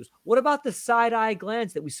social cues? What about the side-eye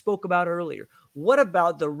glance that we spoke about earlier? What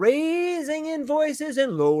about the raising in voices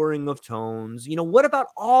and lowering of tones? What about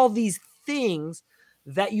all these things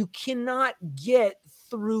that you cannot get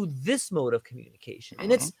through this mode of communication?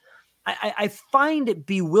 And I find it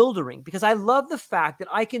bewildering, because I love the fact that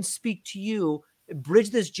I can speak to you, bridge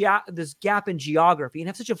this gap in geography, and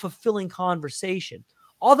have such a fulfilling conversation.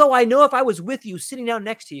 Although I know if I was with you, sitting down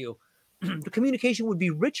next to you, the communication would be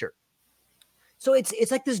richer. So it's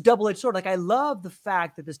like this double-edged sword. Like I love the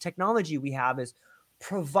fact that this technology we have is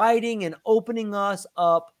providing and opening us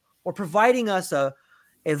up, or providing us a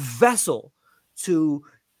vessel to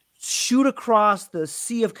shoot across the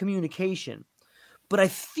sea of communication. But I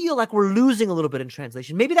feel like we're losing a little bit in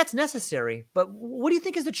translation. Maybe that's necessary, but what do you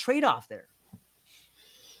think is the trade-off there?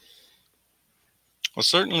 Well,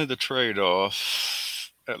 certainly the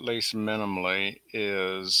trade-off, at least minimally,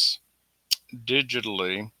 is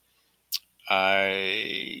digitally,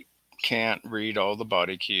 I can't read all the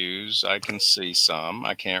body cues. I can see some.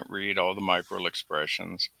 I can't read all the micro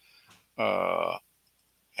expressions.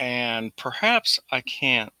 And perhaps I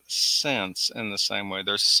can't sense in the same way.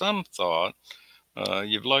 There's some thought.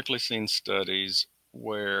 You've likely seen studies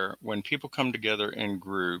where when people come together in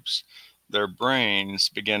groups, their brains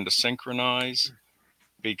begin to synchronize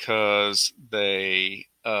because they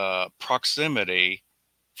proximity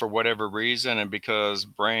for whatever reason, and because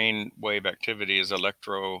brain wave activity is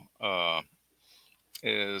electrical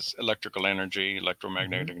energy, Mhm.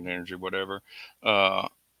 electromagnetic energy, whatever. Uh,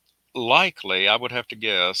 Likely, I would have to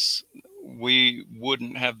guess, we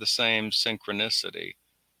wouldn't have the same synchronicity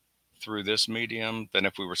through this medium than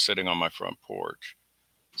if we were sitting on my front porch.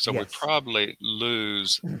 So we Yes. probably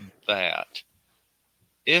lose that.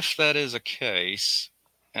 If that is a case,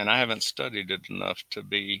 and I haven't studied it enough to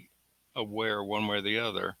be aware one way or the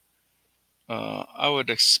other, I would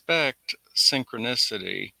expect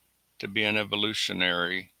synchronicity to be an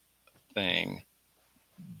evolutionary thing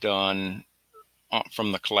done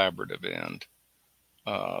from the collaborative end.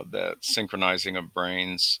 That synchronizing of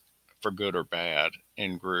brains for good or bad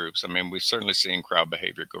in groups. I mean, we've certainly seen crowd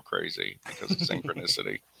behavior go crazy because of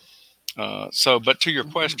synchronicity. But to your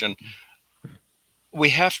question, we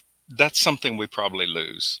have that's something we probably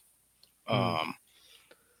lose. Mm. Um,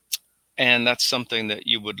 and that's something that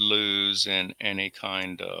you would lose in any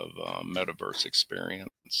kind of metaverse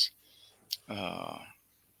experience. Uh,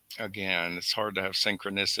 Again, it's hard to have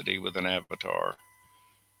synchronicity with an avatar.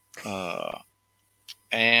 Uh,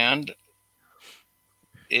 and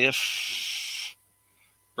if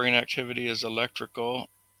brain activity is electrical,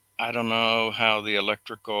 I don't know how the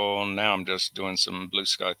electrical, now I'm just doing some blue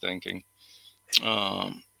sky thinking,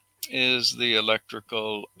 um, is the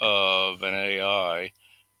electrical of an AI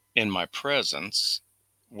in my presence,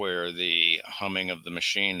 where the humming of the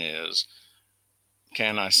machine is,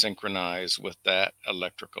 can I synchronize with that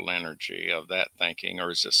electrical energy of that thinking,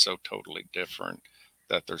 or is this so totally different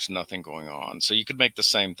that there's nothing going on? So you could make the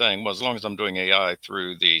same thing. Well, as long as I'm doing AI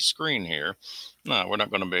through the screen here, no, we're not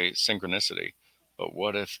going to be synchronicity. But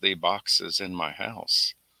what if the box is in my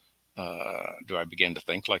house? Do I begin to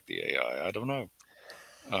think like the AI? I don't know.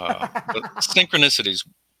 But synchronicity is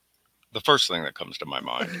the first thing that comes to my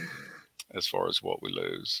mind as far as what we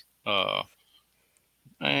lose.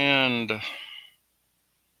 And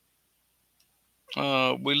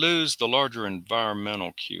We lose the larger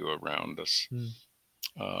environmental cue around us. Mm.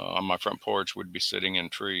 On my front porch, we'd be sitting in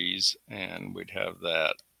trees and we'd have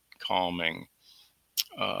that calming,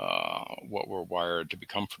 what we're wired to be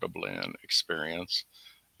comfortable in experience.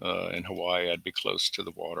 In Hawaii, I'd be close to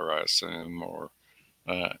the water, I assume, or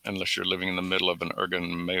unless you're living in the middle of an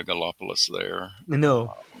urban megalopolis there,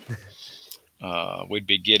 No. we'd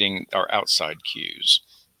be getting our outside cues.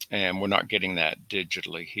 And we're not getting that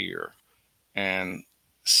digitally here. And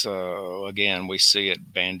so, again, we see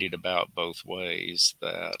it bandied about both ways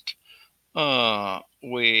that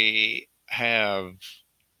we have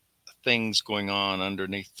things going on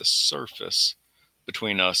underneath the surface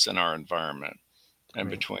between us and our environment, and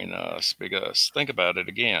Right. between us. Because think about it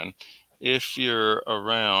again, if you're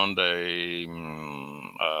around a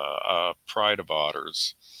pride of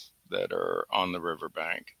otters that are on the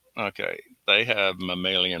riverbank, okay, they have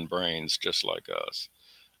mammalian brains just like us.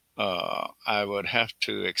 I would have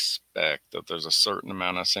to expect that there's a certain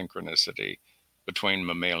amount of synchronicity between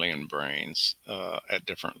mammalian brains at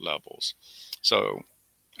different levels. So,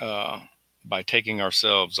 uh, by taking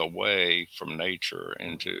ourselves away from nature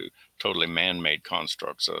into totally man-made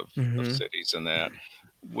constructs of Hmm. cities and that,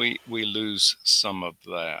 we lose some of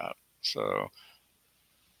that. So,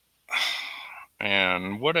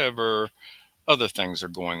 and whatever other things are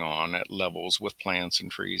going on at levels with plants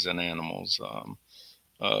and trees and animals,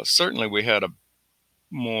 certainly we had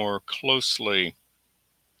more closely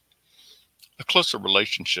a closer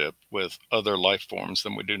relationship with other life forms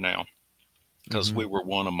than we do now, because Hmm. we were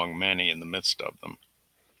one among many in the midst of them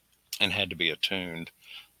and had to be attuned,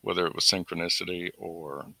 whether it was synchronicity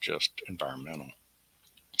or just environmental.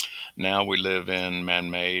 Now we live in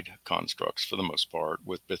man-made constructs for the most part,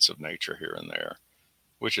 with bits of nature here and there,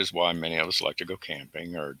 which is why many of us like to go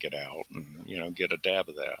camping or get out and get a dab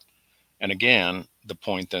of that. And again, the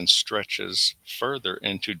point then stretches further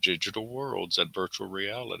into digital worlds at virtual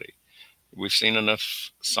reality. We've seen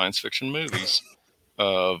enough science fiction movies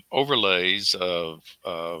of overlays of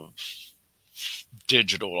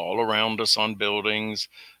digital all around us on buildings,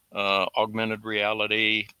 augmented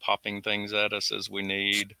reality popping things at us as we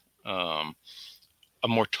need, um, a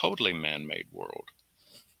more totally man-made world.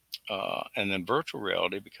 And then virtual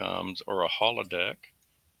reality becomes, or a holodeck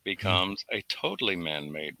becomes, a totally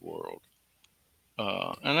man-made world.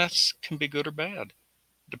 And that's can be good or bad.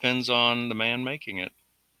 Depends on the man making it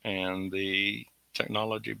and the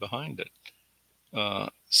technology behind it.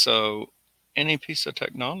 So any piece of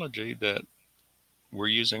technology that we're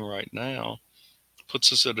using right now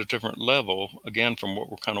puts us at a different level, again, from what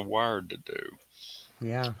we're kind of wired to do.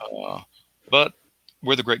 Yeah. But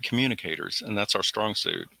we're the great communicators, and that's our strong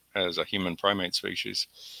suit as a human primate species.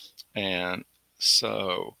 And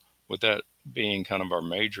so, with that being kind of our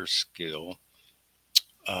major skill,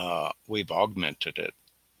 we've augmented it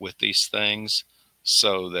with these things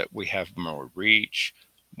so that we have more reach,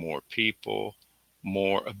 more people,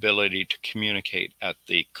 more ability to communicate at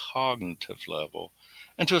the cognitive level,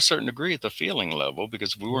 and to a certain degree at the feeling level,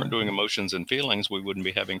 because if we weren't doing emotions and feelings, we wouldn't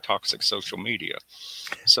be having toxic social media.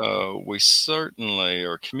 So we certainly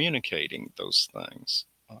are communicating those things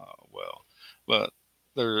well, but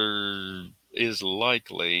there is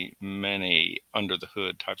likely many under the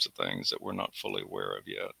hood types of things that we're not fully aware of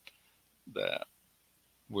yet that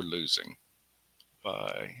we're losing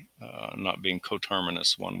by not being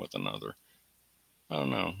coterminous one with another. I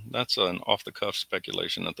don't know. That's an off the cuff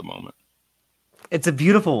speculation at the moment. It's a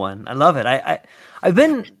beautiful one. I love it. I've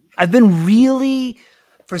been really,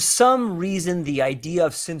 for some reason, the idea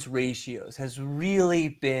of sense ratios has really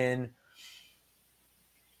been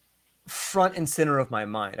front and center of my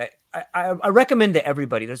mind. I recommend to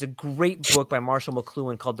everybody. There's a great book by Marshall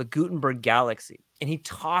McLuhan called The Gutenberg Galaxy, and he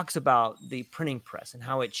talks about the printing press and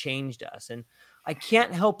how it changed us. And I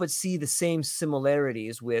can't help but see the same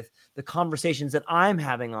similarities with the conversations that I'm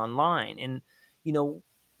having online. And,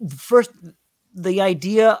 first, the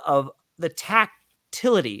idea of the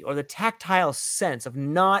tactility or the tactile sense of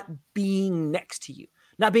not being next to you,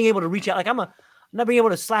 not being able to reach out. Like not being able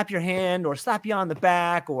to slap your hand or slap you on the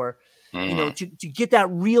back or, to get that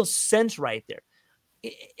real sense right there.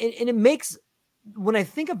 And it makes, when I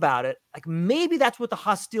think about it, like maybe that's what the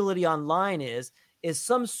hostility online is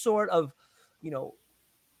some sort of,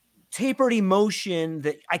 tapered emotion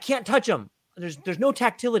that I can't touch them. There's no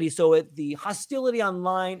tactility. So the hostility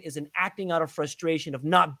online is an acting out of frustration of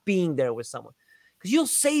not being there with someone, because you'll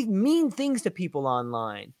say mean things to people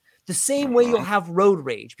online the same way you'll have road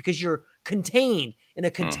rage because you're contained in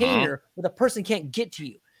a container where the person can't get to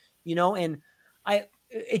you, and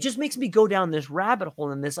it just makes me go down this rabbit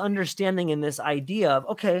hole and this understanding and this idea of,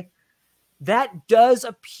 okay, that does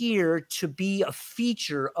appear to be a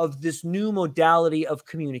feature of this new modality of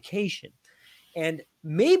communication. And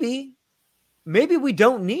maybe we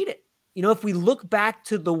don't need it. If we look back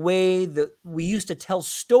to the way that we used to tell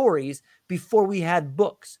stories before we had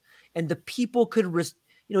books, and the people could,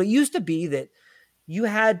 it used to be that you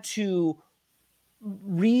had to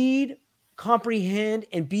read, comprehend,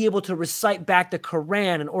 and be able to recite back the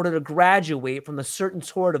Quran in order to graduate from a certain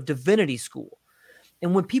sort of divinity school.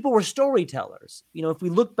 And when people were storytellers, if we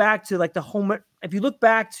look back to if you look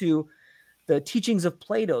back to the teachings of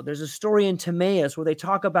Plato, there's a story in Timaeus where they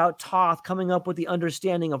talk about Thoth coming up with the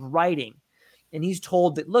understanding of writing. And he's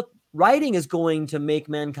told that, look, writing is going to make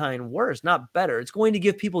mankind worse, not better. It's going to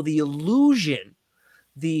give people the illusion,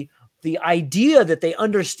 the idea that they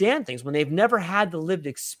understand things when they've never had the lived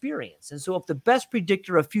experience. And so if the best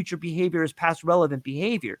predictor of future behavior is past relevant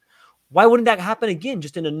behavior, why wouldn't that happen again,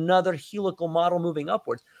 just in another helical model moving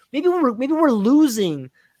upwards? Maybe we're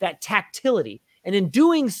losing that tactility. And in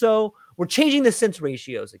doing so, we're changing the sense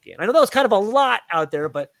ratios again. I know that was kind of a lot out there,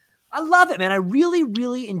 but I love it, man. I really,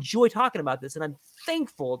 really enjoy talking about this, and I'm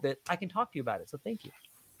thankful that I can talk to you about it. So thank you.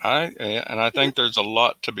 I think there's a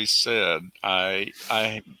lot to be said. I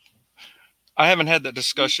haven't had that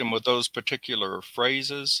discussion with those particular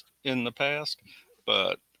phrases in the past,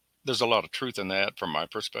 but there's a lot of truth in that from my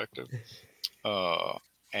perspective.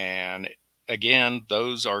 And again,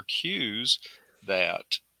 those are cues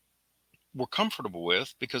that we're comfortable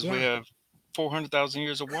with because we have 400,000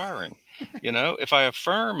 years of wiring. If I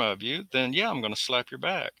affirm of you, then I'm going to slap your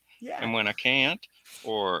back. Yeah. And when I can't,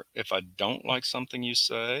 or if I don't like something you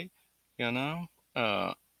say, and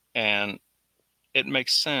it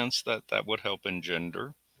makes sense that would help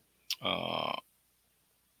engender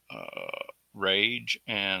rage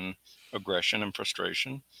and aggression and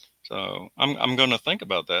frustration. So I'm going to think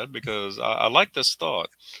about that because I like this thought.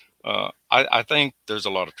 I think there's a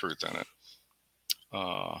lot of truth in it.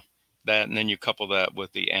 That, and then you couple that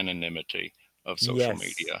with the anonymity of social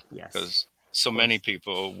media, because many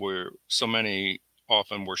people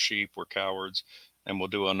often we're sheep, we're cowards, and we'll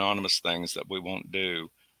do anonymous things that we won't do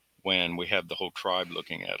when we have the whole tribe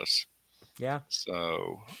looking at us. Yeah.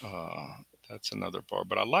 So that's another part.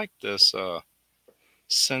 But I like this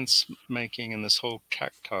sense making and this whole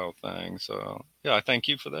tactile thing. So I thank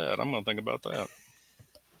you for that. I'm going to think about that.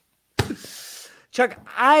 Chuck,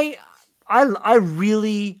 I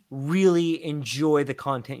really, really enjoy the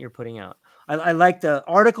content you're putting out. I like the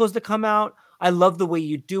articles that come out. I love the way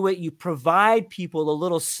you do it. You provide people a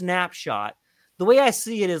little snapshot. The way I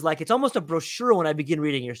see it is like, it's almost a brochure when I begin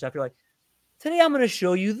reading your stuff. You're like, today I'm going to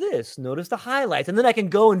show you this. Notice the highlights. And then I can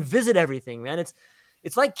go and visit everything, man.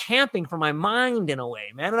 It's like camping for my mind in a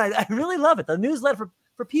way, man. And I really love it. The newsletter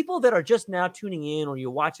for people that are just now tuning in or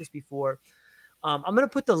you watch this before, I'm going to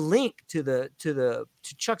put the link to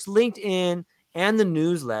Chuck's LinkedIn and the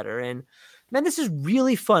newsletter. And man, this is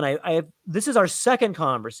really fun. This is our second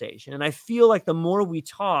conversation, and I feel like the more we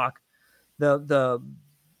talk, the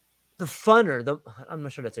funner. I'm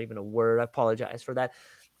not sure that's even a word. I apologize for that.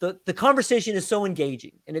 The conversation is so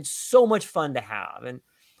engaging, and it's so much fun to have. And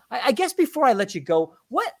I guess before I let you go,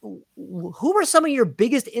 who were some of your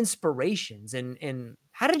biggest inspirations, and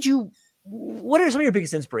what are some of your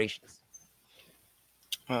biggest inspirations?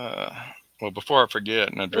 Well, before I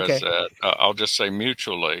forget and address that, I'll just say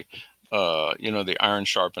mutually, the iron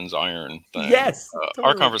sharpens iron thing. Yes, totally.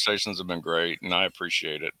 Our conversations have been great, and I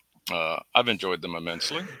appreciate it. I've enjoyed them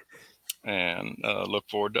immensely, and look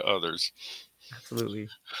forward to others. Absolutely.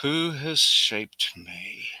 Who has shaped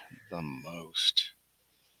me the most?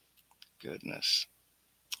 Goodness.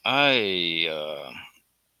 I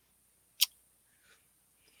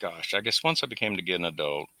guess once I became to get an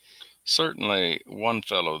adult, certainly one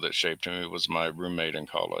fellow that shaped me was my roommate in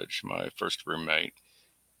college, my first roommate.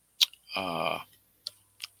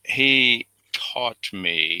 He taught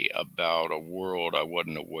me about a world I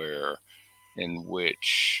wasn't aware, in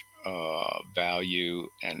which value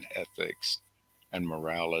and ethics and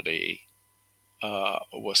morality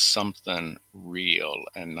was something real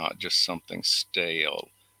and not just something stale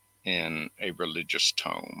in a religious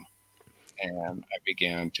tome. And I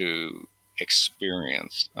began to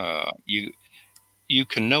experience you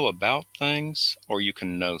can know about things or you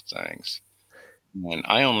can know things. And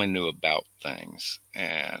I only knew about things,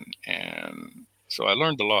 and so I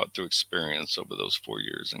learned a lot through experience over those 4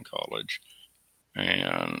 years in college.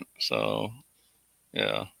 And so,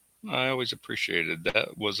 yeah, I always appreciated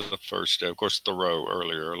that. Was the first step. Of course, Thoreau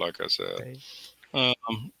earlier, like I said. Right.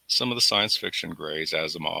 Some of the science fiction greys,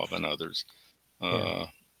 Asimov and others. The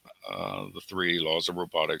 3 laws of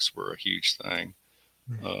robotics were a huge thing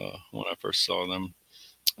when I first saw them.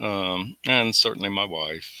 And certainly my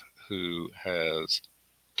wife, who has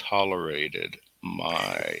tolerated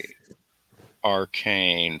my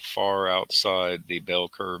arcane, far outside the bell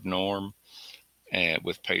curve norm, and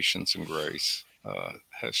with patience and grace,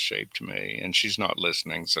 has shaped me. And she's not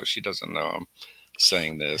listening, so she doesn't know I'm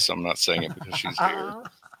saying this. I'm not saying it because she's here.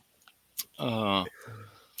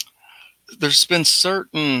 There's been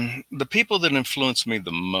the people that influenced me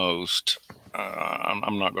the most,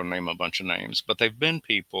 I'm not going to name a bunch of names, but they've been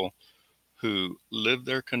people who live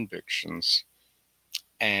their convictions,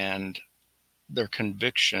 and their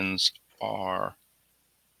convictions are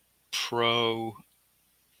pro-human,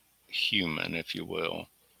 if you will,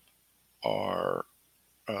 are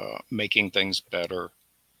making things better.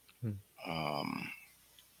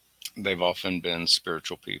 They've often been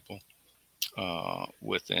spiritual people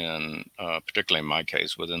within, particularly in my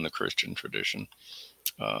case, within the Christian tradition,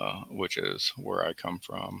 which is where I come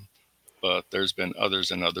from. But there's been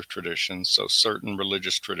others in other traditions. So certain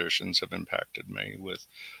religious traditions have impacted me with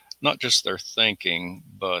not just their thinking,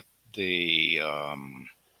 but the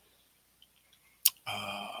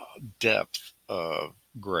depth of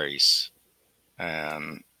grace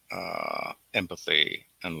and empathy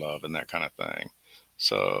and love and that kind of thing.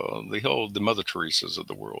 So the Mother Teresa's of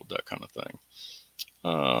the world, that kind of thing.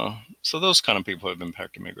 So those kind of people have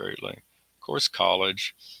impacted me greatly. Of course,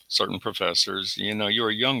 college, certain professors, you're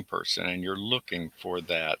a young person and you're looking for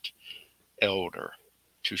that elder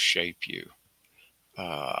to shape you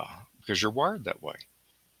because you're wired that way.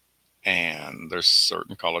 And there's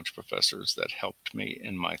certain college professors that helped me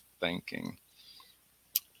in my thinking.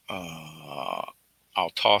 I'll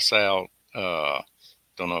toss out,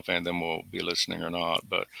 don't know if any of them will be listening or not,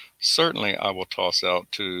 but certainly I will toss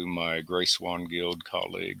out to my Gray Swan Guild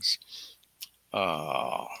colleagues.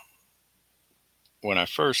 When I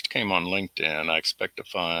first came on LinkedIn, I expect to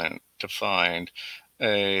find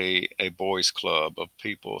a boys club of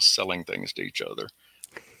people selling things to each other.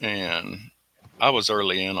 And I was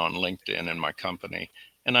early in on LinkedIn in my company,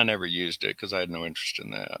 and I never used it because I had no interest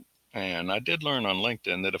in that. And I did learn on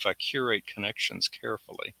LinkedIn that if I curate connections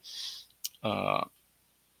carefully,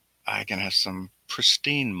 I can have some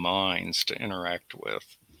pristine minds to interact with.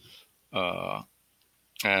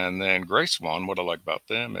 And then Gray Swan, what I like about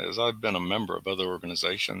them is I've been a member of other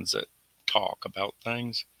organizations that talk about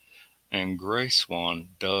things, and Gray Swan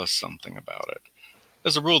does something about it.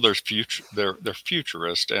 As a rule, they're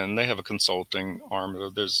futurist, and they have a consulting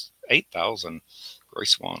arm. There's 8,000 Gray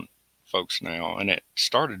Swan folks now, and it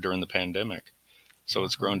started during the pandemic. So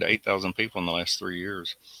it's grown to 8,000 people in the last 3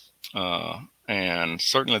 years. And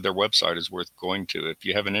certainly their website is worth going to if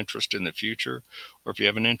you have an interest in the future, or if you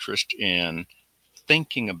have an interest in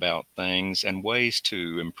thinking about things and ways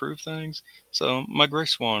to improve things. So my Gray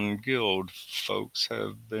Swan Guild folks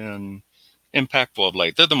have been impactful of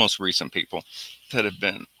late. They're the most recent people that have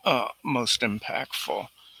been most impactful.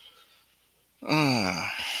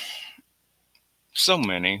 So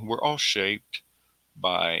many. We're all shaped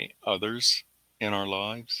by others in our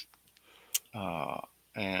lives.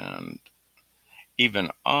 And even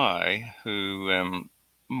I, who am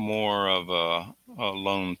more of a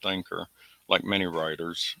lone thinker, like many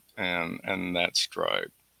writers, and that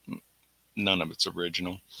stripe, none of it's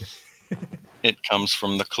original. It comes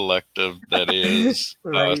from the collective that is us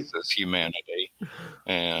Right. as humanity,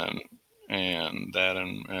 and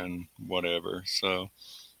and whatever. So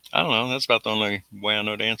I don't know. That's about the only way I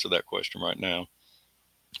know to answer that question right now.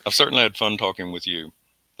 I've certainly had fun talking with you.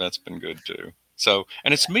 That's been good too. So,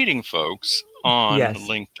 and it's meeting folks on Yes.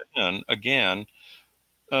 LinkedIn again,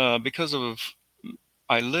 because of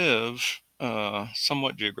I live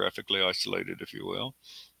somewhat geographically isolated, if you will.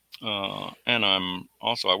 And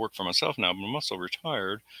I work for myself now, but I'm also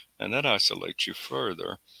retired, and that isolates you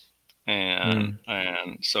further. And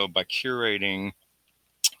Mm. so by curating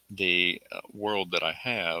the world that I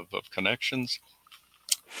have of connections,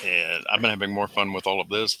 and I've been having more fun with all of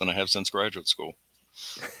this than I have since graduate school.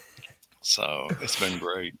 So it's been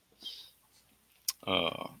great.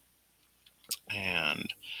 Uh,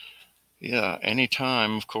 and yeah,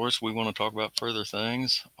 anytime, of course, we want to talk about further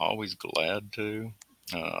things, always glad to.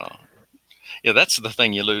 Uh, yeah, that's the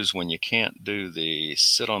thing you lose when you can't do the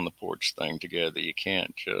sit on the porch thing together. You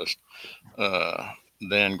can't just uh,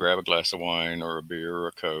 then grab a glass of wine or a beer or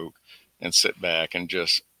a Coke and sit back and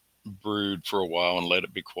just brood for a while and let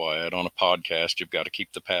it be quiet. On a podcast, you've got to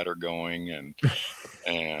keep the patter going, and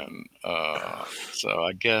so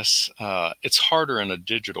I guess it's harder in a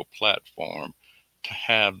digital platform to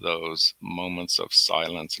have those moments of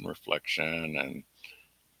silence and reflection,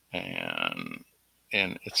 and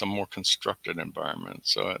and it's a more constructed environment.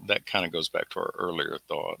 So that kind of goes back to our earlier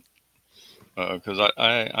thought, because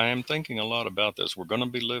I am thinking a lot about this. We're going to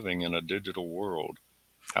be living in a digital world.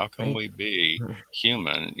 How can Right. we be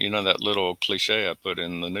human? You know, that little cliche I put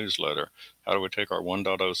in the newsletter. How do we take our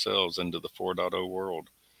 1.0 selves into the 4.0 world?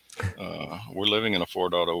 We're living in a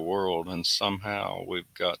 4.0 world, and somehow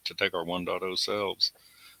we've got to take our 1.0 selves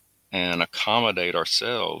and accommodate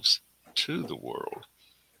ourselves to the world.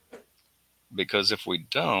 Because if we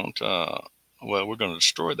don't, well, we're going to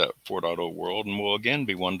destroy that 4.0 world, and we'll again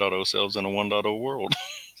be 1.0 selves in a 1.0 world.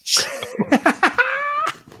 So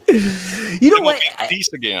You know it won't what? be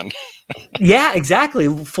peace again. Yeah, exactly.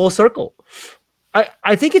 Full circle.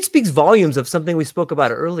 I think it speaks volumes of something we spoke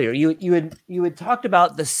about earlier. You had talked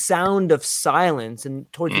about the sound of silence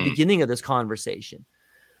and towards the Mm, beginning of this conversation.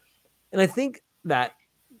 And I think that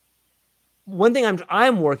one thing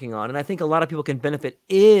I'm working on, and I think a lot of people can benefit,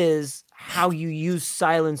 is how you use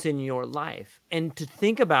silence in your life, and to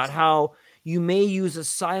think about how you may use a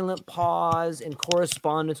silent pause in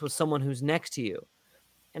correspondence with someone who's next to you.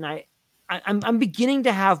 And I'm beginning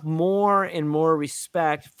to have more and more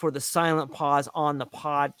respect for the silent pause on the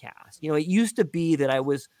podcast. You know, it used to be that I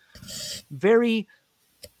was very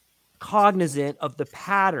cognizant of the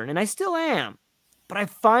pattern, and I still am, but I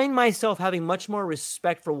find myself having much more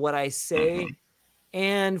respect for what I say mhm.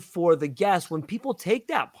 and for the guests when people take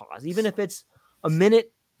that pause, even if it's a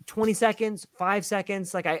minute, 20 seconds, 5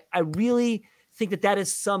 seconds. Like I really think that that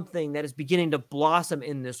is something that is beginning to blossom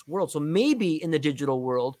in this world. So maybe in the digital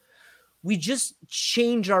world, we just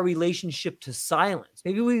change our relationship to silence.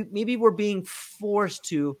 Maybe we're being forced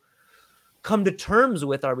to come to terms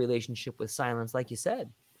with our relationship with silence, like you said.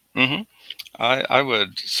 Hmm. I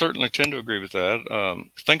would certainly tend to agree with that.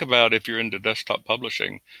 Think about if you're into desktop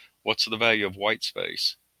publishing, what's the value of white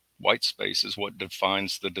space? White space is what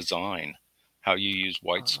defines the design, how you use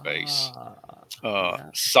white space.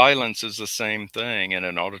 Yeah. Silence is the same thing in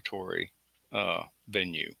an auditory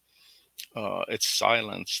venue. It's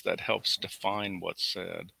silence that helps define what's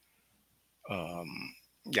said.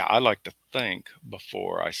 Yeah, I like to think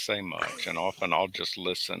before I say much, and often I'll just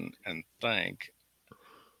listen and think.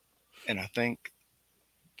 And I think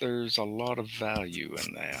there's a lot of value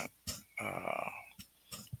in that. Uh,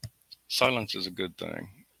 Silence is a good thing.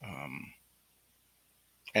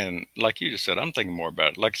 And like you just said, I'm thinking more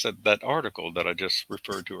about it. Like I said, that article that I just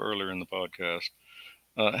referred to earlier in the podcast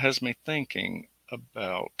has me thinking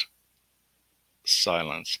about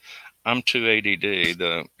silence. I'm too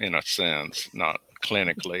ADD, in a sense, not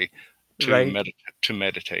clinically, Right. to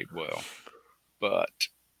meditate well. But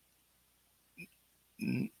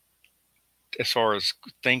as far as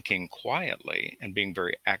thinking quietly and being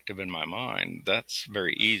very active in my mind, that's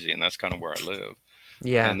very easy, and that's kind of where I live.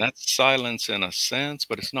 Yeah. And that's silence in a sense,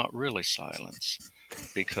 but it's not really silence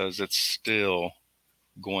because it's still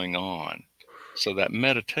going on. So that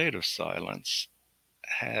meditative silence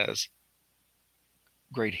has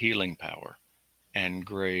great healing power and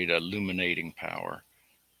great illuminating power.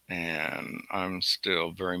 And I'm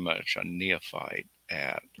still very much a neophyte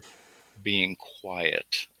at being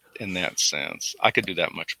quiet in that sense. I could do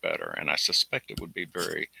that much better, and I suspect it would be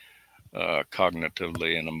very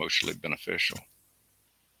cognitively and emotionally beneficial.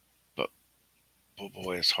 But oh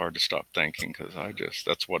boy, it's hard to stop thinking because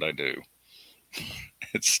that's what I do.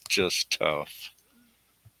 It's just tough.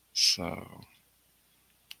 So,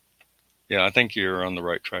 yeah, I think you're on the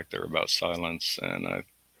right track there about silence, and I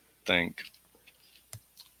think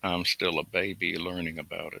I'm still a baby learning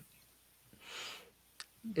about it.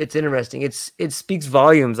 It's interesting. It speaks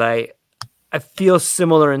volumes. I feel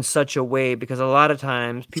similar in such a way because a lot of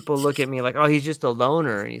times people look at me like, oh, he's just a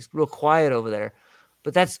loner and he's real quiet over there.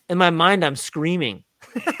 But that's in my mind, I'm screaming.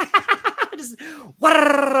 Just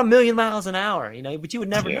a million miles an hour, but you would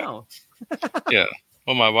never know. Yeah.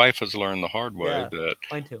 Well, my wife has learned the hard way that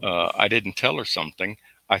mine too. I didn't tell her something.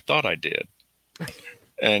 I thought I did.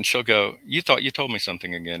 And she'll go, you thought you told me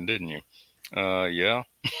something again, didn't you? Yeah.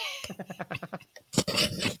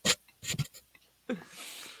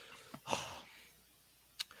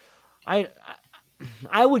 I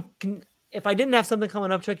would, if I didn't have something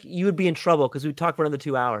coming up, Chuck, you would be in trouble because we'd talk for another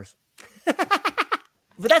 2 hours.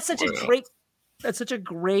 But that's such a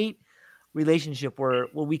great relationship where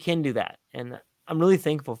we can do that. And I'm really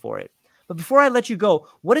thankful for it. But before I let you go,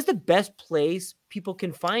 what is the best place people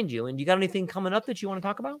can find you? And you got anything coming up that you want to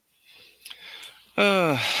talk about?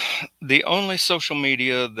 The only social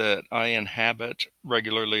media that I inhabit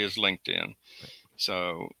regularly is LinkedIn.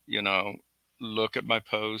 So, look at my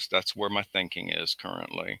posts. That's where my thinking is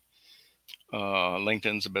currently.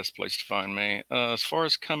 LinkedIn's the best place to find me. As far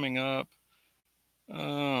as coming up,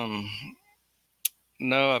 no,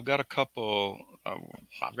 I've got a couple.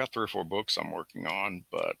 I've got 3 or 4 books I'm working on,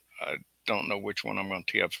 but I don't know which one I'm going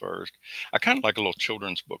to tee up first. I kind of like a little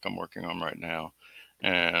children's book I'm working on right now,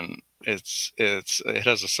 and it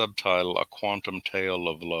has a subtitle, "A Quantum Tale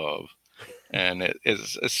of Love," and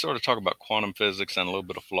it's sort of talking about quantum physics and a little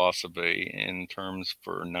bit of philosophy in terms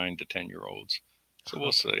for 9 to 10-year-olds. So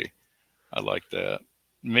we'll see. I like that.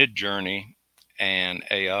 Mid-Journey and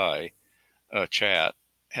AI chat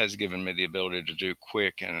has given me the ability to do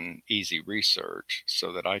quick and easy research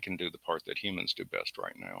so that I can do the part that humans do best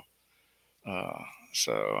right now.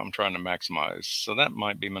 So I'm trying to maximize. So that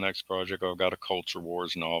might be my next project. I've got a Culture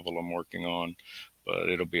Wars novel I'm working on, but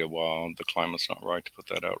it'll be a while. The climate's not right to put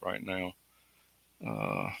that out right now.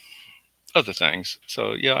 Other things.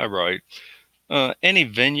 So yeah, I write. Any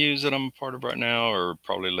venues that I'm a part of right now are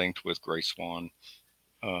probably linked with Gray Swan.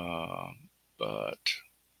 But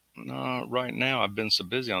no, right now I've been so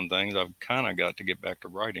busy on things, I've kind of got to get back to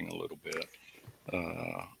writing a little bit.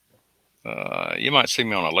 You might see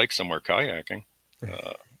me on a lake somewhere kayaking.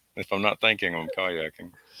 If I'm not thinking, I'm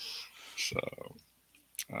kayaking. So,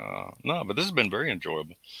 no, but this has been very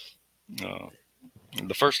enjoyable.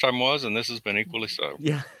 The first time was, and this has been equally so.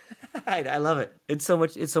 Yeah, I love it. It's so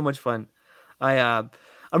much fun. I'm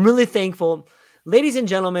really thankful. Ladies and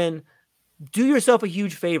gentlemen, do yourself a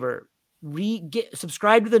huge favor.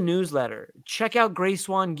 Subscribe to the newsletter. Check out Gray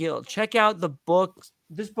Swan Guild. Check out the book.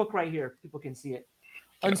 This book right here. People can see it.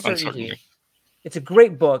 Uncertainty. It's a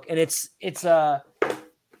great book, and it'll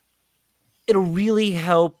really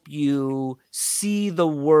help you see the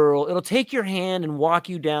world. It'll take your hand and walk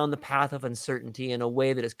you down the path of uncertainty in a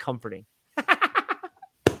way that is comforting.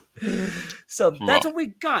 So that's what we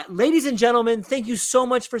got. Ladies and gentlemen, thank you so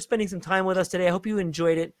much for spending some time with us today. I hope you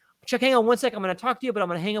enjoyed it. Chuck, hang on one second. I'm going to talk to you, but I'm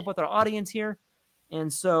going to hang up with our audience here.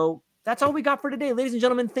 And so that's all we got for today. Ladies and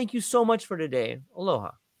gentlemen, thank you so much for today.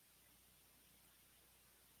 Aloha.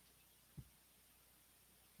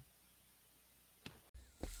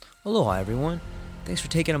 Aloha, everyone. Thanks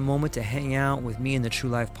for taking a moment to hang out with me in the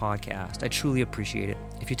True Life Podcast. I truly appreciate it.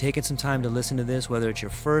 If you're taking some time to listen to this, whether it's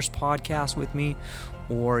your first podcast with me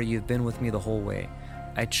or you've been with me the whole way,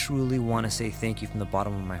 I truly want to say thank you from the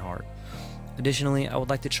bottom of my heart. Additionally, I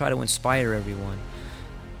would like to try to inspire everyone.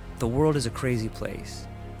 The world is a crazy place,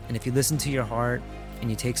 and if you listen to your heart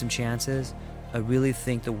and you take some chances, I really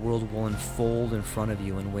think the world will unfold in front of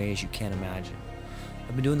you in ways you can't imagine.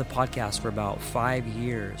 I've been doing the podcast for about 5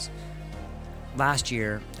 years. Last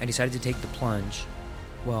year, I decided to take the plunge.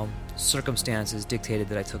 Well, circumstances dictated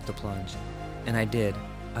that I took the plunge, and I did.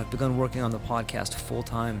 I've begun working on the podcast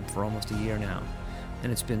full-time for almost a year now.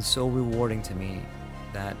 And it's been so rewarding to me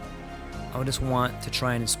that I would just want to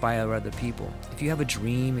try and inspire other people. If you have a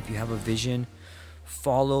dream, if you have a vision,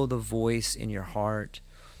 follow the voice in your heart.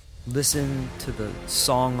 Listen to the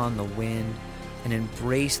song on the wind and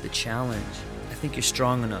embrace the challenge. I think you're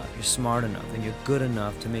strong enough, you're smart enough, and you're good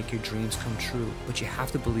enough to make your dreams come true, but you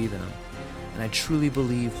have to believe in them. And I truly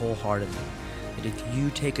believe wholeheartedly that if you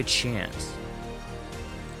take a chance,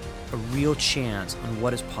 a real chance on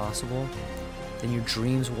what is possible, then your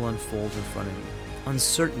dreams will unfold in front of you.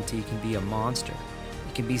 Uncertainty can be a monster.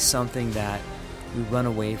 It can be something that we run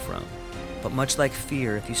away from. But much like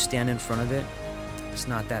fear, if you stand in front of it, it's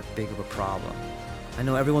not that big of a problem. I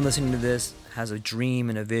know everyone listening to this has a dream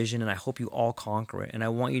and a vision, and I hope you all conquer it. And I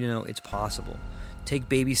want you to know it's possible. Take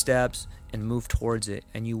baby steps and move towards it,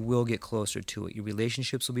 and you will get closer to it. Your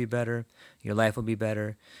relationships will be better. Your life will be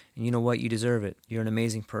better. And you know what? You deserve it. You're an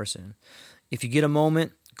amazing person. If you get a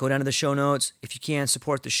moment, go down to the show notes. If you can,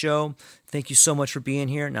 support the show. Thank you so much for being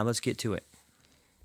here. Now let's get to it.